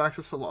 And you have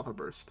access to Lava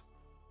Burst,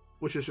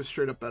 which is just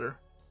straight up better.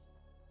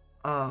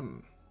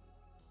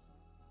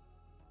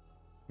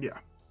 Yeah.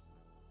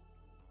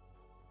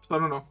 So I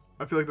don't know.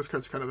 I feel like this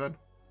card's kind of bad.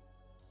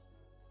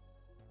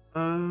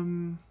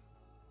 And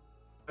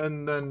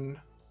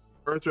then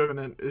Earth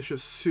Revenant is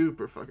just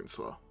super fucking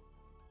slow.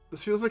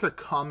 This feels like a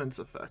commons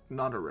effect,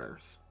 not a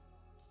rares.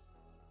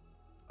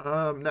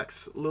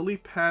 Next, Lily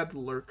Pad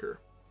Lurker.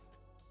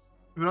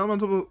 If an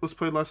elemental was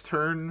played last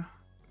turn,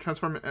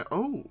 transform it.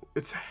 Oh,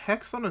 it's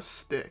Hex on a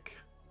stick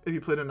if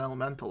you played an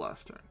elemental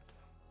last turn.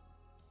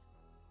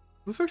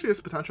 This actually has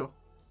potential.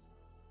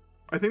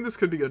 I think this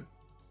could be good.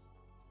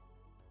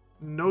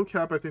 No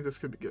cap, I think this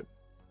could be good.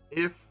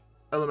 If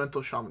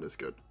Elemental Shaman is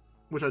good.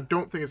 Which I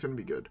don't think is going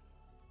to be good.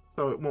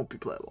 So it won't be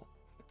playable.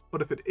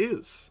 But if it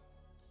is,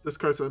 this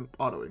card's an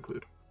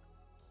auto-include.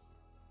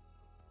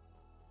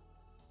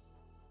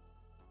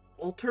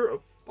 Altar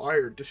of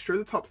Fire. Destroy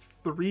the top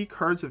 3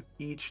 cards of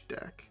each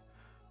deck.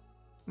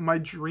 My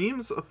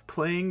dreams of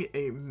playing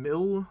a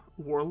Mill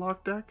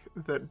Warlock deck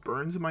that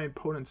burns my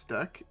opponent's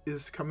deck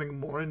is coming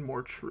more and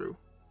more true.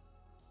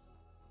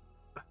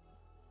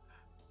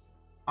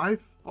 I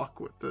fuck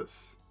with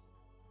this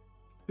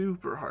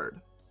super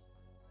hard.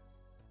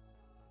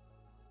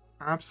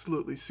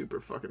 Absolutely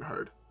super fucking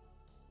hard.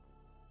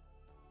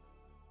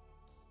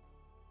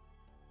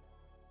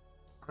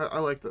 I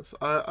like this.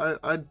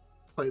 I'd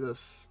play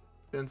this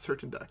in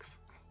certain decks.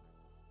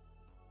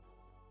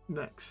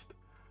 Next.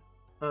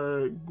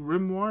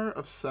 Grimoire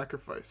of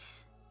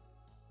Sacrifice.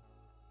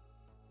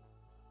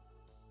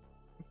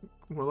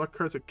 Warlock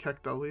cards are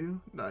Keck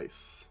W.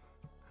 Nice.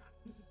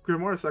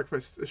 Grimoire of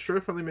Sacrifice. Destroy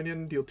a friendly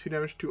minion, deal 2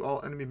 damage to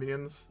all enemy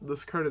minions.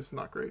 This card is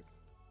not great.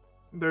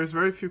 There's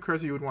very few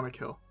cards you would want to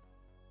kill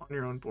on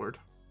your own board.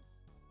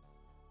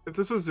 If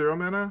this was 0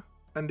 mana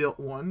and dealt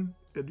 1,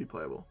 it'd be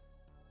playable.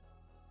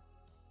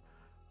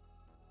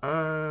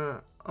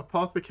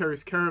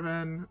 Apothecary's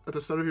Caravan. At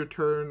the start of your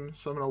turn,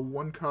 summon a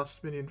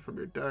 1-cost minion from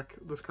your deck.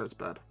 This card's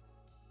bad.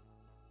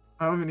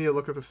 I don't even need to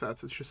look at the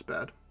stats, it's just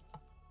bad.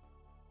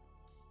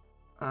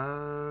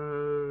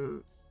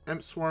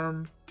 Imp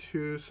Swarm,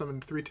 2, summon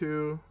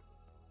 3/2.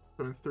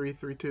 Summon 3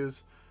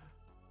 3/2s.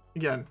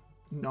 Again,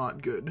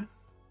 not good.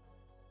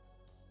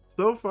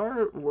 So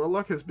far,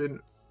 Warlock has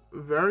been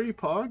very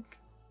pog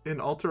in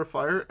Altar of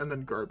Fire and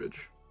then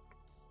garbage.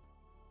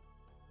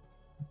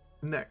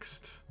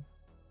 Next.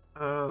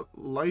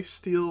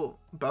 Lifesteal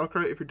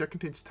Battlecry. If your deck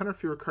contains 10 or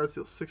fewer cards,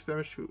 deal 6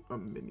 damage to a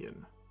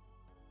minion.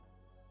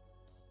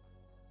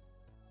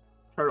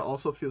 Card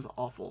also feels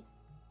awful.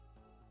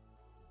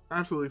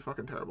 Absolutely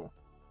fucking terrible.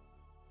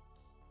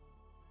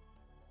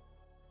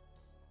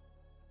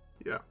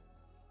 Yeah.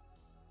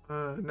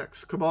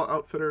 Next, Cabal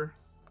Outfitter.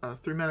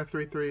 3 mana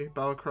 3/3,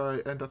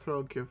 Battlecry, and Death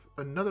Rattle give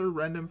another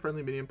random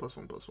friendly minion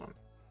 +1/+1.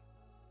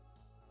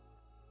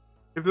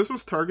 If this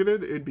was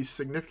targeted, it'd be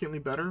significantly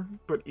better,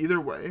 but either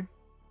way,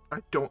 I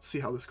don't see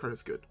how this card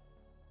is good.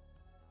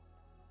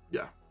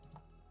 Yeah.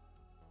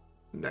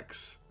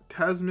 Next,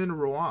 Tasman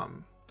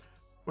Roam.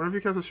 Whenever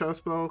you cast a shadow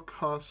spell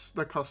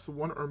that costs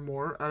 1 or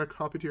more, add a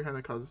copy to your hand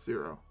that costs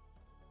 0.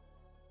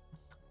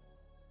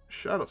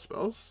 Shadow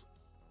spells?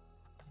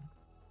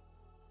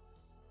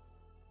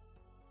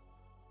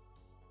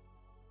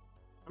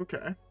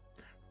 Okay.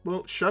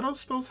 Well, shadow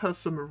spells has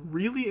some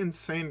really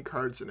insane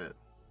cards in it.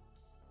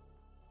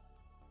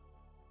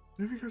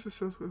 Whenever you cast a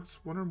shadow spell that costs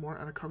 1 or more,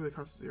 add a copy that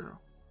costs 0.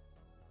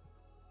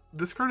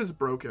 This card is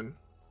broken.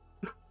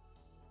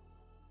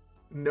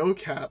 No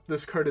cap,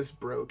 this card is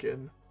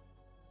broken.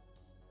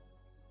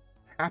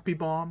 Happy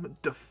Bomb,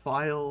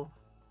 Defile,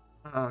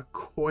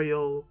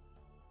 Coil,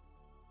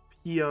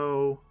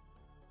 P.O.,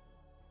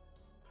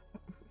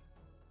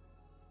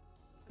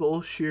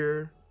 Soul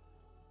Shear,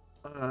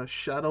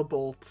 Shadow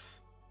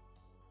Bolt,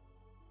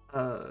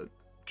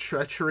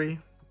 Treachery,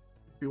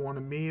 if you want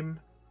a meme,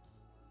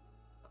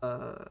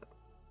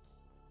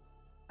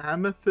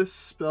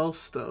 Amethyst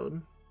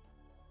Spellstone,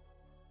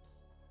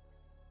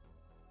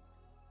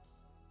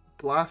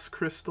 Blast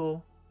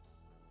Crystal,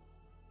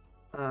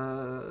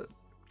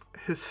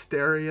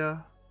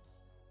 Hysteria,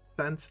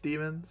 Sense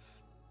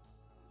Demons,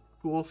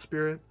 School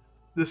Spirit.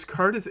 This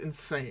card is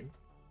insane.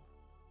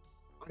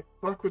 I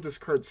fuck with this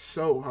card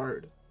so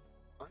hard.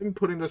 I'm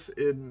putting this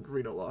in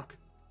Reno Lock.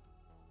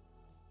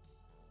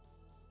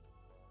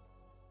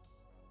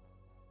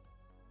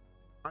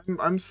 I'm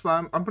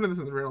putting this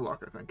in the Reno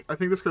Lock, I think. I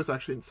think this card's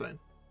actually insane.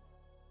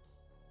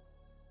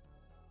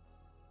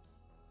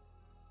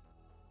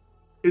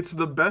 It's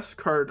the best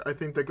card, I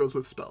think, that goes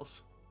with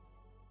spells.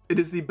 It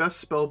is the best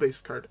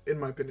spell-based card, in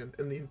my opinion,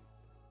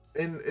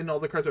 in all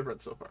the cards I've read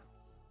so far.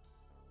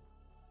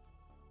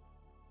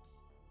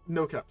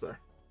 No cap there.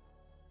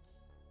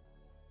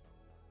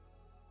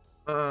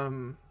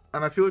 And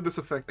I feel like this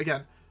effect,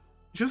 again,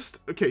 just,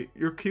 okay,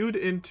 you're queued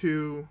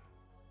into,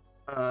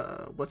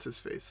 what's his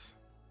face?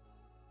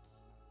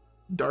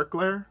 Dark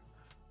Glare.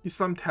 You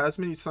summon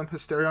Tasman, you summon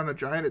Hysteria on a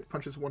giant, it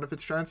punches one of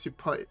its giants, you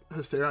put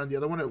Hysteria on the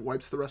other one, it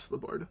wipes the rest of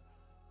the board.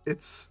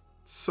 It's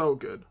so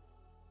good.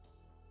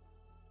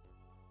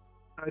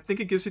 I think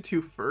it gives it to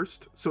you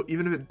first, so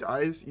even if it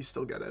dies, you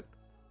still get it.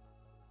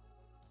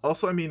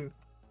 Also, I mean,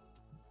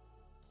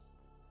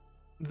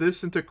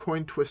 this into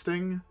Coin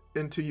Twisting,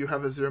 into you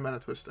have a 0 mana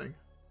Twisting.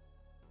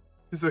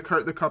 This is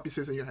the copy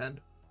stays in your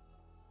hand.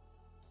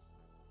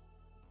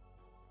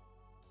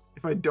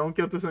 If I don't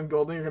get this in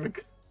Golden, you're gonna...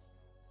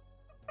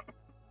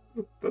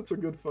 That's a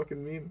good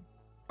fucking meme.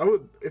 I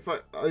would, if I...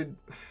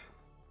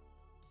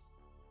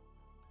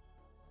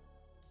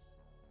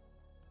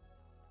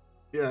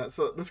 Yeah,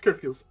 so this card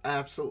feels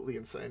absolutely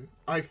insane.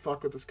 I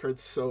fuck with this card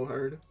so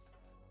hard.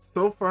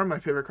 So far, my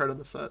favorite card in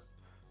the set.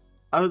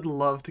 I would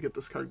love to get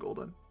this card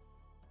golden.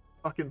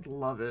 Fucking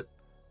love it.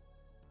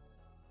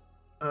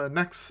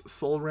 Next,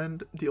 Soul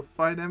Rend. Deal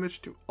 5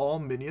 damage to all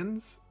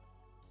minions.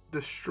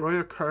 Destroy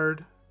a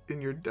card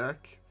in your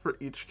deck for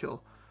each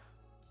kill.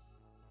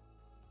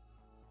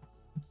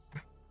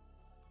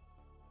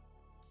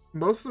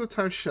 Most of the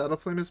time, Shadow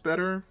Flame is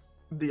better.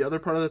 The other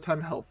part of the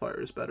time,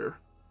 Hellfire is better.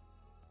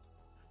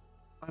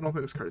 I don't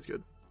think this card is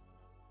good.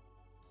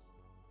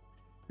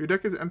 Your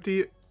deck is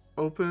empty.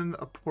 Open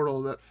a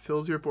portal that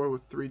fills your board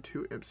with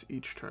 3/2 imps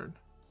each turn.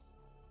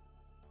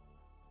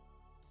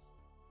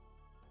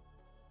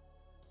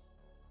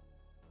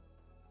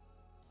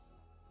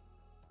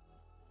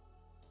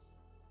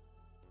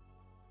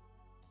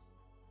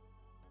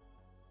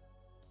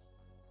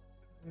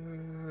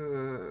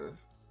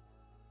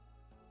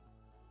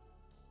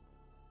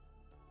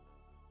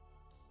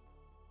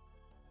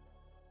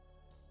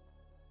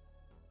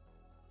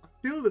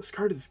 I feel this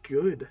card is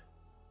good.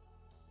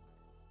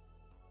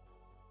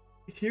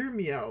 Hear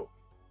me out.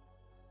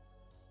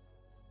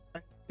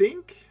 I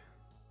think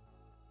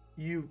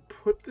you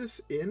put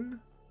this in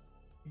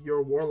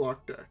your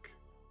Warlock deck.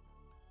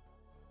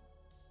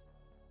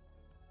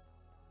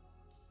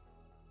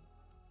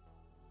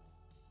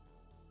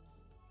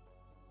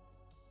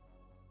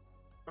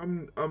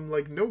 I'm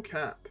like, no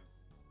cap.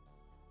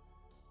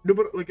 No,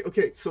 but like,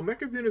 okay, so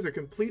Mechathune is a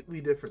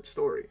completely different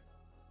story.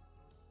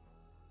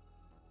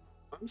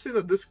 I'm saying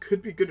that this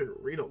could be good in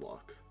Arena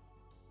Lock.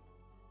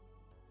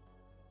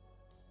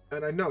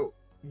 And I know,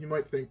 you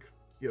might think,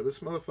 yo, this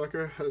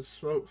motherfucker has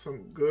smoked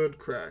some good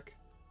crack.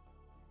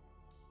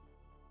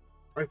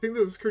 I think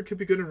that this card could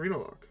be good in Arena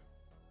Lock.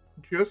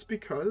 Just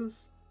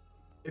because,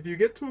 if you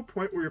get to a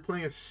point where you're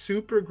playing a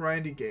super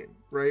grindy game,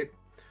 right?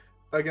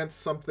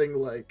 Against something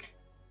like,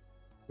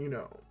 you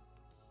know,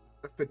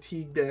 a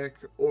Fatigue deck,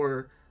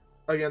 or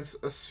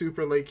against a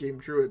super late game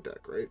Druid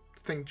deck, right?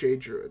 Think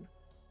Jade Druid.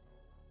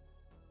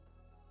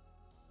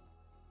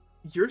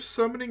 You're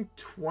summoning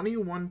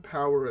 21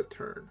 power a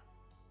turn.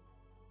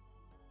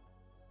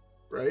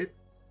 Right?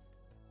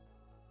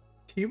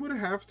 He would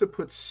have to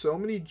put so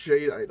many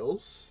Jade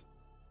Idols.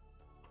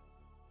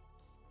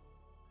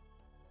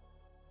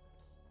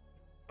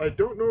 I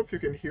don't know if you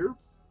can hear,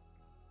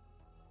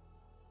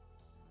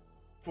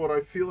 but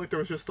I feel like there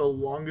was just the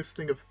longest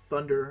thing of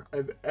thunder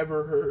I've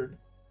ever heard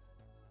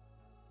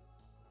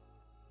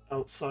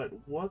outside.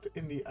 What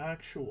in the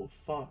actual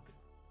fuck?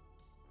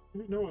 I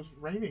didn't know it was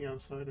raining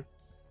outside.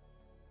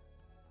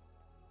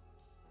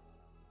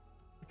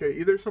 Okay,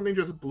 either something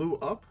just blew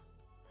up,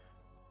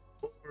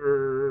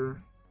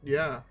 or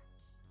yeah.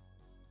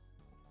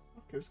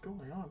 What is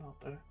going on out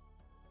there?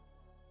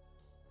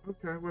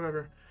 Okay,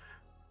 whatever.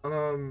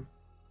 Can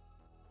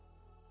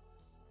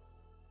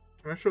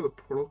I show the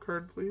portal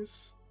card,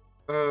 please?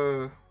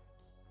 This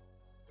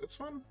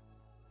one?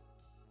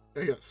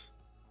 Yes.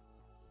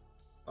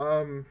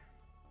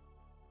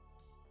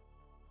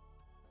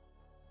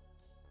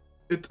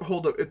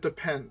 Hold up, it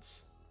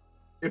depends.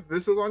 If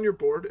this is on your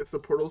board, if the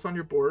portal's on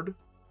your board,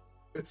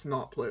 it's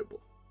not playable.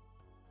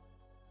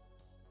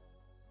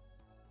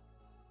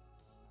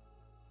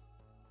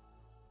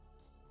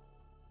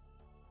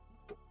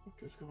 What the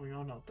fuck is going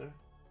on out there?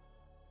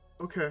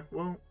 Okay,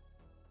 well,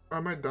 I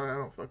might die, I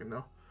don't fucking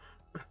know.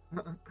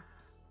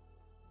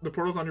 The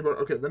portal's on your board.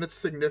 Okay, then it's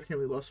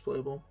significantly less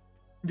playable.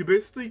 You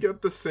basically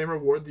get the same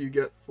reward that you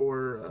get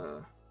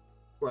for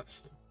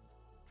quest.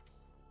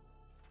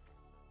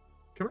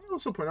 Can I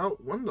also point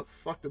out, when the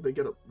fuck did they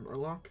get a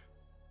Murloc?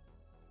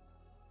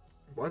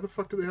 Why the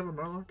fuck do they have a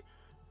Murloc?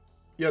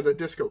 Yeah, the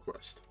disco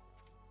quest.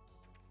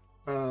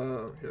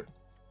 Here.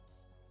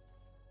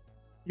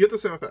 You get the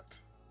same effect.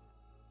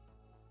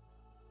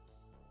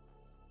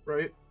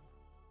 Right?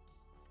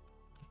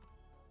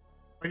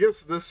 I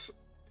guess this...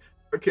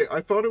 Okay,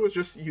 I thought it was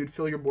just you'd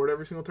fill your board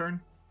every single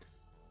turn.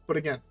 But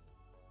again,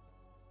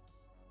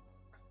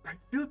 I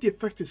feel like the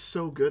effect is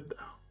so good,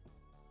 though.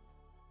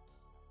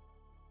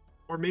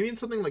 Or maybe in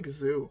something like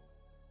Zoo,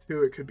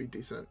 too, it could be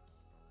decent.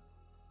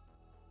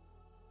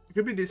 It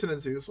could be decent in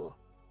Zoo as well.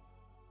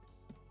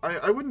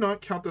 I would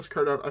not count this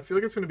card out. I feel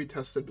like it's going to be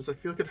tested, because I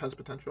feel like it has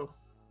potential.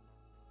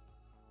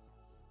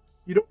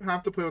 You don't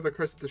have to play with the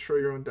cards to destroy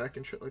your own deck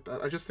and shit like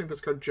that. I just think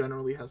this card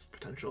generally has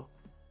potential.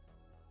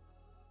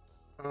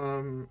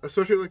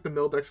 Especially like the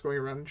mill decks going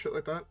around and shit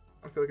like that.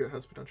 I feel like it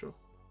has potential.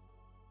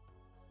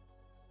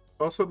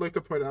 Also, I'd like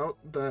to point out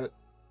that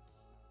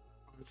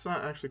it's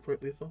not actually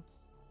quite lethal.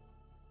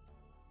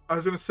 I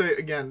was going to say,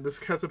 again, this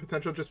has the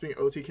potential of just being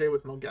OTK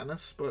with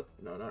Mal'Ganis, but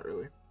no, not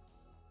really.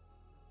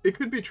 It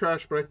could be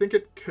trash, but I think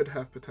it could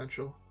have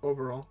potential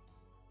overall.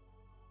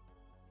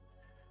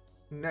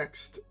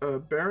 Next,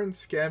 Barrens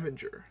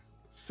Scavenger.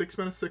 6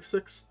 mana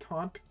 6/6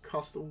 taunt,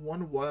 cost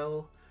 1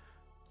 while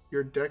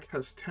your deck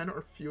has 10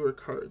 or fewer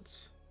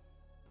cards.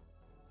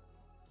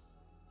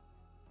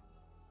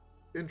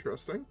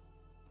 Interesting.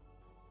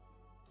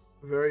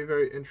 Very,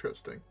 very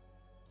interesting.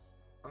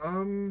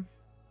 It's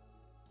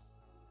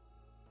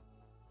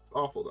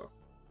awful though.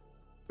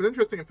 An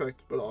interesting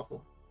effect, but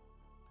awful.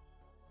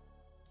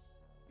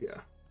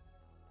 Yeah.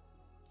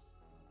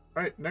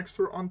 Alright, next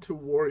we're on to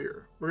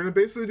Warrior. We're gonna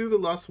basically do the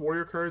last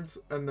Warrior cards,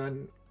 and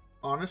then,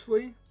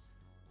 honestly,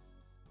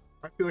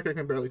 I feel like I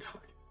can barely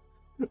talk.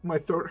 My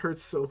throat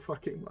hurts so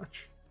fucking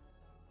much.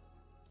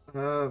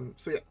 So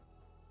yeah.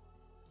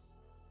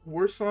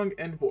 Warsong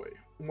Envoy.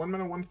 1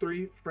 mana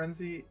 1/3,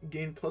 Frenzy,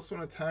 gain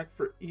 +1 attack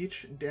for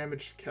each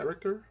damaged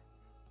character.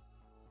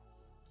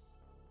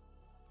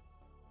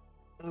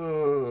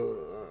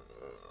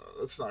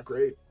 That's not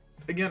great.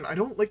 Again, I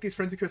don't like these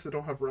Frenzy cards that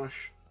don't have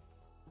Rush.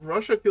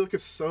 Rush, I feel like,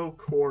 is so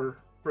core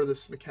for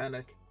this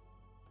mechanic.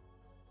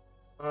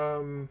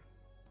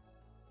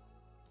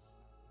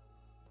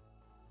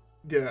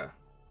 Yeah.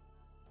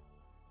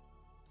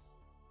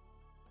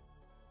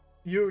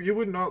 You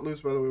would not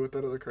lose, by the way, with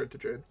that other card to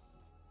Jade.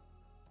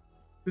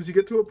 Because you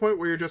get to a point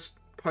where you're just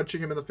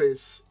punching him in the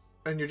face,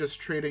 and you're just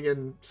trading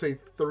in, say,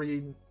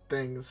 3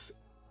 things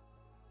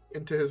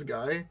into his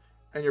guy,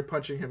 and you're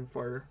punching him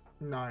for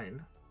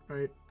 9,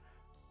 right?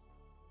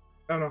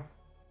 I don't know.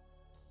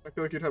 I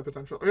feel like you'd have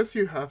potential. I guess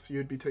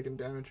you'd be taking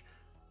damage.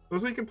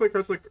 Those way you can play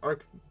cards like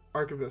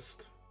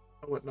Archivist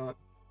and whatnot.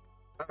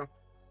 I don't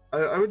know.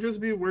 I would just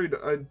be worried.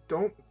 I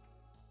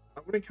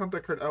wouldn't count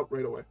that card out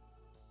right away.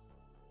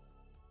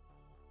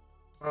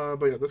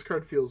 But yeah, this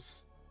card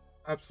feels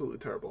absolutely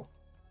terrible.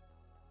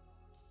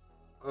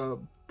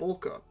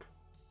 Bulk Up.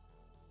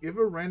 Give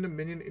a random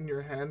minion in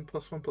your hand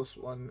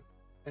 +1/+1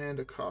 and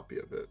a copy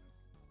of it.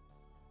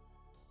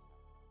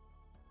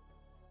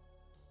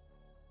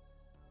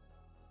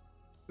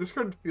 This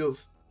card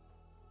feels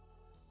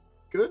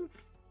good.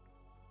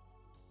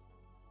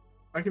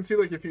 I can see,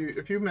 like, if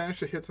you manage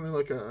to hit something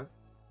like a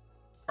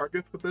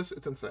Target with this,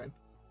 it's insane.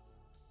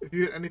 If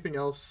you hit anything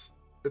else,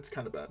 it's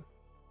kind of bad.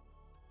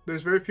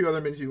 There's very few other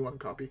minions you want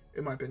to copy,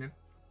 in my opinion.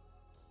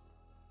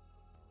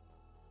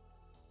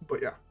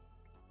 But yeah.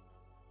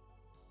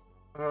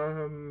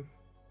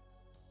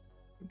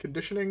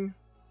 Conditioning.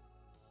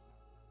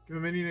 Give a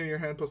minion in your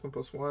hand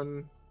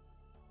 +1/+1.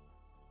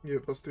 You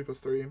have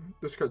 +3/+3.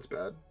 This card's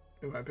bad,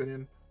 in my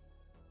opinion.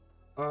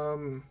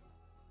 Yeah,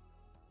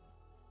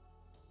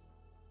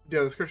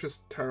 this card's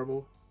just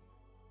terrible.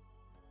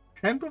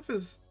 Hand buff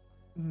has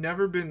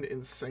never been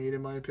insane,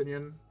 in my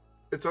opinion.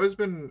 It's always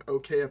been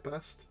okay at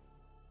best.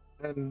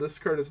 And this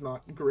card is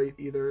not great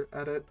either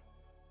at it.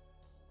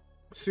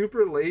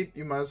 Super late,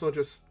 you might as well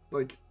just,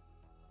 like...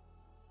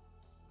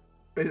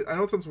 I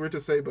know it sounds weird to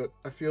say, but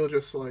I feel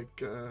just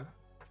like,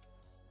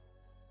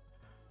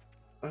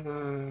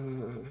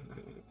 Galakron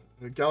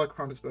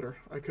is better.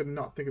 I could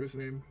not think of his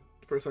name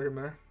for a second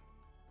there.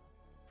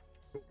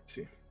 Let's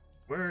see.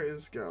 Where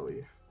is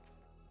Gally?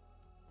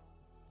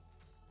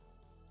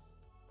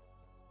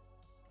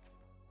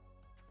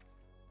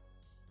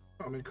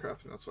 Oh, I'm in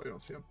crafting, that's why I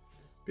don't see him.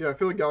 But yeah, I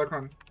feel like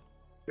Galakron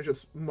is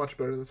just much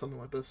better than something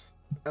like this.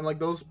 And like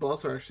those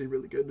buffs are actually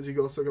really good, because you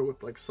can also go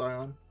with like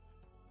Scion.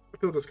 I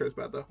feel like this card's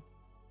bad though.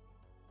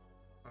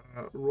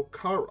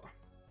 Rokara.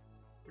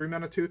 3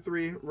 mana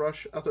 2/3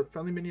 rush. After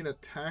friendly minion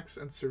attacks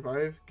and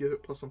survive, give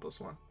it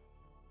 +1/+1.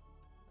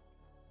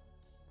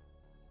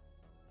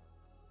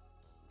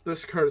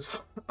 This card is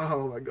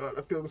oh my god,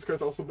 I feel this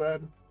card's also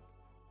bad.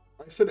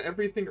 I said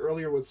everything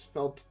earlier was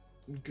felt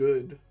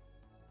good.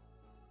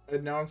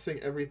 And now I'm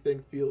saying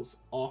everything feels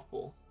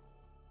awful.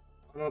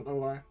 I don't know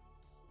why.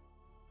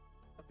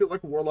 I feel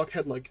like Warlock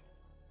had like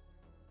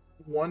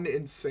one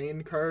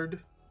insane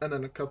card and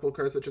then a couple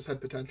cards that just had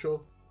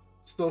potential.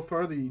 So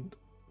far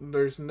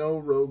there's no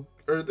rogue,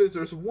 or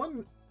there's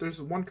one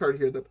card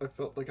here that I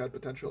felt like had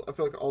potential. I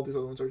feel like all these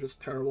other ones are just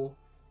terrible.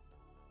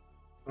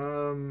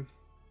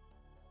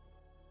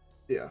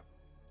 Yeah.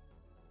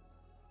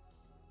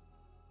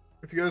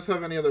 If you guys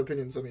have any other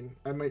opinions, I mean,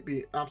 I might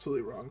be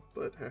absolutely wrong,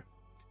 but hey.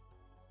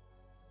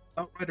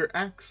 Outrider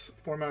Axe,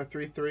 4 mana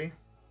 3/3.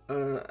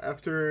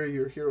 After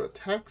your hero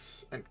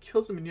attacks and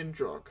kills a minion,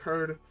 draw a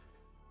card.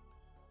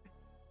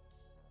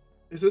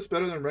 Is this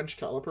better than Wrench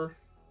Caliper?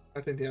 I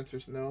think the answer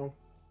is no.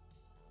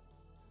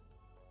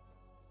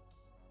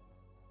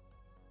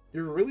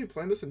 You're really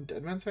playing this in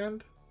Dead Man's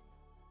Hand?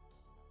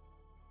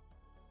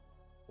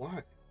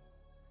 Why?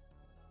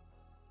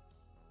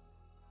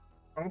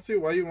 I don't see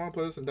why you want to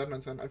play this in Dead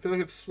Man's Hand. I feel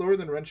like it's slower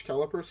than Wrench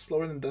Caliper,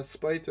 slower than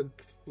Deathspite, and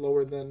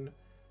slower than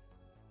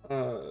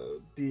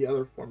the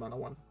other 4 mana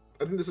one.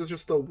 I think this is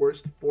just the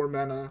worst 4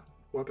 mana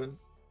weapon.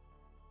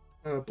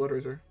 Blood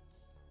Razor.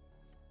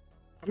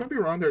 I might be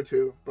wrong there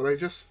too, but I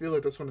just feel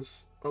like this one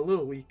is a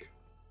little weak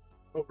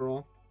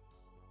overall.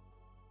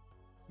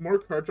 More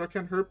card draw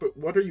can't hurt, but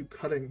what are you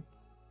cutting?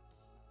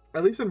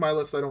 At least in my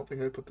list, I don't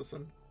think I put this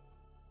in.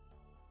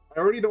 I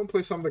already don't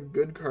play some of the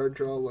good card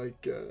draw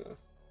like,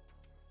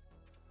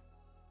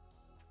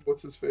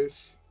 what's his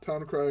face?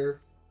 Town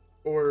Crier.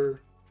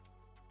 Or,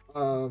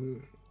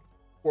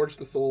 Forge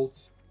the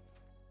Souls.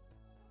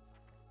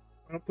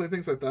 I don't play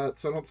things like that,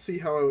 so I don't see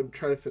how I would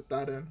try to fit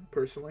that in,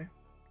 personally.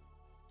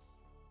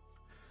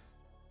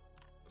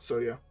 So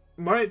yeah.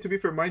 To be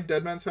fair, my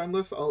Dead Man's Hand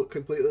list, I'll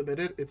completely admit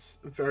it, it's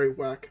very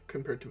whack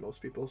compared to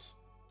most people's.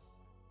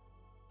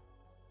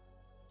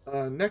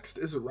 Next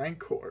is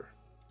Rancor.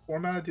 4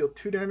 mana, deal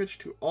 2 damage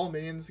to all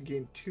minions,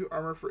 gain 2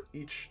 armor for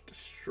each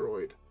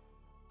destroyed.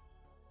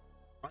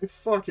 I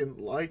fucking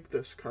like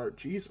this card.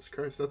 Jesus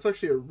Christ, that's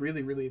actually a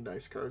really, really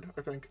nice card,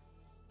 I think.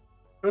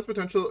 It has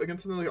potential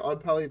against something like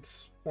Odd Pally.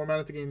 It's 4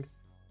 mana to gain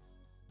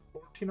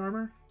 14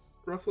 armor,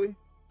 roughly.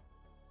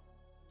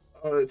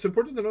 It's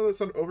important to know that it's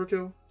not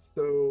overkill,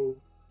 so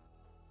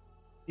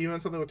even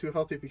something with 2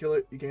 health, if you kill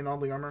it, you gain all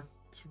the armor.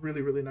 It's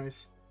really, really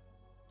nice.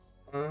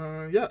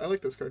 Yeah, I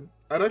like this card.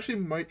 I'd actually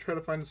might try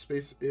to find a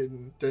space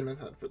in Dead Man's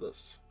Hand for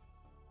this.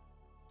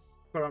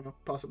 I don't know,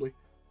 possibly.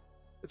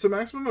 It's a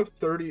maximum of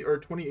 30 or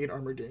 28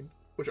 armor gain,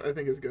 which I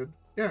think is good.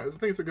 Yeah, I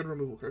think it's a good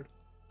removal card.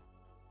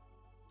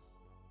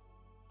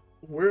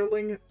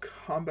 Whirling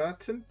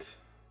Combatant?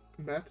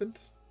 Yeah,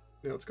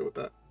 let's go with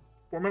that.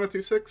 4 mana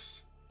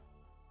 2/6.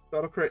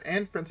 Battlecry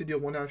and Frenzy deal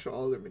 1 damage to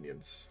all other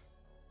minions.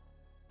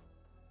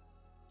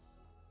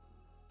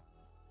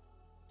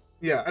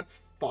 Yeah, at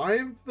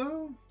 5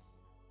 though?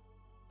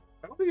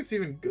 I don't think it's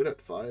even good at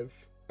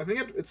 5. I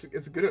think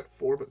it's good at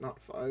 4, but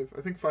not 5.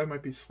 I think 5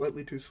 might be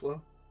slightly too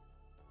slow.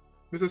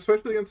 Because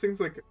especially against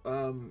things like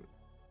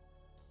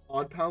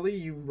Odd Pally,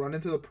 you run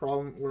into the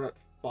problem where at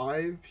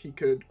 5 he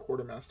could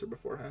Quartermaster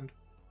beforehand.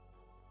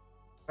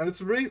 And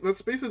that's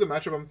basically the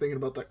matchup I'm thinking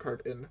about that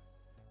card in.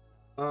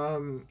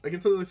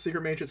 Against something like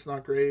Secret Mage, it's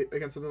not great.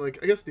 Against something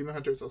like, I guess Demon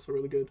Hunter is also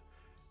really good.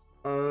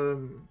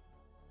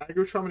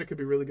 Aggro Shaman it could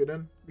be really good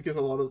in, because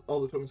all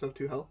the tokens have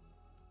 2 health.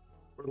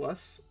 Or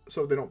less,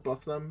 so if they don't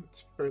buff them,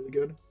 it's fairly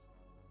good.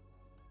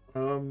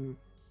 But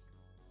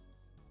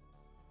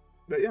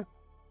yeah.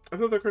 I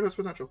feel that card has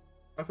potential.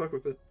 I fuck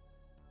with it.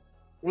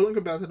 Whirling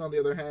Combatant, on the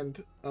other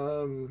hand,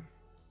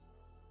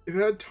 if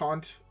it had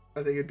Taunt,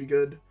 I think it'd be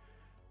good.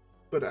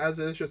 But as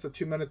is, just a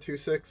 2 mana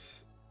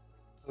 2/6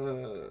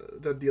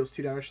 that deals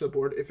 2 damage to the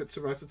board if it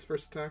survives its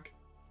first attack,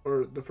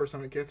 or the first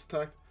time it gets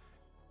attacked.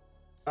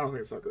 I don't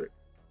think it's that great.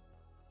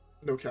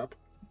 No cap.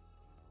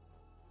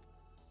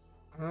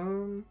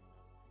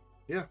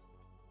 Yeah.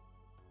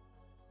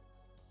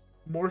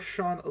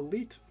 Morshan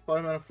Elite,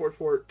 5 mana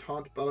 4/4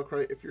 Taunt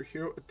Battlecry. If your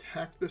hero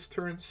attacked this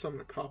turn, summon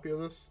a copy of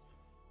this.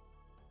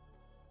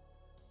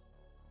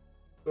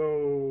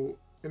 So,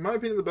 in my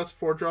opinion, the best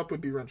 4-drop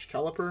would be Wrench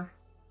Caliper.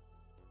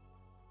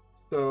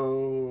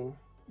 So,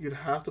 you'd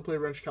have to play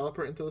Wrench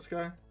Caliper into this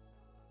guy.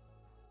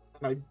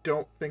 And I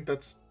don't think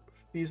that's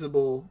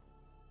feasible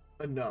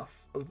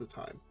enough of the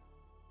time.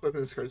 So I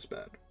think this card is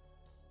bad.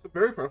 It's a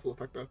very powerful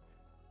effect, though.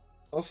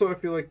 Also, I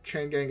feel like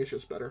Chain Gang is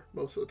just better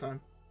most of the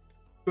time.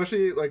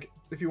 Especially, like,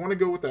 if you want to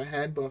go with the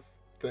hand buff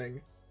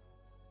thing.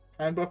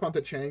 Hand buff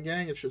onto Chain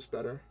Gang, it's just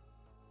better.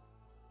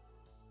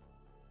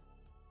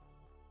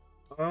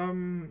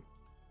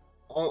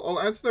 I'll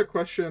answer that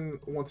question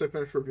once I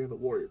finish reviewing the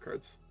warrior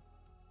cards.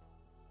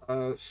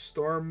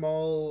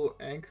 Stormmaul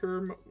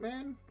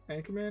Anchorman?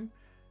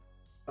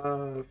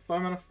 5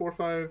 mana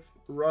 4/5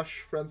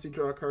 Rush, Frenzy,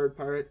 draw a card,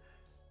 Pirate.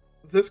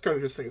 This card I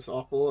just think is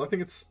awful. I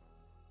think it's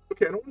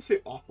okay, I don't want to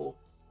say awful.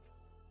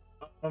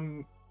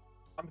 I'm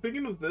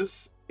thinking of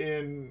this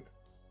in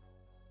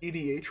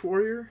EDH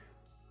Warrior.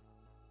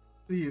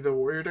 The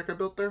warrior deck I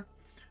built there.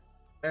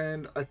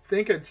 And I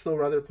think I'd still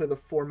rather play the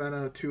 4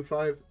 mana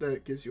 2/5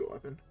 that gives you a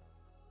weapon.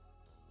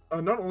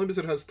 Not only because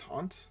it has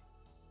taunt,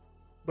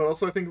 but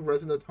also I think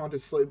Resonant Taunt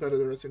is slightly better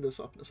than Resonant the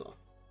Softness off.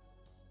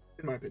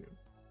 In my opinion.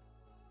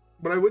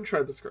 But I would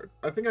try this card.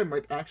 I think I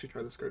might actually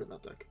try this card in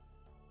that deck.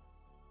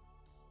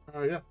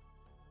 Yeah.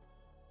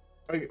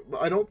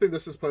 I don't think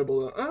this is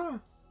playable though.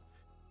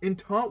 In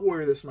Taunt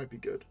Warrior this might be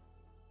good.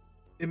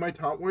 In my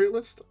Taunt Warrior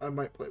list, I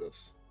might play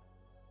this.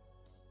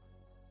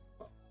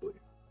 Possibly.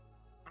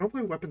 I don't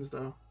play weapons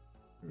though.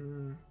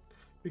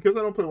 Because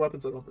I don't play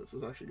weapons, I don't think this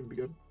is actually going to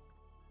be good.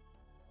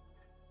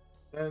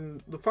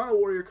 And the final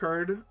warrior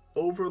card,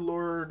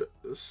 Overlord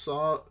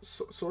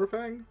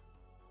Sorfang.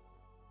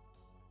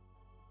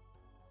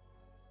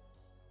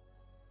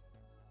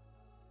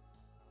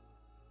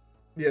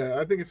 Yeah,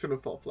 I think it's going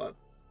to fall flat.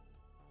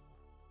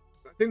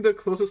 I think the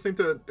closest thing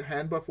to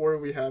hand buff warrior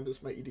we have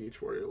is my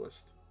EDH warrior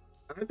list.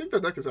 And I think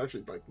that deck is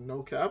actually, like,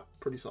 no cap,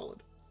 pretty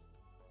solid.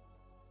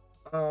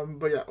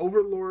 But yeah,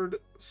 Overlord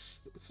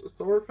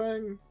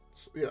Sorfang.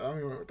 Yeah,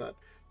 I'm going with that.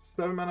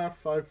 7 mana,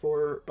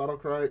 5/4,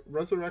 Battlecry,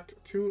 resurrect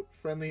 2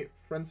 friendly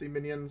frenzy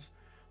minions,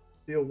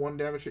 deal 1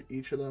 damage to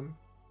each of them.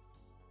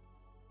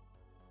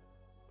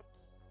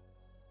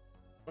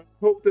 I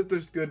hope that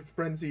there's good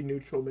frenzy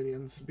neutral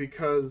minions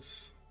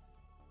because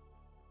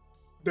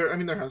there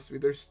has to be.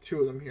 There's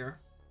 2 of them here.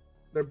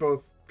 They're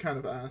both kind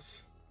of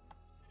ass.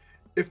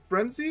 If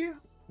frenzy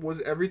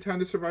was every time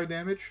they survive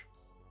damage,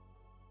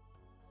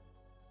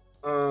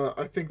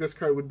 I think this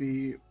card would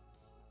be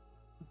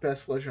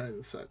best legendary in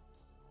the set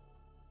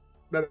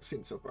that I've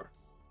seen so far.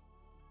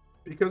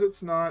 Because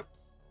it's not...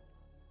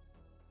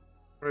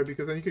 Right,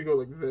 because then you could go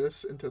like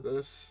this, and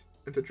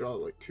to draw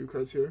like 2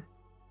 cards here.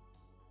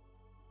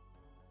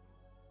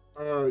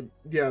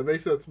 Yeah,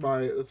 basically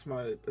that's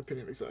my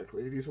opinion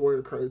exactly. These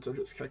warrior cards are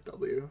just Keck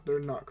W. They're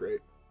not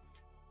great.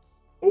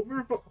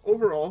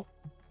 Overall,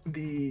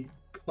 the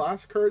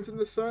class cards in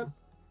this set,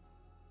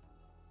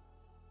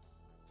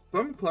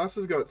 some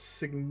classes got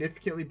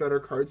significantly better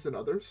cards than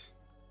others.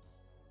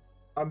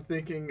 I'm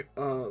thinking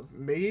of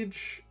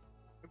Mage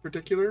in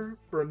particular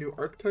for a new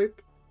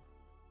archetype,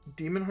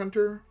 Demon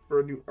Hunter for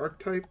a new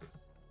archetype,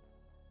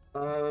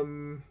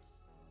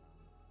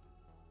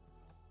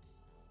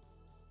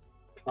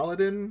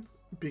 Paladin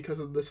because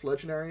of this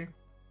legendary,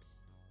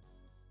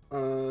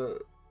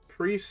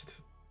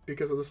 Priest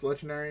because of this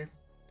legendary,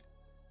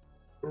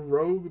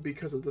 Rogue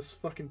because of this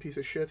fucking piece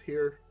of shit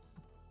here,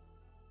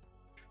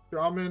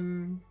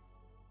 Shaman.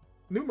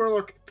 New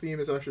Murloc theme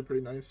is actually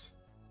pretty nice.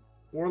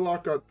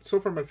 Warlock got so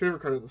far my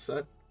favorite card of the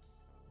set.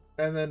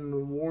 And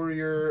then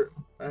Warrior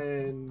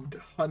and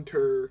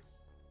Hunter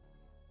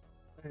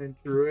and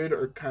Druid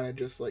are kind of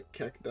just like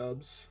Keck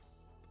dubs.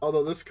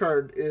 Although this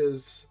card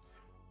is...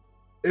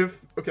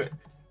 If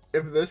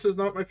this is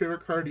not my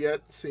favorite card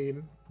yet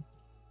seen,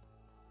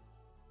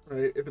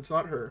 right, if it's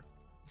not her,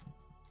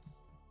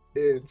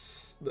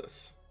 it's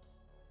this.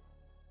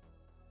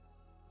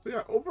 So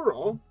yeah,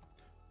 overall,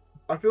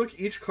 I feel like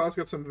each class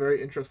got some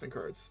very interesting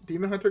cards.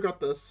 Demon Hunter got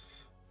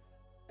this,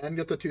 and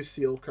got the 2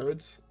 seal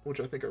cards, which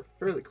I think are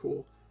fairly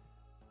cool.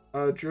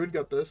 Druid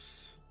got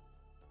this.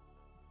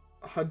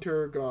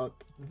 Hunter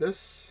got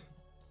this.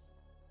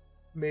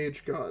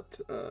 Mage got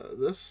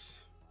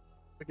this.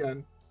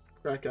 Again,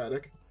 crack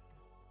addict.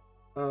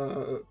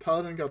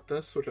 Paladin got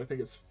this, which I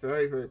think is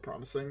very, very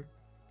promising.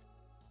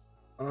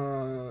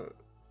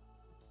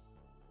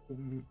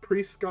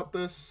 Priest got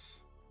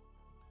this.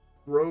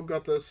 Rogue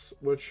got this,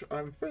 which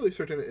I'm fairly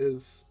certain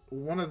is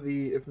one of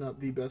the, if not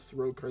the best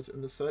rogue cards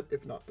in the set,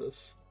 if not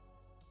this.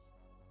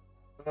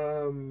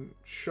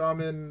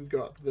 Shaman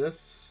got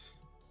this.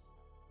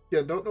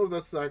 Yeah, don't know if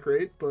that's that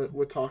great, but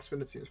with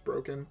Toxfin it seems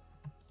broken.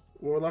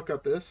 Warlock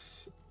got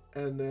this,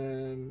 and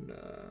then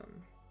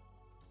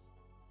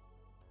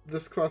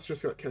this class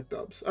just got Keck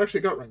dubs.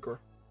 Actually, it got Rancor.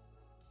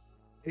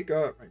 It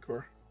got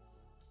Rancor.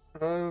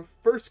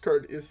 First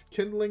card is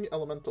Kindling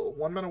Elemental.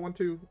 1 mana,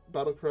 1/2,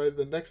 Battlecry.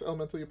 The next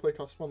elemental you play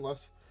costs 1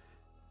 less.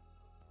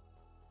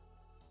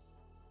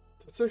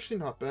 That's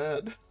actually not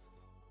bad.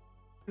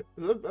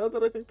 Is that bad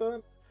that I think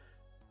that?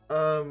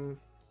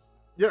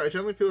 Yeah, I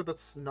generally feel that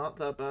that's not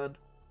that bad.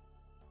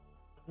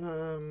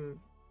 Can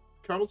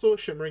also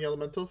Shimmering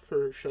Elemental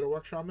for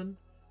Shadowwalk Shaman.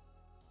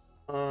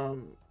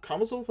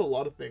 Combos with a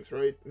lot of things,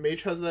 right?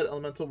 Mage has that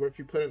elemental where if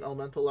you play an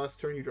elemental last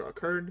turn, you draw a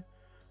card.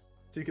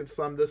 So you can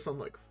slam this on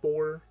like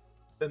 4,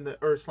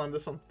 or slam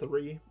this on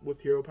 3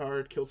 with hero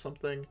power, kill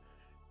something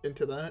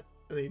into that,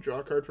 and then you draw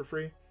a card for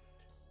free.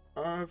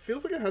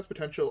 Feels like it has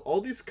potential.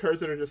 All these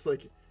cards that are just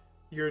like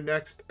your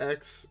next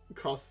X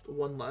cost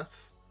 1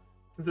 less.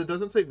 Since it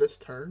doesn't say this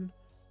turn,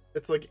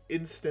 it's like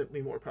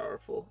instantly more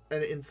powerful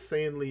and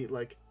insanely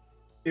like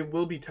it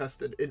will be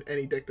tested in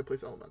any deck that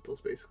plays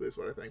elementals. Basically, is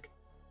what I think.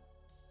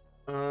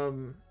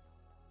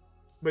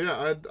 But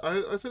yeah,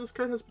 I'd say this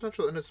card has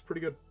potential and it's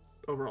pretty good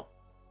overall.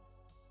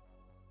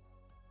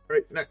 All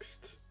right,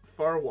 next,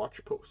 Far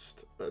Watch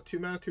Post. 2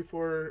 mana,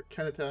 2/4,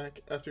 can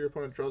attack. After your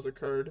opponent draws a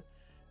card,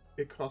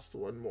 it costs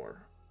 1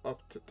 more,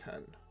 up to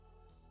 10.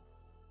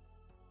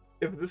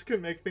 If this could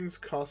make things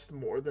cost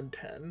more than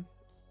 10,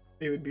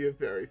 it would be a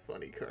very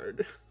funny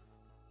card.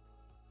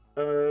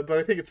 But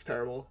I think it's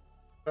terrible.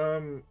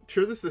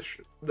 Sure, the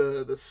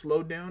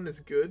slowdown is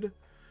good,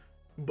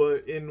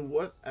 but in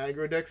what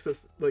aggro decks,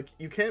 this, like,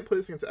 you can't play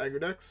this against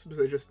aggro decks because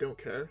they just don't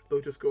care. They'll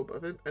just go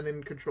above it, and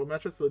in control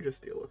matchups, they'll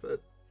just deal with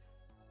it.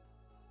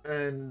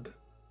 And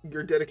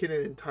you're dedicating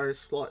an entire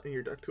slot in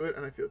your deck to it,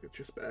 and I feel like it's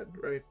just bad,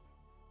 right?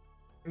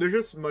 There's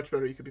just much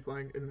better you could be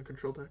playing in the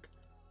control deck.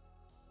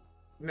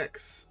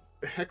 Next,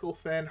 Heckle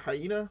Fan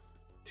Hyena.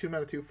 2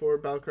 mana,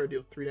 2/4, battle card,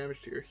 deal 3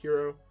 damage to your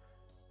hero.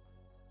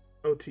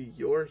 Oh, to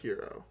your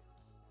hero.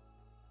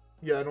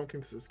 Yeah, I don't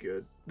think this is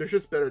good. There's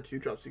just better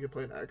 2-drops you can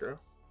play in aggro.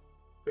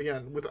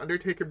 Again, with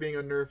Undertaker being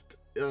unnerved,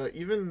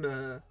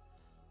 even,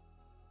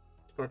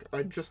 fuck,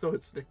 I just know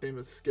its nickname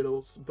is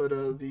Skittles, but,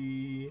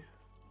 the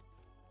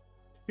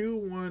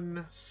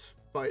 2/1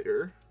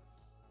 Spider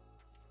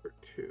for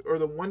 2, or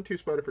the 1/2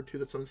 Spider for 2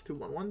 that summons 2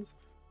 1/1s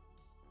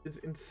is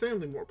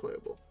insanely more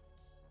playable.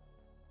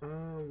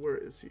 Where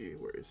is he?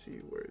 Where is he?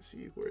 Where is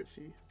he? Where is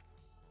he?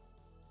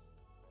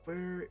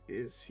 Where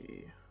is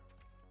he?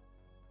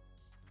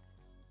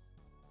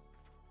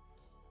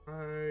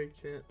 I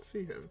can't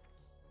see him.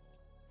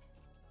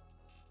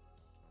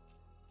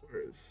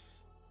 Where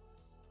is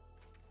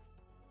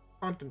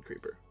Content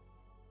Creeper?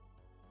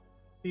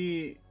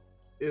 He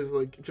is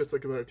like just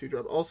like about a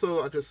 2-drop.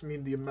 Also, I just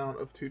mean the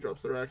amount of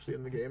 2-drops that are actually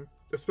in the game,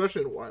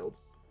 especially in Wild.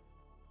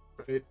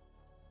 Right?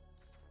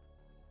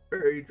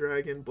 Fairy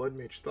Dragon, Blood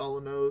Mage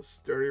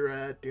Thalanos, Dirty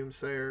Rat,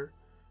 Doomsayer.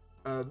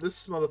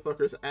 This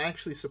motherfucker is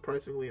actually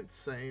surprisingly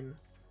insane.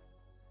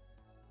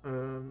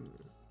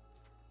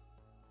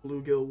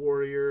 Bluegill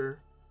Warrior.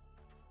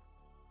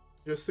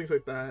 Just things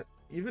like that.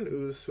 Even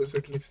Ooze, to a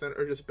certain extent,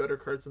 are just better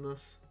cards than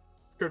this.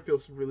 This card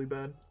feels really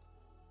bad.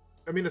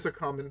 I mean, it's a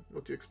common,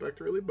 what do you expect,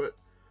 really? But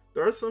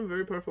there are some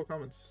very powerful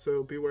commons,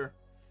 so beware.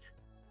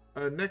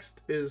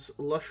 Next is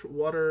Lush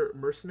Water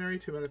Mercenary,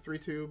 2 mana,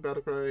 3/2,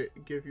 battlecry,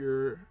 give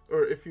your,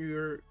 or if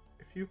you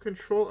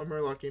control a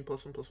Murloc, gain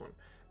 +1/+1.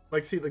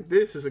 Like, see, like,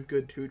 this is a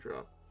good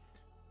 2-drop.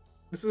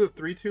 This is a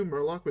 3/2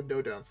 Murloc with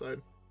no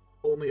downside,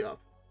 only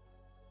up.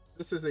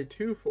 This is a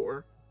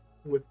 2/4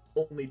 with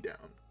only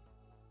down.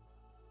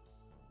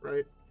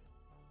 Right?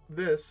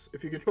 This,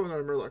 if you control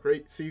another Murloc,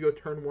 right? So you go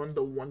turn 1,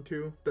 the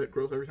 1/2 that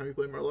grows every time you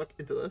play Murloc,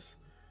 into this.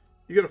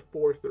 You get a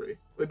 4/3.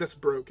 Like, that's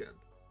broken.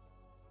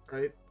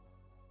 Right?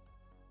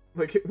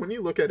 Like, when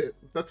you look at it,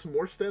 that's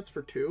more stats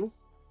for 2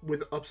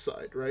 with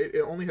upside, right?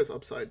 It only has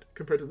upside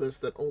compared to this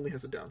that only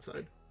has a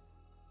downside.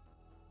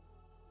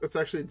 That's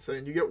actually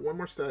insane. You get 1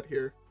 more stat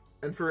here,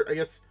 and for, I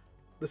guess,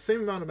 the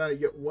same amount of mana, you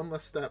get 1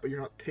 less stat, but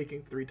you're not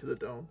taking 3 to the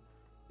dome.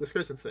 This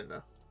guy's insane,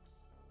 though.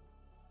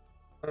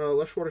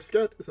 Lush Water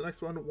Scout is the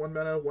next one. 1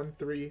 mana,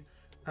 1/3.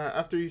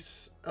 After you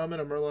summon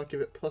a Murloc,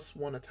 give it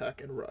 +1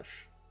 attack and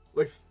rush.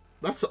 Like,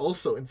 that's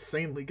also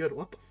insanely good.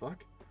 What the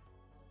fuck?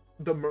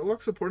 The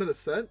Murloc support of the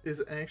set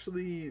is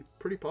actually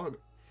pretty pog.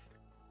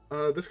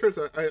 This card's,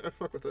 I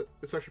fuck with it.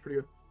 It's actually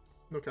pretty good.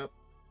 No cap.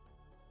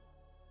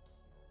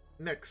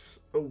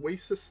 Next,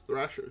 Oasis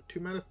Thrasher. 2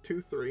 mana,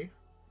 2/3.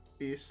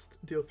 Beast.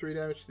 Deal 3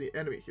 damage to the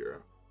enemy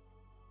hero.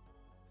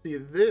 See,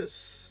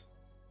 this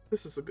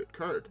is a good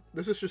card.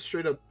 This is just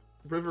straight up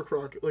River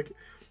Croc. Like,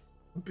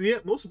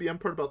 most BM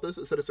part about this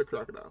is that it's a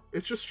crocodile.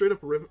 It's just straight up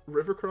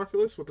River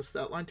Croculus with the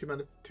stat line 2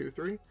 mana,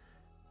 2/3,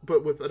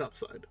 but with an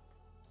upside.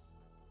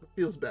 It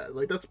feels bad.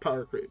 Like, that's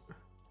power creep.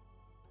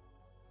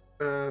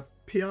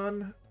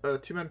 Peon,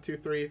 2 mana,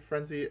 2/3,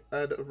 Frenzy,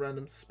 add a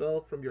random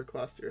spell from your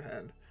class to your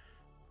hand.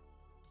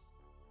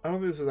 I don't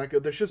think this is that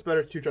good. There's just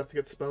better 2-drops to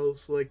get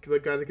spells. Like, the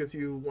guy that gives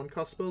you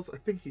 1-cost spells, I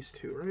think he's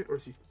 2, right? Or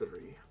is he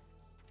 3?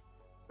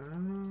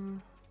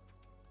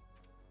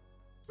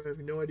 I have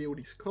no idea what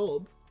he's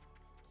called.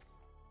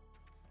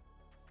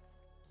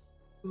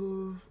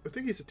 I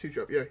think he's a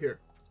 2-drop. Yeah, here.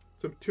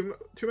 So 2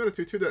 mana,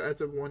 2/2 that adds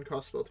a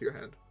 1-cost spell to your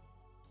hand.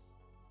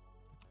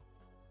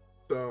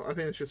 So I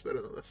think it's just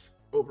better than this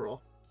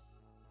overall.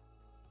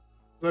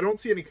 But I don't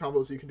see any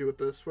combos you can do with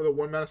this. For the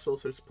 1 mana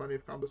spells, there's plenty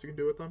of combos you can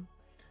do with them.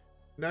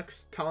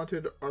 Next,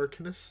 Talented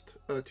Arcanist,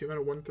 2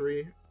 mana,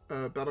 1/3,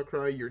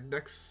 battlecry. Your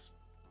next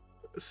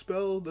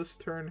spell this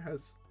turn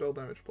has spell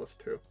damage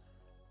 +2.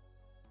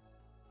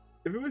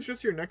 If it was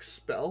just your next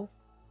spell,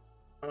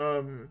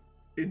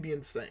 it'd be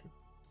insane.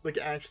 Like,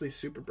 actually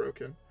super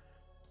broken.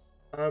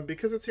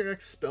 Because it's your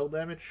next spell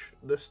damage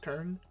this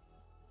turn,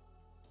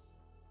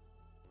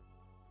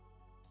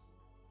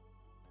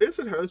 yes,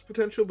 it has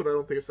potential, but I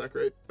don't think it's that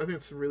great. I think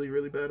it's really,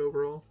 really bad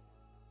overall.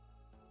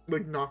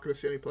 Like, not going to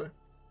see any play.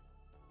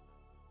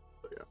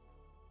 But yeah.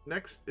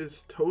 Next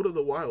is Toad of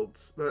the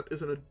Wilds. That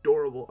is an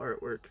adorable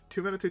artwork.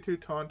 2 mana 2/2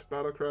 taunt,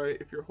 battle cry.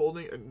 If you're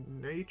holding a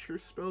nature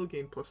spell,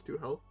 gain +2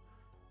 health.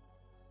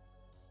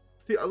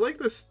 See, I like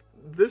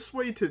this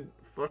way to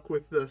fuck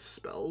with the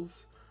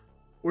spells.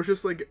 Where it's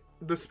just like,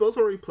 the spell's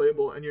already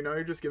playable, and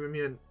you're just giving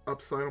me an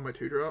upside on my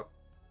 2-drop.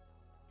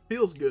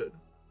 Feels good.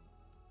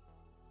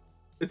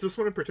 Is this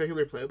one in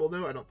particular playable,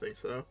 though? I don't think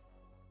so.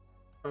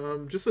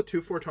 Just a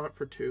 2/4 taunt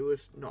for 2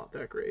 is not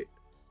that great.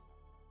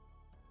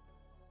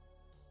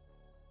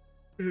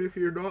 And if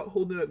you're not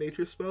holding that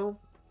nature spell,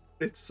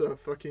 it's a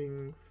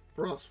fucking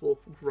Frostwolf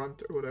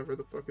Grunt or whatever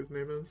the fuck his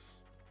name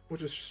is.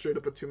 Which is straight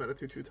up a 2 mana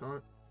 2/2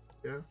 taunt.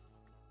 Yeah.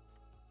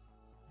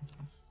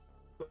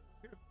 But,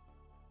 yeah.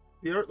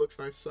 The art looks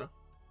nice, so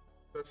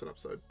that's an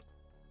upside.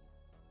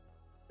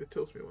 It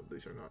tells me when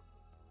these are not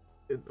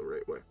in the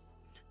right way.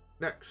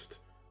 Next,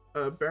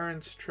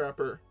 Barrens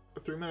Trapper.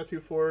 A 3 mana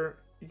 2/4.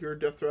 Your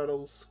death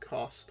rattles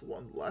cost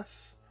 1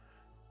 less.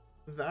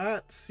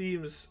 That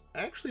seems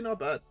actually not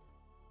bad.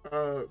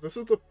 This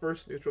is the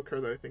first neutral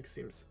card that I think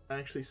seems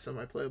actually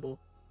semi-playable,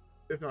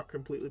 if not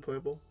completely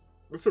playable.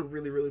 It's a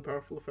really, really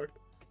powerful effect.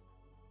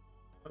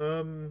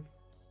 I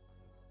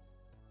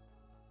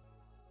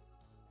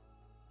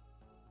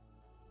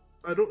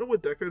don't know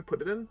what deck I'd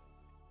put it in,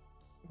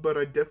 but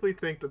I definitely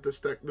think that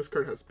this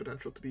card has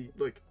potential to be,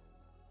 like,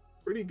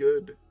 pretty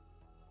good.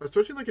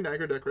 Especially, like, an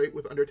aggro deck, right,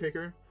 with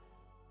Undertaker.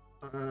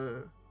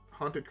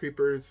 Haunted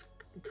Creepers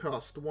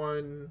cost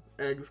 1,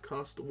 Eggs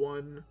cost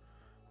 1,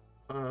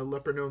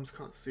 Leper Gnomes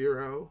cost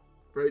 0,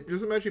 right?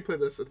 Just imagine you play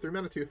this, a 3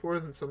 mana 2/4,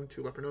 and then summon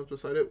 2 Leper Gnomes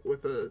beside it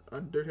with a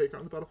Undertaker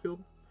on the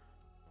battlefield.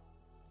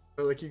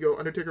 Like, you go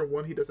Undertaker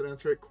 1, he doesn't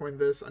answer it, coin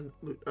this,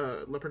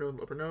 Leper Gnome,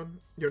 Leper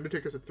Gnome. Your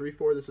Undertaker's a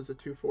 3/4, this is a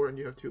 2/4, and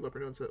you have 2 Leper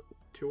Gnomes at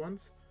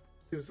 2/1s.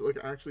 Seems, like,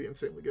 actually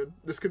insanely good.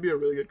 This could be a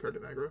really good card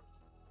in aggro.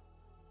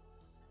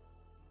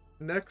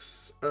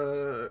 Next,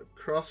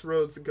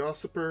 Crossroads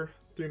Gossiper,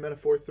 3 mana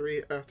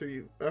 4/3.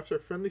 After a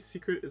friendly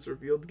secret is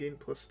revealed, gain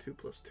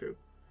 +2/+2.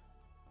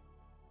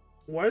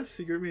 Why is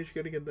Secret Mage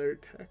getting in their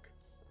tech?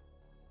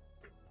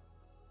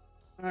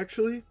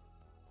 Actually,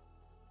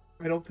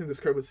 I don't think this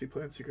card would see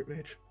play on Secret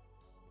Mage.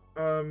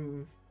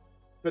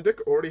 The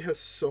deck already has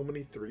so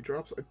many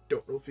 3-drops, I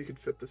don't know if you could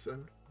fit this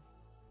in.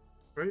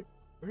 Right?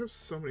 They have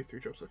so many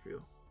 3-drops, I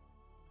feel.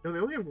 No, they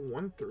only have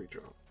 1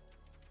 3-drop.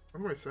 What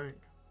am I saying?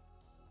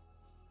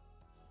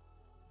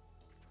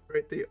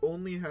 Right, the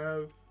only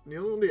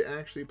one they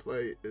actually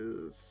play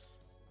is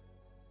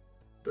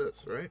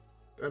this, right?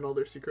 And all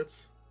their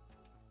secrets.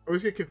 I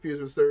always get confused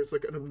because there's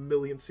like a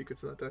million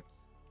secrets in that deck.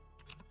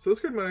 So this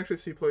card might actually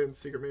see play in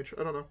Secret Mage.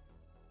 I don't know.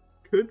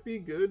 Could be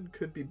good,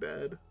 could be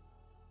bad.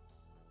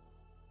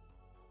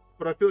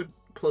 But I feel like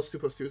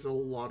 +2/+2 is a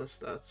lot of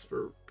stats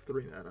for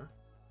 3 mana.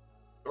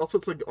 Also,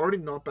 it's like already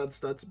not bad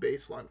stats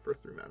baseline for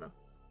 3 mana.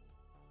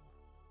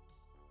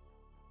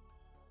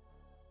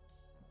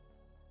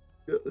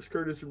 Yeah, this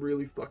card is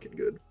really fucking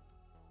good.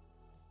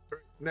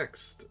 Alright,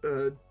 next.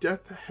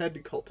 Death Head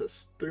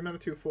Cultist. 3 mana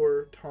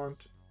 2/4,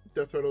 taunt,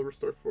 death rattle,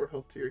 restore 4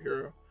 health to your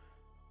hero.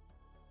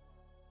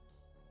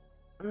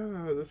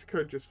 This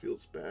card just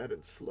feels bad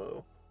and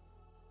slow.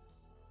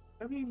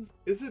 I mean,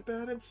 is it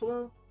bad and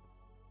slow?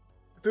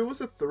 If it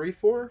was a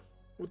 3/4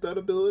 with that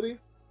ability,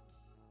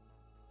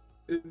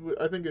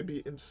 I think it'd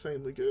be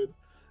insanely good.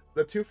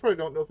 But a 2/4, I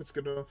don't know if it's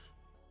good enough.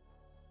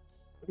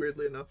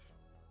 Weirdly enough.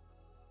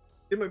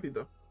 It might be,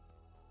 though.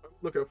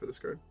 Look out for this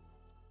card.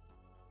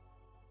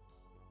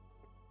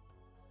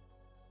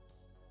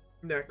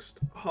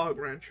 Next, Hog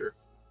Rancher.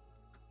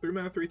 3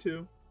 mana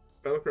 3/2.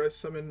 Battlecry,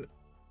 summon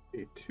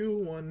a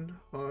 2/1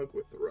 Hog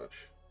with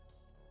Rush.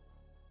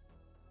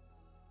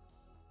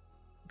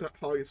 That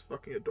Hog is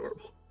fucking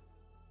adorable.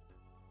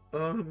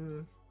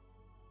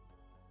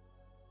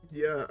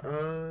 Yeah,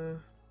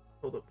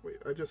 hold up,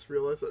 wait. I just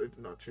realized that I did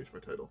not change my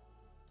title.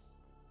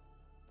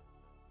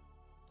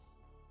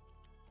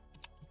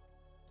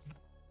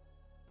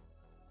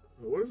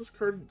 What is this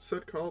card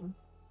set called?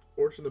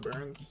 Forged in the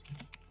Barrens.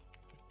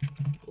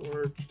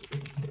 Forged in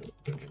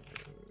the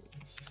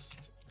Barrens.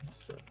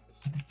 Set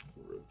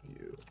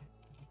review.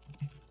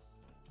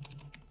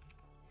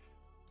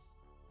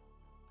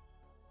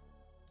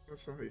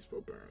 That's not how you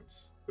spell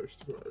Barrens. There's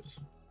 2 R's.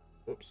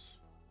 Whoops.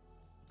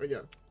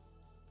 Again.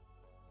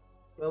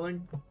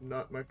 Spelling,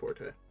 not my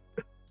forte.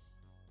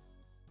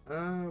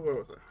 Where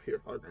was I? Here,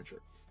 Hog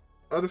Rancher.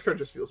 Oh, this card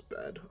just feels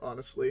bad,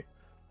 honestly.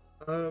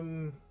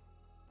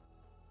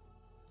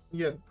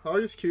 Yeah,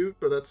 Hog is cute,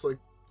 but that's like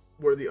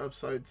where the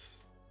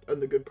upsides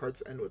and the good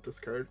parts end with this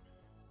card.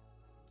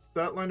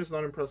 Stat line is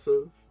not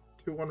impressive.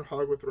 2/1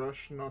 Hog with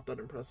Rush, not that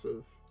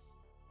impressive.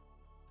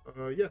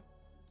 Yeah.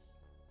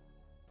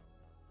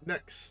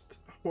 Next,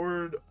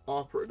 Horde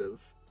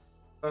Operative.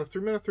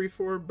 3 mana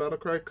 3/4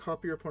 Battlecry.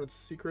 Copy your opponent's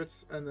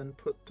secrets and then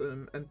put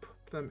them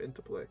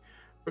into play.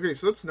 Okay,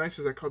 so that's nice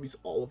because that copies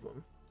all of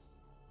them.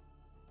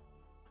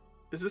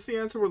 Is this the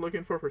answer we're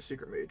looking for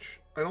Secret Mage?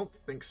 I don't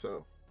think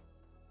so.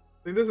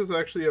 I think this is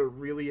actually a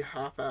really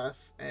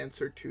half-ass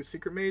answer to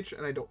Secret Mage,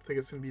 and I don't think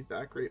it's gonna be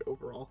that great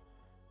overall.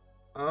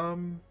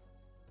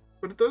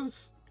 But it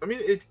does. I mean,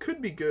 it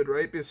could be good,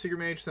 right? Because Secret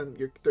Mage, then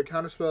their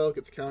counterspell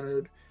gets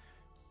countered.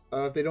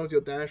 If they don't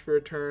deal damage for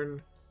a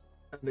turn,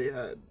 and they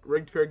had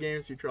Rigged Fair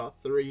Games, you draw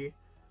 3.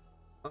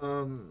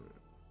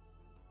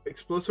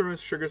 Explosive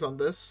Runes triggers on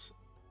this,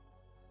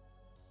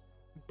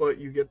 but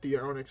you get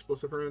your own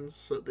Explosive Runes,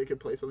 so they can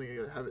play something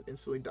and have it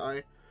instantly die.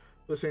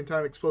 At the same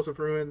time, Explosive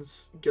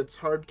Ruins gets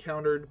hard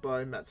countered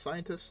by Mad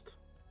Scientist.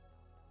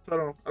 So I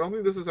don't know. I don't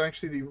think this is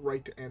actually the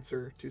right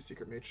answer to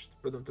Secret Mage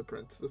for them to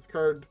print. This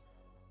card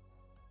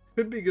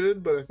could be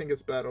good, but I think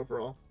it's bad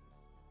overall.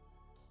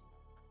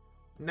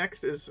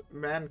 Next is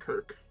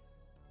Mankirk.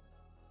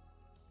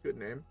 Good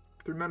name.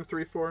 3 mana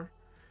 3/4.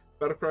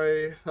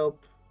 Battlecry,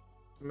 help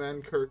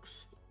Mankirk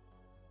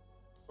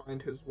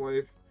find his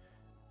wife.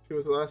 She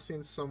was last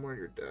seen somewhere in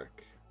your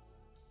deck.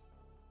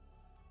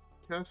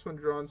 Cast when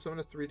drawn, summon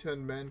a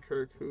 3/10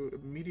 Mankirk who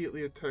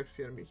immediately attacks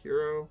the enemy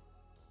hero.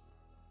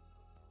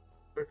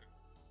 Okay.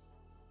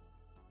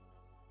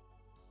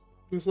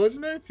 This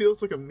legendary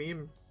feels like a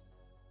meme.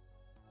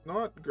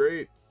 Not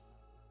great.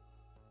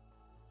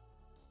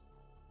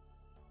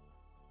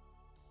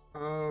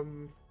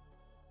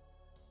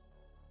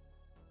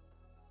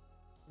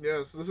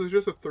 Yeah, so this is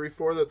just a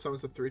 3/4 that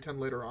summons a 3/10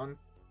 later on.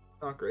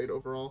 Not great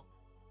overall.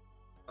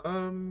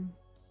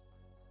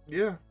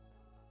 Yeah.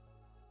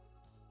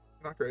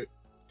 Not great.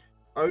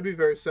 I would be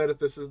very sad if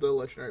this is the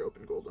legendary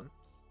open golden.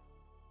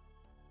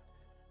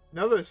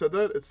 Now that I said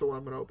that, it's the one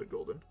I'm going to open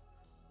golden.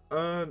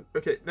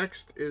 Okay,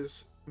 next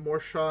is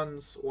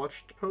Morshan's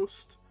Watched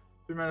Post.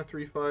 3 mana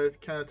 3/5,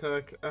 can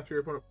attack. After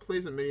your opponent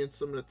plays a minion,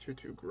 summon a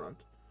 2/2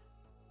 grunt.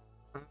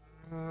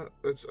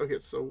 It's okay,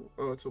 so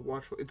it's a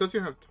watchful. It doesn't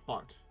even have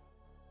taunt.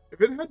 If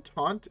it had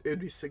taunt, it'd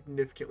be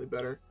significantly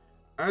better.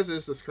 As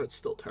is, this card's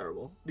still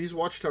terrible. These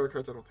Watchtower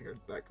cards I don't think are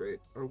that great.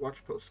 Or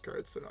Watch Post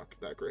cards are not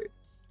that great.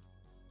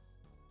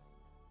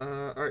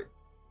 Alright.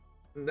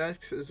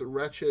 Next is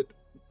Ratchet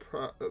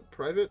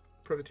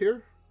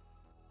Privateer.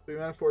 3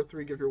 mana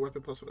 4/3, give your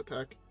weapon +1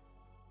 attack.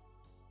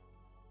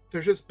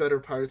 There's just better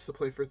pirates to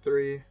play for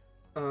 3.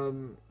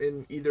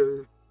 In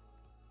either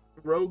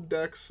rogue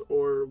decks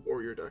or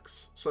warrior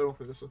decks. So I don't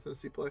think this one's in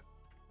C play.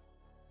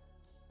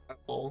 At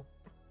all.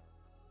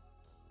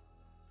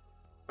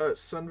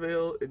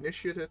 Sunveil,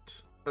 Initiate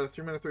it.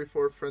 3 mana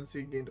 3/4,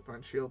 Frenzy, gain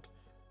Divine Shield.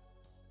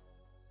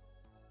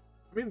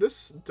 I mean,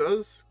 this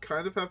does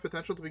kind of have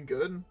potential to be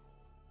good.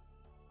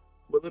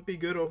 Will it be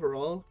good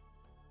overall?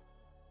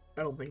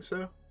 I don't think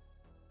so.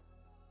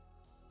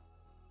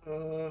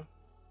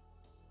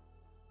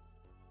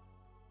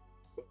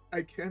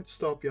 I can't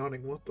stop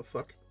yawning, what the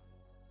fuck?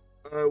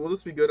 Will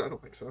this be good? I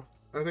don't think so.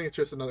 I think it's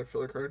just another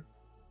filler card.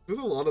 There's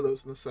a lot of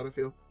those in the set, I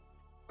feel.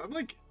 I'm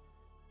like,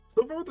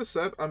 so far with the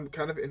set, I'm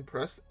kind of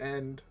impressed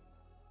and,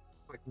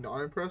 like,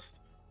 not impressed.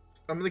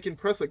 I'm, like,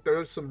 impressed, like, there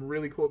are some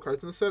really cool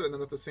cards in the set, and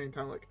then at the same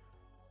time, like,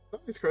 some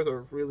of these cards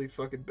are really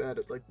fucking bad.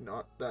 It's, like,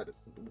 not that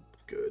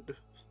good.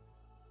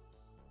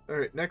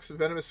 Alright, next,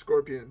 Venomous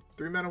Scorpion.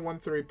 3 mana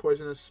 1/3,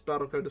 poisonous,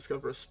 battle card,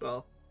 discover a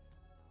spell.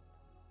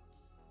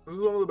 This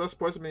is one of the best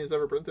poison minions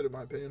ever printed, in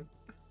my opinion.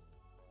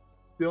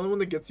 The only one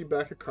that gets you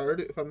back a card,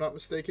 if I'm not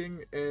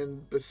mistaken,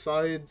 and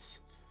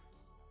besides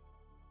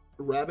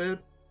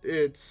Rabbit,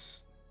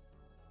 it's...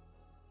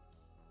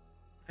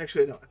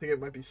 Actually, no, I think it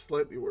might be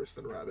slightly worse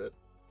than Rabbit.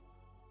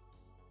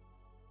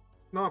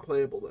 It's not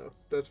playable, though.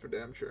 That's for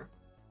damn sure.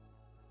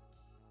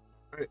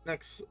 Alright,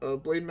 next,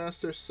 Blade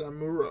Master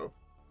Samuro.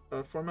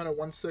 4 mana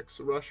 1/6,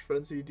 rush,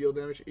 frenzy, deal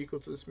damage equal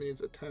to this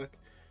minion's attack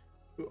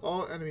to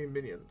all enemy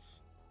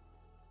minions.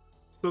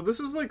 So this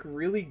is, like,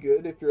 really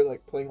good if you're,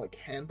 like, playing, like,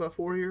 hand buff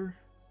warrior.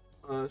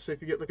 So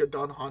if you get, like, a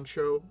Don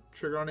Honcho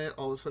trigger on it,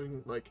 all of a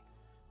sudden, like,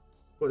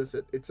 what is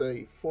it? It's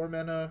a 4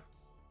 mana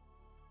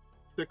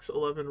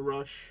 6/11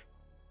 rush.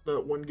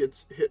 That one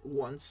gets hit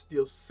once,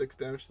 deals 6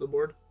 damage to the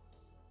board.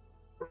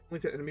 Or only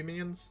to enemy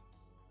minions.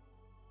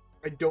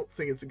 I don't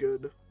think it's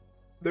good.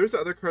 There's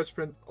other cards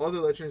print, all the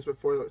legendaries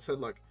before that said,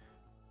 like,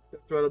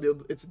 that'll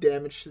deal its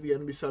damage to the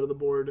enemy side of the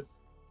board,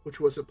 which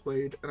wasn't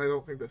played, and I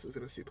don't think this is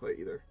going to see play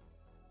either.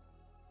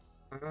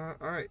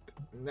 Alright,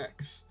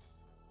 next.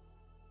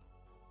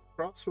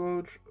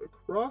 Crossroads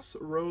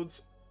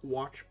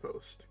Watch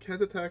Post.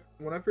 Can't attack.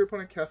 Whenever your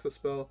opponent casts a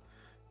spell,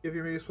 give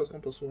your minions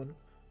 +1/+1.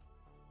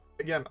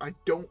 Again, I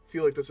don't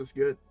feel like this is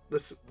good.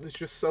 This is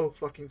just so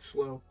fucking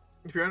slow.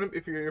 If your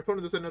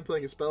opponent doesn't end up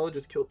playing a spell, it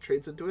just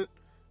trades into it.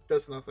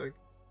 Does nothing.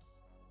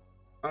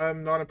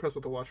 I'm not impressed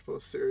with the Watch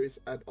Post series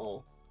at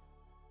all.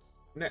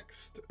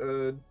 Next,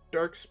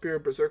 Dark Spear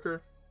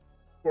Berserker.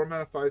 4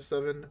 mana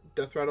 5/7,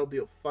 Death Rattle,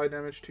 deal 5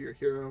 damage to your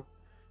hero.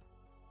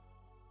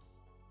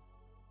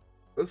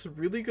 That's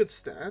really good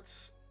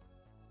stats.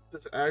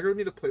 Does aggro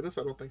need to play this?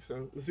 I don't think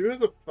so. Zoo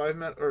has a 4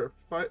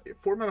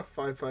 mana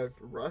 5/5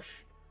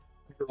 rush.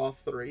 draw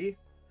 3.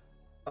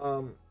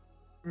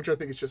 Which I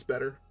think is just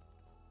better.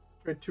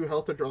 Trade 2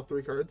 health to draw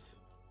 3 cards.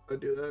 I'd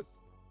do that.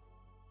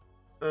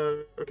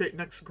 Okay,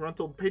 next,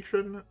 Gruntled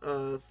Patron.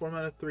 4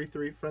 mana,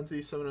 3/3,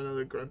 Frenzy, summon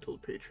another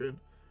Gruntled Patron.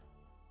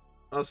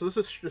 So this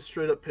is just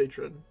straight up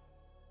Patron.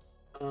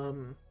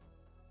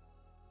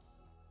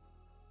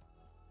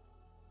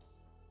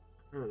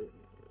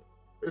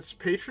 It's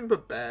Patron,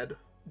 but bad.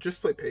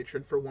 Just play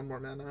Patron for 1 more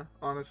mana,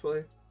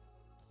 honestly.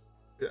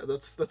 Yeah,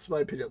 that's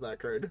my opinion of that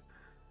card.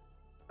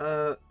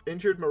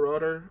 Injured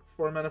Marauder,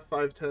 4 mana,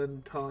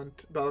 5/10,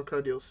 Taunt,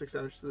 Battlecry deals 6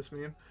 damage to this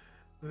minion.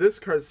 This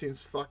card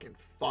seems fucking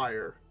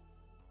fire.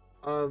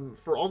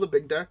 For all the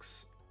big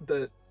decks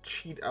that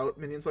cheat out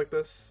minions like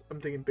this,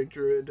 I'm thinking Big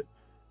Druid.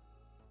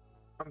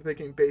 I'm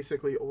thinking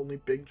basically only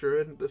Big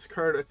Druid. This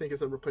card, I think,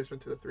 is a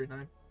replacement to the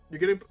 3/9. You're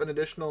getting an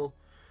additional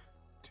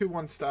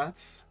 2/1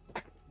 stats,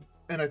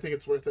 and I think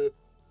it's worth it.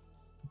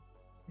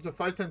 The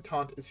 5/10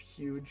 Taunt is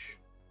huge.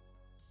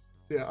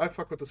 So yeah, I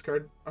fuck with this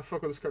card. I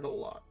fuck with this card a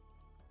lot.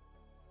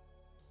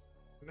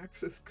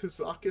 Next is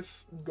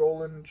Kazakis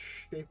Golan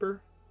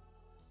Shaper.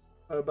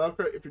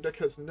 Battlecry, if your deck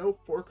has no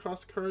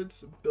 4-cost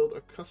cards, build a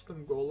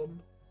custom golem.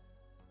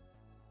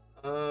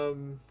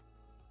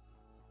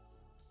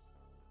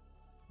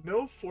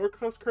 No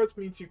 4-cost cards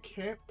means you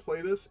can't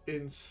play this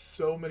in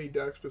so many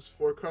decks because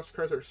 4-cost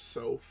cards are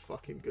so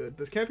fucking good.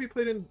 This can't be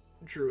played in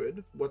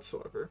Druid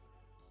whatsoever.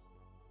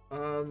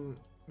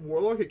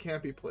 Warlock, it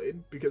can't be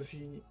played because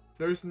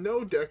there's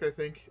no deck, I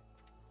think,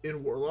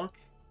 in Warlock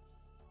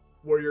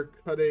where you're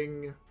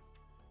cutting,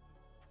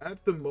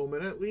 at the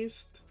moment at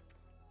least.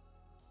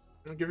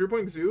 Like if you're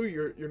playing Zoo,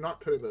 you're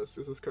not cutting this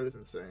because this card is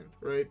insane,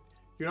 right?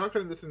 You're not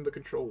cutting this in the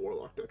control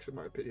Warlock decks, in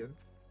my opinion,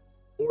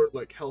 or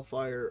like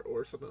Hellfire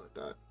or something like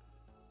that.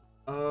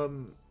 I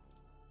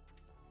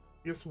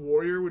guess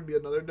Warrior would be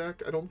another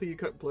deck. I don't think you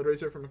cut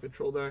Bloodraiser from a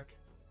control deck,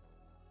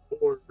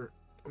 or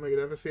Omega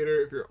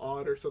Devastator if you're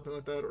odd or something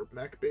like that, or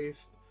mech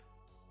based.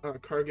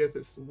 Kargith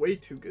is way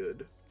too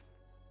good.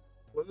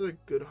 What are the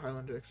good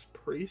Highland decks?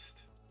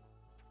 Priest.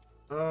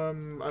 I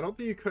don't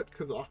think you cut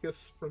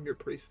Kazakis from your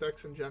priest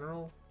decks in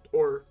general.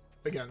 Or,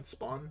 again,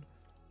 Spawn.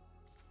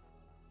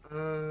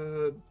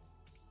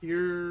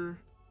 Here...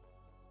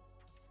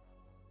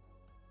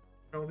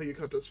 I don't think you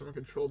cut this from a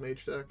control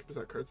mage deck, because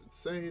that card's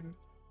insane.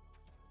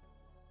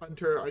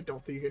 Hunter, I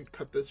don't think you can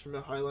cut this from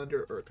a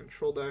Highlander or a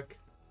control deck.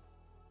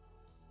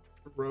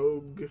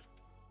 Rogue.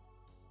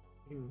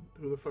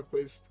 Who the fuck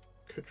plays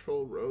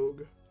control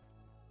Rogue?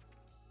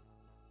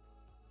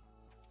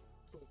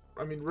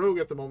 I mean, Rogue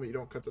at the moment, you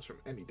don't cut this from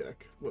any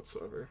deck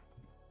whatsoever.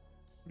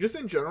 Just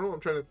in general, I'm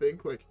trying to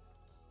think, like,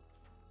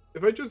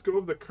 if I just go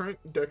over the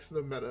current decks in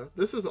the meta,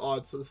 this is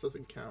odd, so this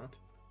doesn't count.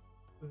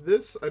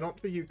 This, I don't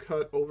think you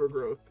cut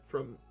Overgrowth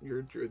from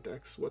your Druid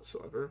decks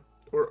whatsoever,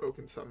 or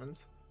Oaken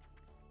Summons.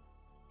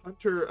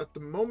 Hunter, at the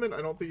moment,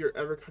 I don't think you're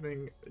ever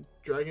cutting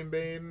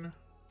Dragonbane.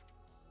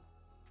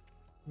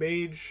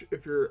 Mage,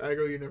 if you're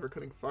aggro, you're never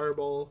cutting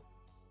Fireball.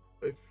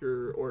 If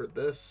you're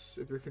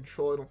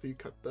Control, I don't think you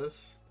cut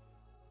this.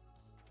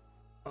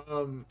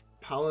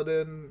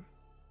 Paladin,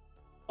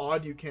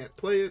 odd, you can't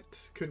play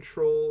it.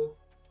 Control,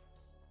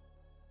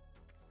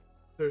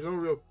 there's no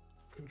real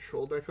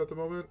control decks at the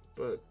moment,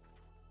 but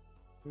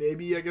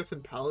maybe, I guess,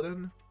 in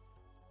Paladin.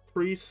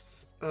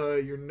 Priests,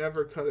 you're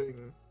never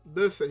cutting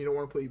this, and you don't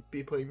want to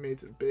be playing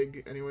Maids and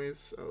Big anyways,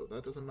 so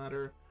that doesn't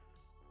matter.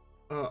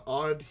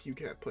 Odd, you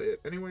can't play it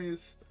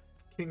anyways.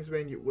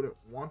 Kingsbane, you wouldn't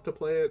want to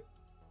play it.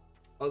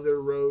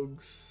 Other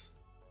rogues,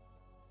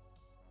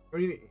 I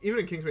mean, even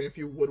in Kingsbane, if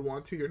you would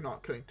want to, you're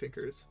not cutting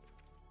Tinkers.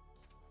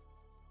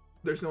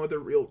 There's no other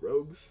real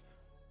rogues.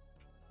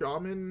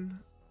 Shaman,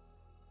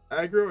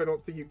 aggro, I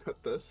don't think you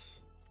cut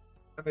this.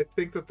 And I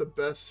think that the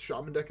best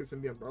Shaman deck is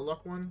going to be a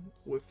Murloc one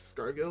with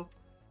Scargill.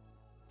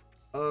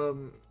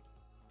 Again,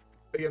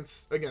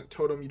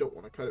 Totem, you don't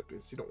want to cut it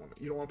because you don't want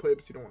to play it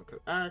because you don't want to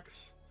cut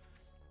Axe.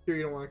 Here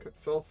you don't want to cut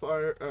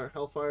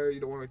Hellfire, you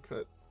don't want to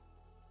cut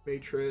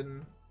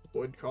Matron,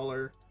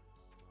 Voidcaller,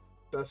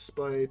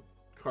 Deathspite,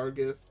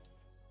 Kargith,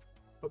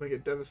 Omega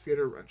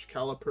Devastator, Wrench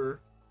Caliper.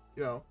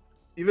 You know,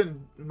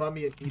 even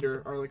Mummy and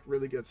Eater are like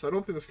really good. So I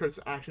don't think this card is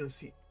actually going to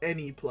see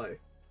any play.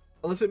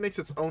 Unless it makes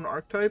its own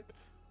archetype,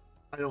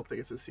 I don't think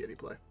it's going to see any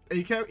play. And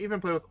you can't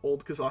even play with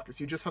old Kazakis.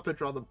 You just have to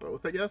draw them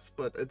both, I guess,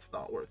 but it's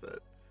not worth it.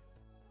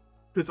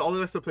 Because all the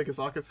decks that play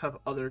Kazakis have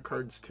other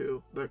cards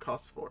too that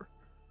cost 4.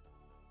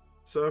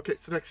 So, okay,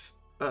 so next,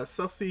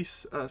 Celsi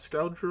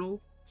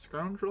Scoundrel,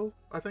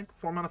 I think.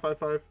 4 mana,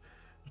 5/5.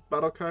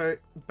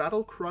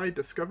 Battlecry,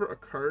 discover a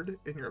card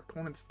in your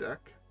opponent's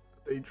deck.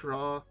 They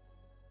draw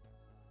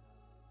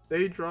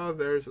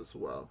theirs as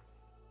well.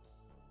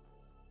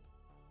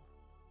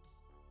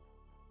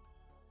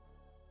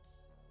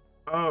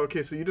 Oh,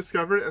 okay, so you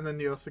discover it and then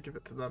you also give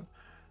it to them.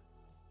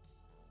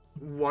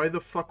 Why the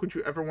fuck would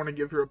you ever want to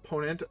give your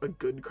opponent a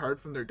good card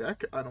from their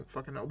deck? I don't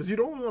fucking know. Because you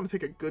don't want to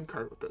take a good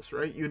card with this,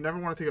 right? You never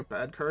want to take a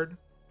bad card.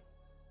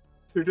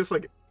 So you're just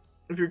like,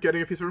 if you're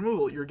getting a piece of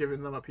removal, you're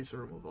giving them a piece of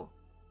removal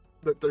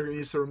that they're going to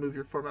use to remove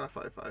your 4 mana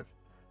 5/5.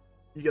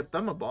 You get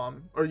them a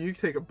bomb, or you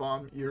take a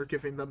bomb, you're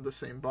giving them the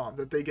same bomb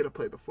that they get to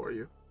play before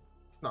you.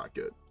 It's not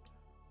good.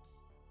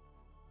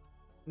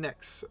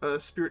 Next,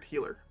 Spirit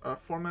Healer.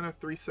 4 mana,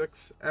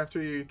 3/6.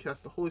 After you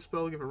cast a holy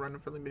spell, give a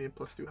random friendly minion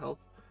 +2 health.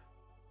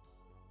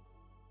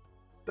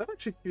 That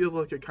actually feels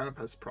like it kind of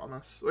has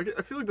promise. Like,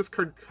 I feel like this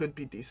card could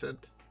be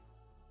decent.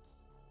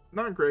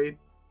 Not great,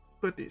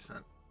 but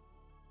decent.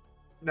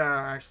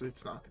 Nah, actually,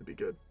 it's not going to be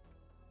good.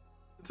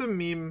 It's a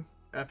meme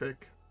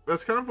epic.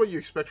 That's kind of what you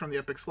expect from the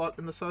epic slot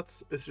in the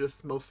sets. It's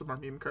just most of them are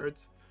meme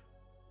cards.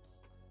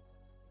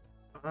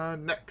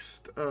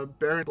 Next,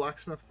 Barrens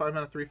Blacksmith, 5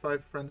 mana,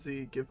 3/5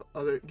 Frenzy. Give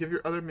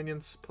your other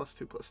minions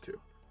 +2/+2.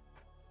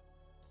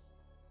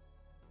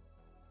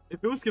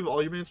 If it was give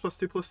all your minions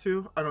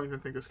 +2/+2, I don't even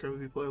think this card would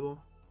be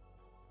playable.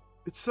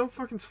 It's so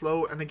fucking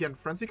slow, and again,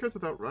 Frenzy cards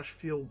without Rush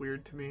feel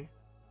weird to me.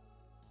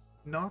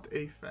 Not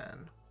a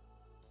fan.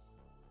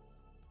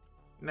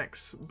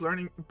 Next,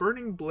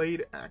 Burning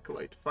Blade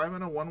Acolyte, 5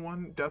 mana,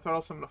 1/1 Death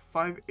Rattle. Summon a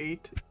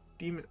 5/8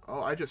 Demon.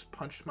 Oh, I just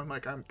punched my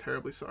mic. I'm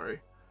terribly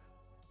sorry.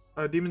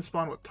 Demon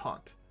Spawn with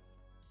Taunt.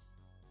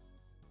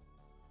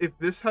 If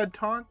this had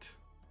Taunt,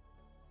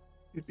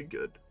 it'd be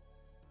good.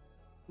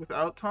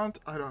 Without Taunt,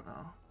 I don't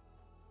know.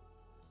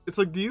 It's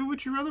like,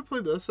 would you rather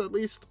play this at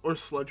least, or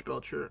Sludge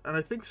Belcher? And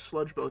I think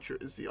Sludge Belcher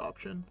is the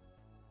option.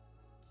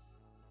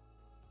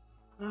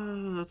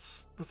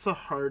 That's a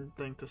hard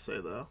thing to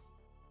say though.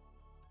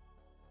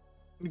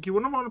 Like, you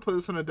wouldn't want to play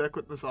this in a deck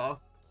with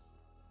N'Zoth.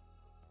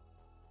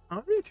 Am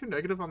I being too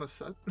negative on this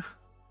set?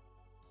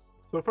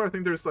 So far, I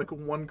think there's like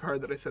one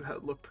card that I said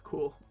had looked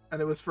cool,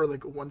 and it was for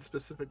like one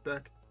specific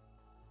deck.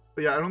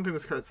 But yeah, I don't think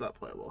this card's that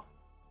playable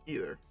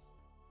either.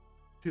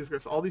 Jesus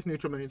Christ, all these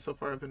neutral minions so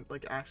far have been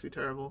like actually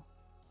terrible.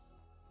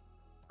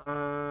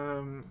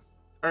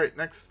 Alright,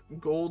 next,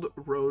 Gold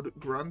Road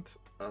Grunt.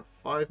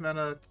 5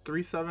 mana,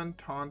 3/7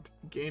 Taunt,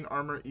 gain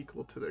armor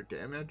equal to their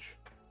damage.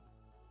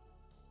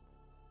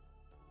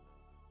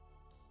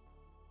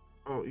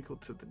 Oh, equal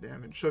to the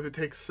damage. So if it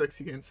takes 6,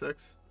 you gain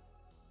 6.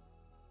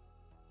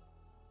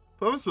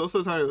 But spell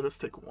says I'll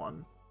just take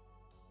 1.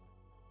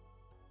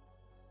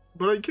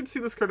 But I could see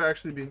this card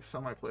actually being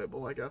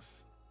semi-playable, I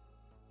guess.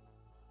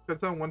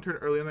 Because that 1 turn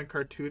earlier than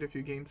Cartoot, if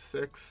you gain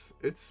 6,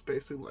 it's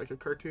basically like a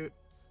Cartoot.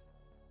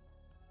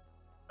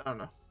 I don't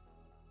know.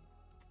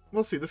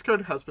 We'll see. This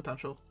card has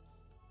potential.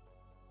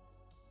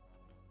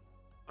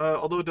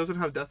 Although it doesn't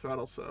have Death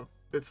Rattle, so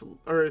it's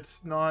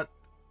not.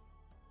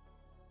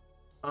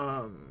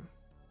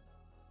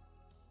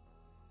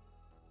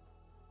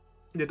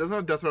 It doesn't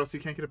have Death Rattle, so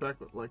you can't get it back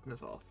with like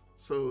N'Zoth.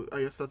 So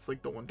I guess that's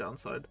like the one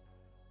downside.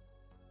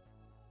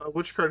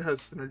 Which card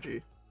has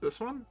synergy? This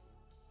one?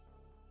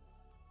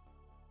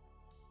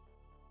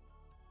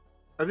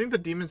 I think the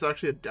Demon's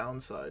actually a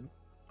downside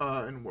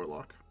in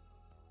Warlock.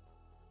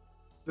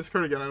 This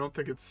card again, I don't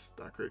think it's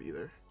that great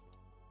either.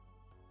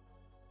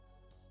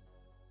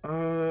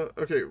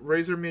 Okay,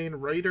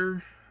 Razormane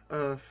Raider,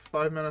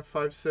 5 mana,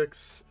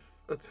 5/6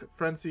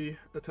 Frenzy,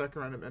 attack a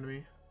random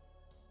enemy.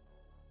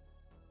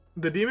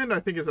 The Demon, I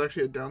think, is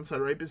actually a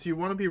downside, right? Because you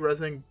want to be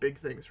resing big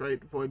things,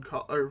 right? Void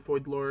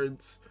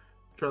Lords,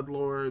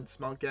 Dreadlords,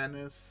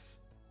 Mal'Ganis,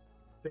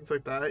 things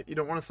like that. You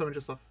don't want to summon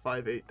just a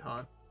 5/8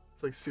 taunt.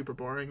 It's like super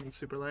boring and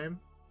super lame.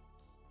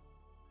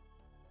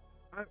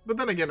 But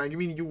then again, I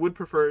mean, you would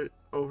prefer it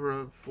over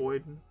a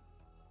Void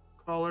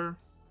Caller.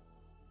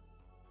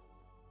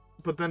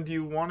 But then do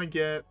you want to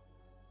get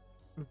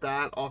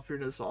that off your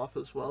N'Zoth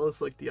as well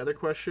is like the other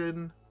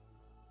question.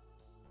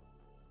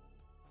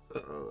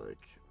 So,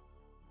 like...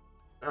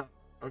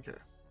 okay.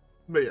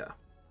 But yeah.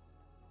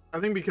 I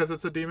think because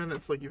it's a demon,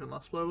 it's like even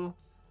less playable.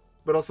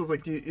 But also, it's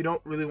like, you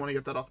don't really want to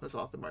get that off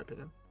N'Zoth, in my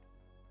opinion.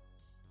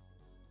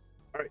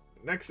 Alright,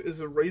 next is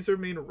a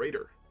Razormane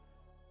Raider.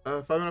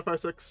 5 mana,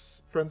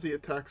 5/6 Frenzy,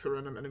 attacks a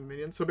random enemy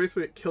minion. So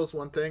basically it kills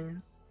one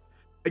thing.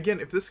 Again,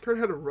 if this card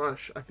had a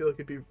rush, I feel like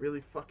it'd be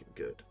really fucking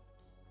good.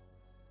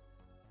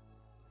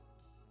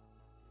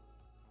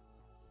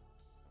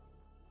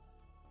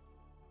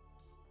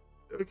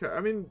 Okay, I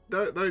mean,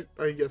 that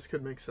I guess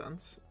could make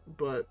sense,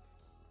 but...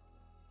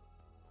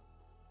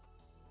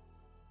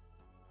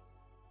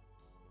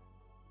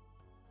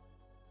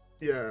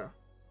 yeah.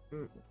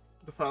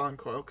 The File and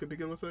Coil could be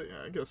good with it,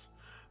 yeah, I guess.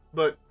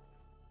 But...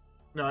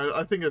 no,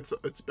 I think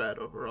it's bad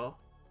overall.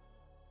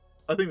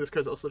 I think this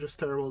card's also just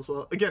terrible as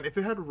well. Again, if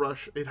it had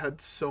Rush, it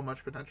had so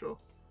much potential.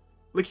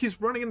 Like,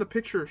 he's running in the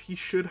picture, he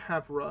should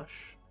have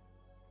Rush.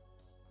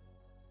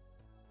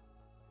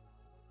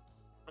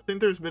 I think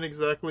there's been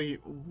exactly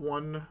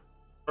one,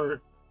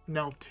 or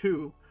now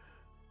 2,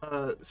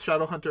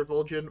 Shadowhunter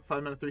Vol'jin,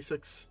 5 mana,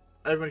 3/6.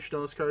 Everybody should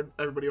know this card.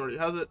 Everybody already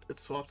has it. It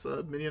swaps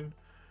a minion.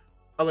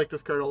 I like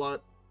this card a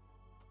lot.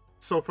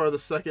 So far, the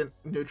second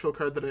neutral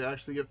card that I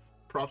actually give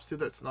props to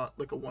that's not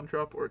like a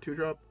 1-drop or a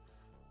 2-drop.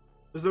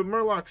 Because the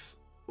Murlocs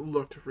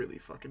looked really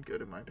fucking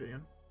good in my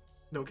opinion.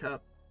 No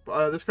cap.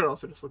 This card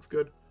also just looks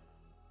good.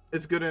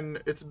 It's good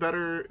and it's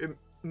better. It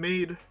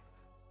made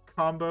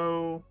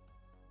combo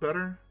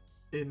better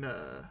in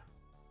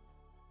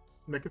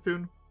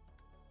Mecha'thun.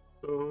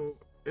 So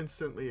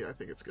instantly I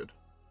think it's good.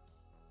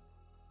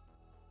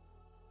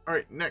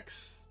 Alright,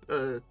 next.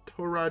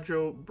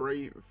 Torajo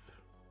Brave.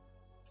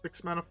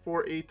 6 mana,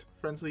 4/8,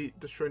 Frenzy,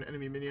 destroy an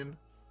enemy minion.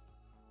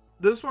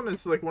 This one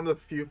is like one of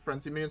the few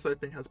Frenzy minions I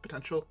think has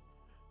potential.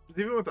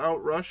 Because even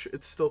without Rush,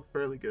 it's still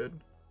fairly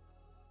good.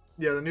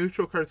 Yeah, the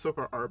neutral cards so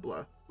far are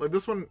blah. Like,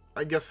 this one,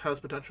 I guess, has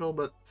potential,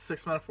 but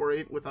 6 mana,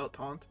 4/8 without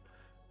Taunt.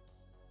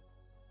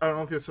 I don't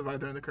know if he'll survive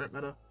there in the current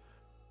meta.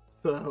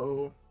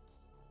 So,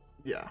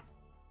 yeah.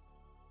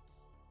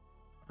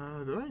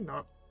 Did I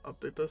not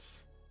update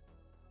this?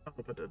 I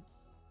hope I did.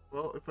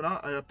 Well, if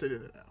not, I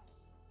updated it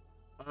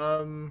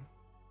now.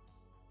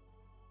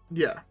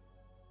 Yeah.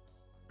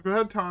 If it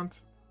had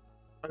Taunt,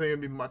 I think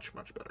it'd be much,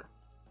 much better.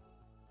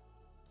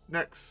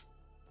 Next,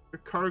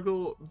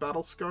 Cargill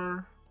Battle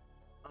Scar.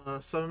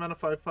 7 mana,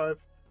 5/5.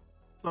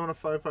 7 mana,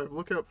 5/5.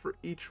 Look out for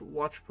each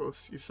watch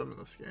post you summon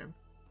this game.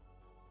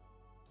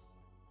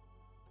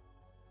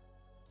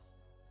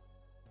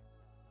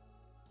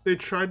 They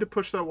tried to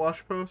push that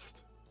watch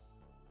post,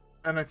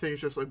 and I think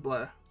it's just like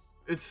blah.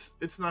 It's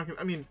not gonna.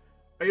 I mean,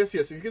 I guess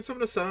yes. If you can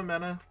summon a 7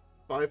 mana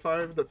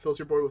 5/5 that fills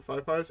your board with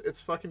 5/5s,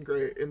 it's fucking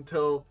great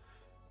until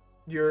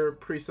your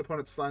priest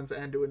opponent slams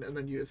Anduin, and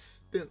then you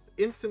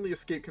instantly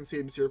escape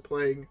concedes you're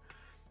playing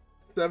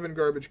 7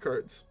 garbage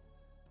cards.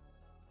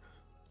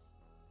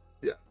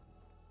 Yeah.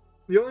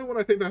 The only one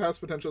I think that has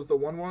potential is the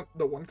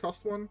one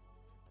cost one,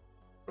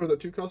 or the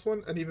 2 cost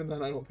one, and even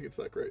then I don't think it's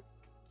that great.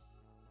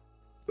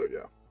 So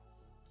yeah.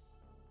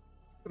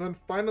 And then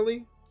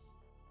finally,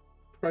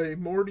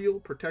 Primordial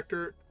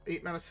Protector,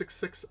 8 mana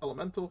 6/6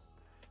 Elemental.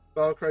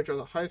 Battlecry, draw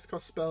the highest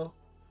cost spell.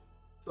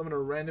 Summon a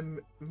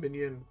random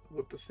minion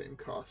with the same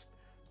cost.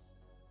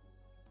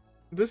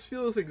 This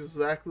feels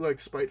exactly like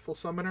Spiteful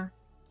Summoner,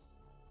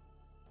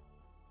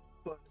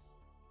 but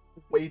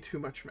way too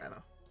much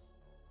mana.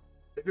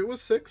 If it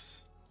was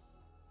 6,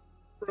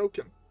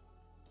 broken.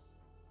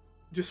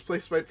 Just play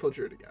Spiteful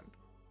Druid again.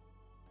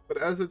 But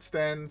as it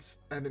stands,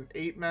 and an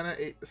 8 mana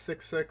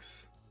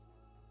 6/6,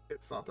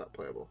 it's not that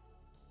playable,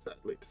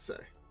 sadly to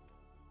say.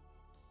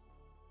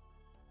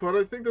 But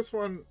I think this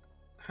one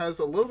has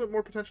a little bit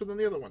more potential than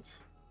the other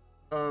ones.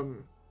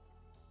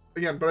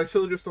 Again, but I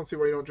still just don't see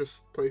why you don't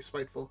just play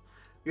Spiteful.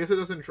 I guess it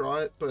doesn't draw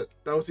it, but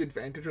that was the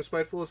advantage of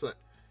Spiteful, is that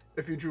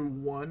if you drew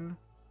one,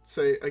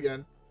 say,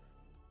 again,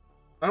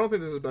 I don't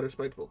think this is better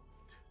Spiteful.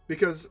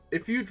 Because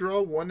if you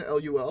draw one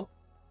LUL,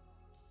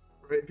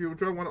 right, if you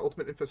draw one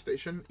Ultimate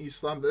Infestation, you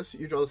slam this,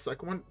 you draw the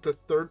second one,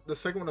 the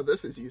second one of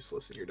this is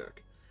useless in your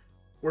deck.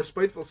 Where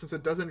Spiteful, since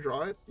it doesn't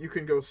draw it, you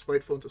can go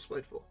Spiteful into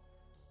Spiteful.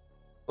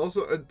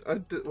 Also,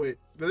 wait,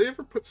 did they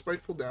ever put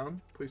Spiteful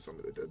down? Please tell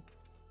me they did.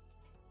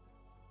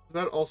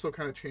 That also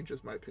kind of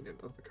changes my opinion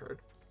of the card.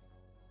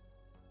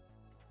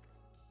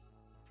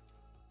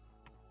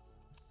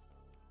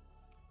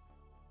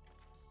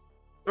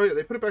 Oh yeah,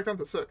 they put it back down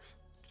to 6.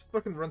 Just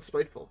fucking run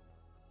Spiteful.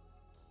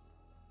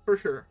 For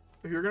sure.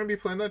 If you're going to be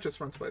playing that, just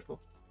run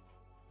Spiteful.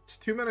 It's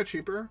 2 mana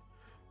cheaper,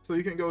 so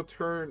you can go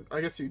turn... I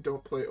guess you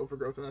don't play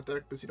Overgrowth in that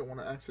deck because you don't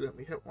want to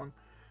accidentally hit one.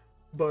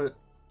 But,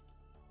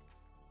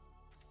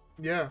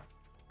 yeah,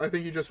 I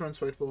think you just run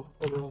Spiteful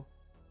overall.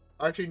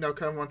 I actually now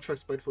kind of want to try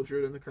Spiteful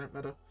Druid in the current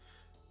meta.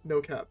 No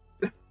cap.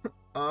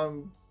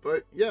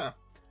 But yeah.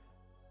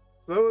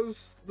 So that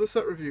was the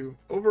set review.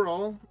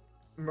 Overall,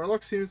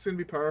 Murloc seems going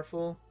to be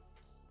powerful.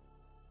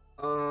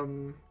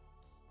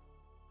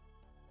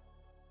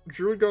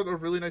 Druid got a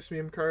really nice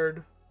meme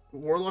card.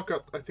 Warlock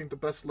got, I think, the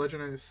best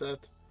legendary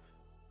set.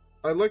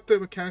 I like the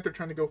mechanic they're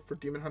trying to go for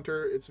Demon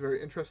Hunter. It's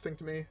very interesting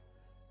to me.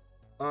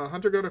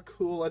 Hunter got a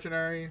cool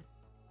legendary.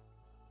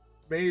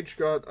 Mage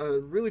got a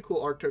really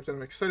cool archetype that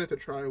I'm excited to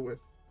try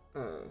with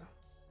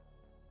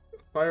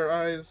Fire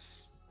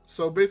Eyes.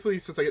 So basically,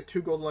 since I get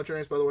 2 golden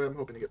legendaries, by the way, I'm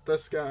hoping to get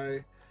this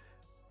guy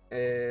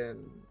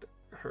and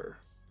her.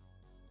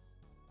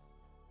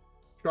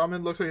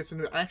 Shaman looks like it's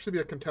going to actually be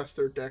a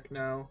contester deck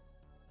now.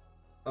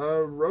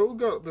 Rogue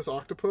got this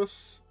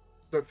octopus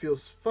that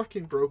feels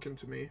fucking broken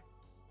to me.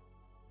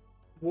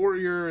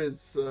 Warrior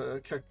is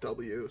Keck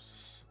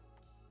W's.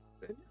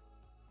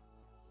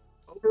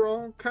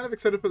 Overall, kind of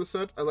excited for the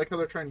set. I like how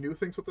they're trying new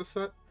things with this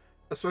set,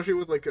 especially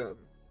with like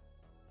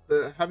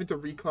the having to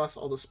reclass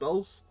all the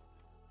spells.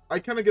 I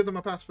kind of give them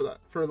a pass for that,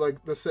 for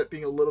like the set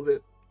being a little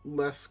bit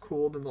less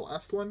cool than the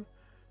last one.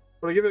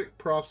 But I give it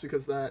props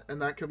because that,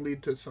 and that could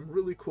lead to some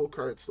really cool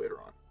cards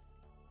later on.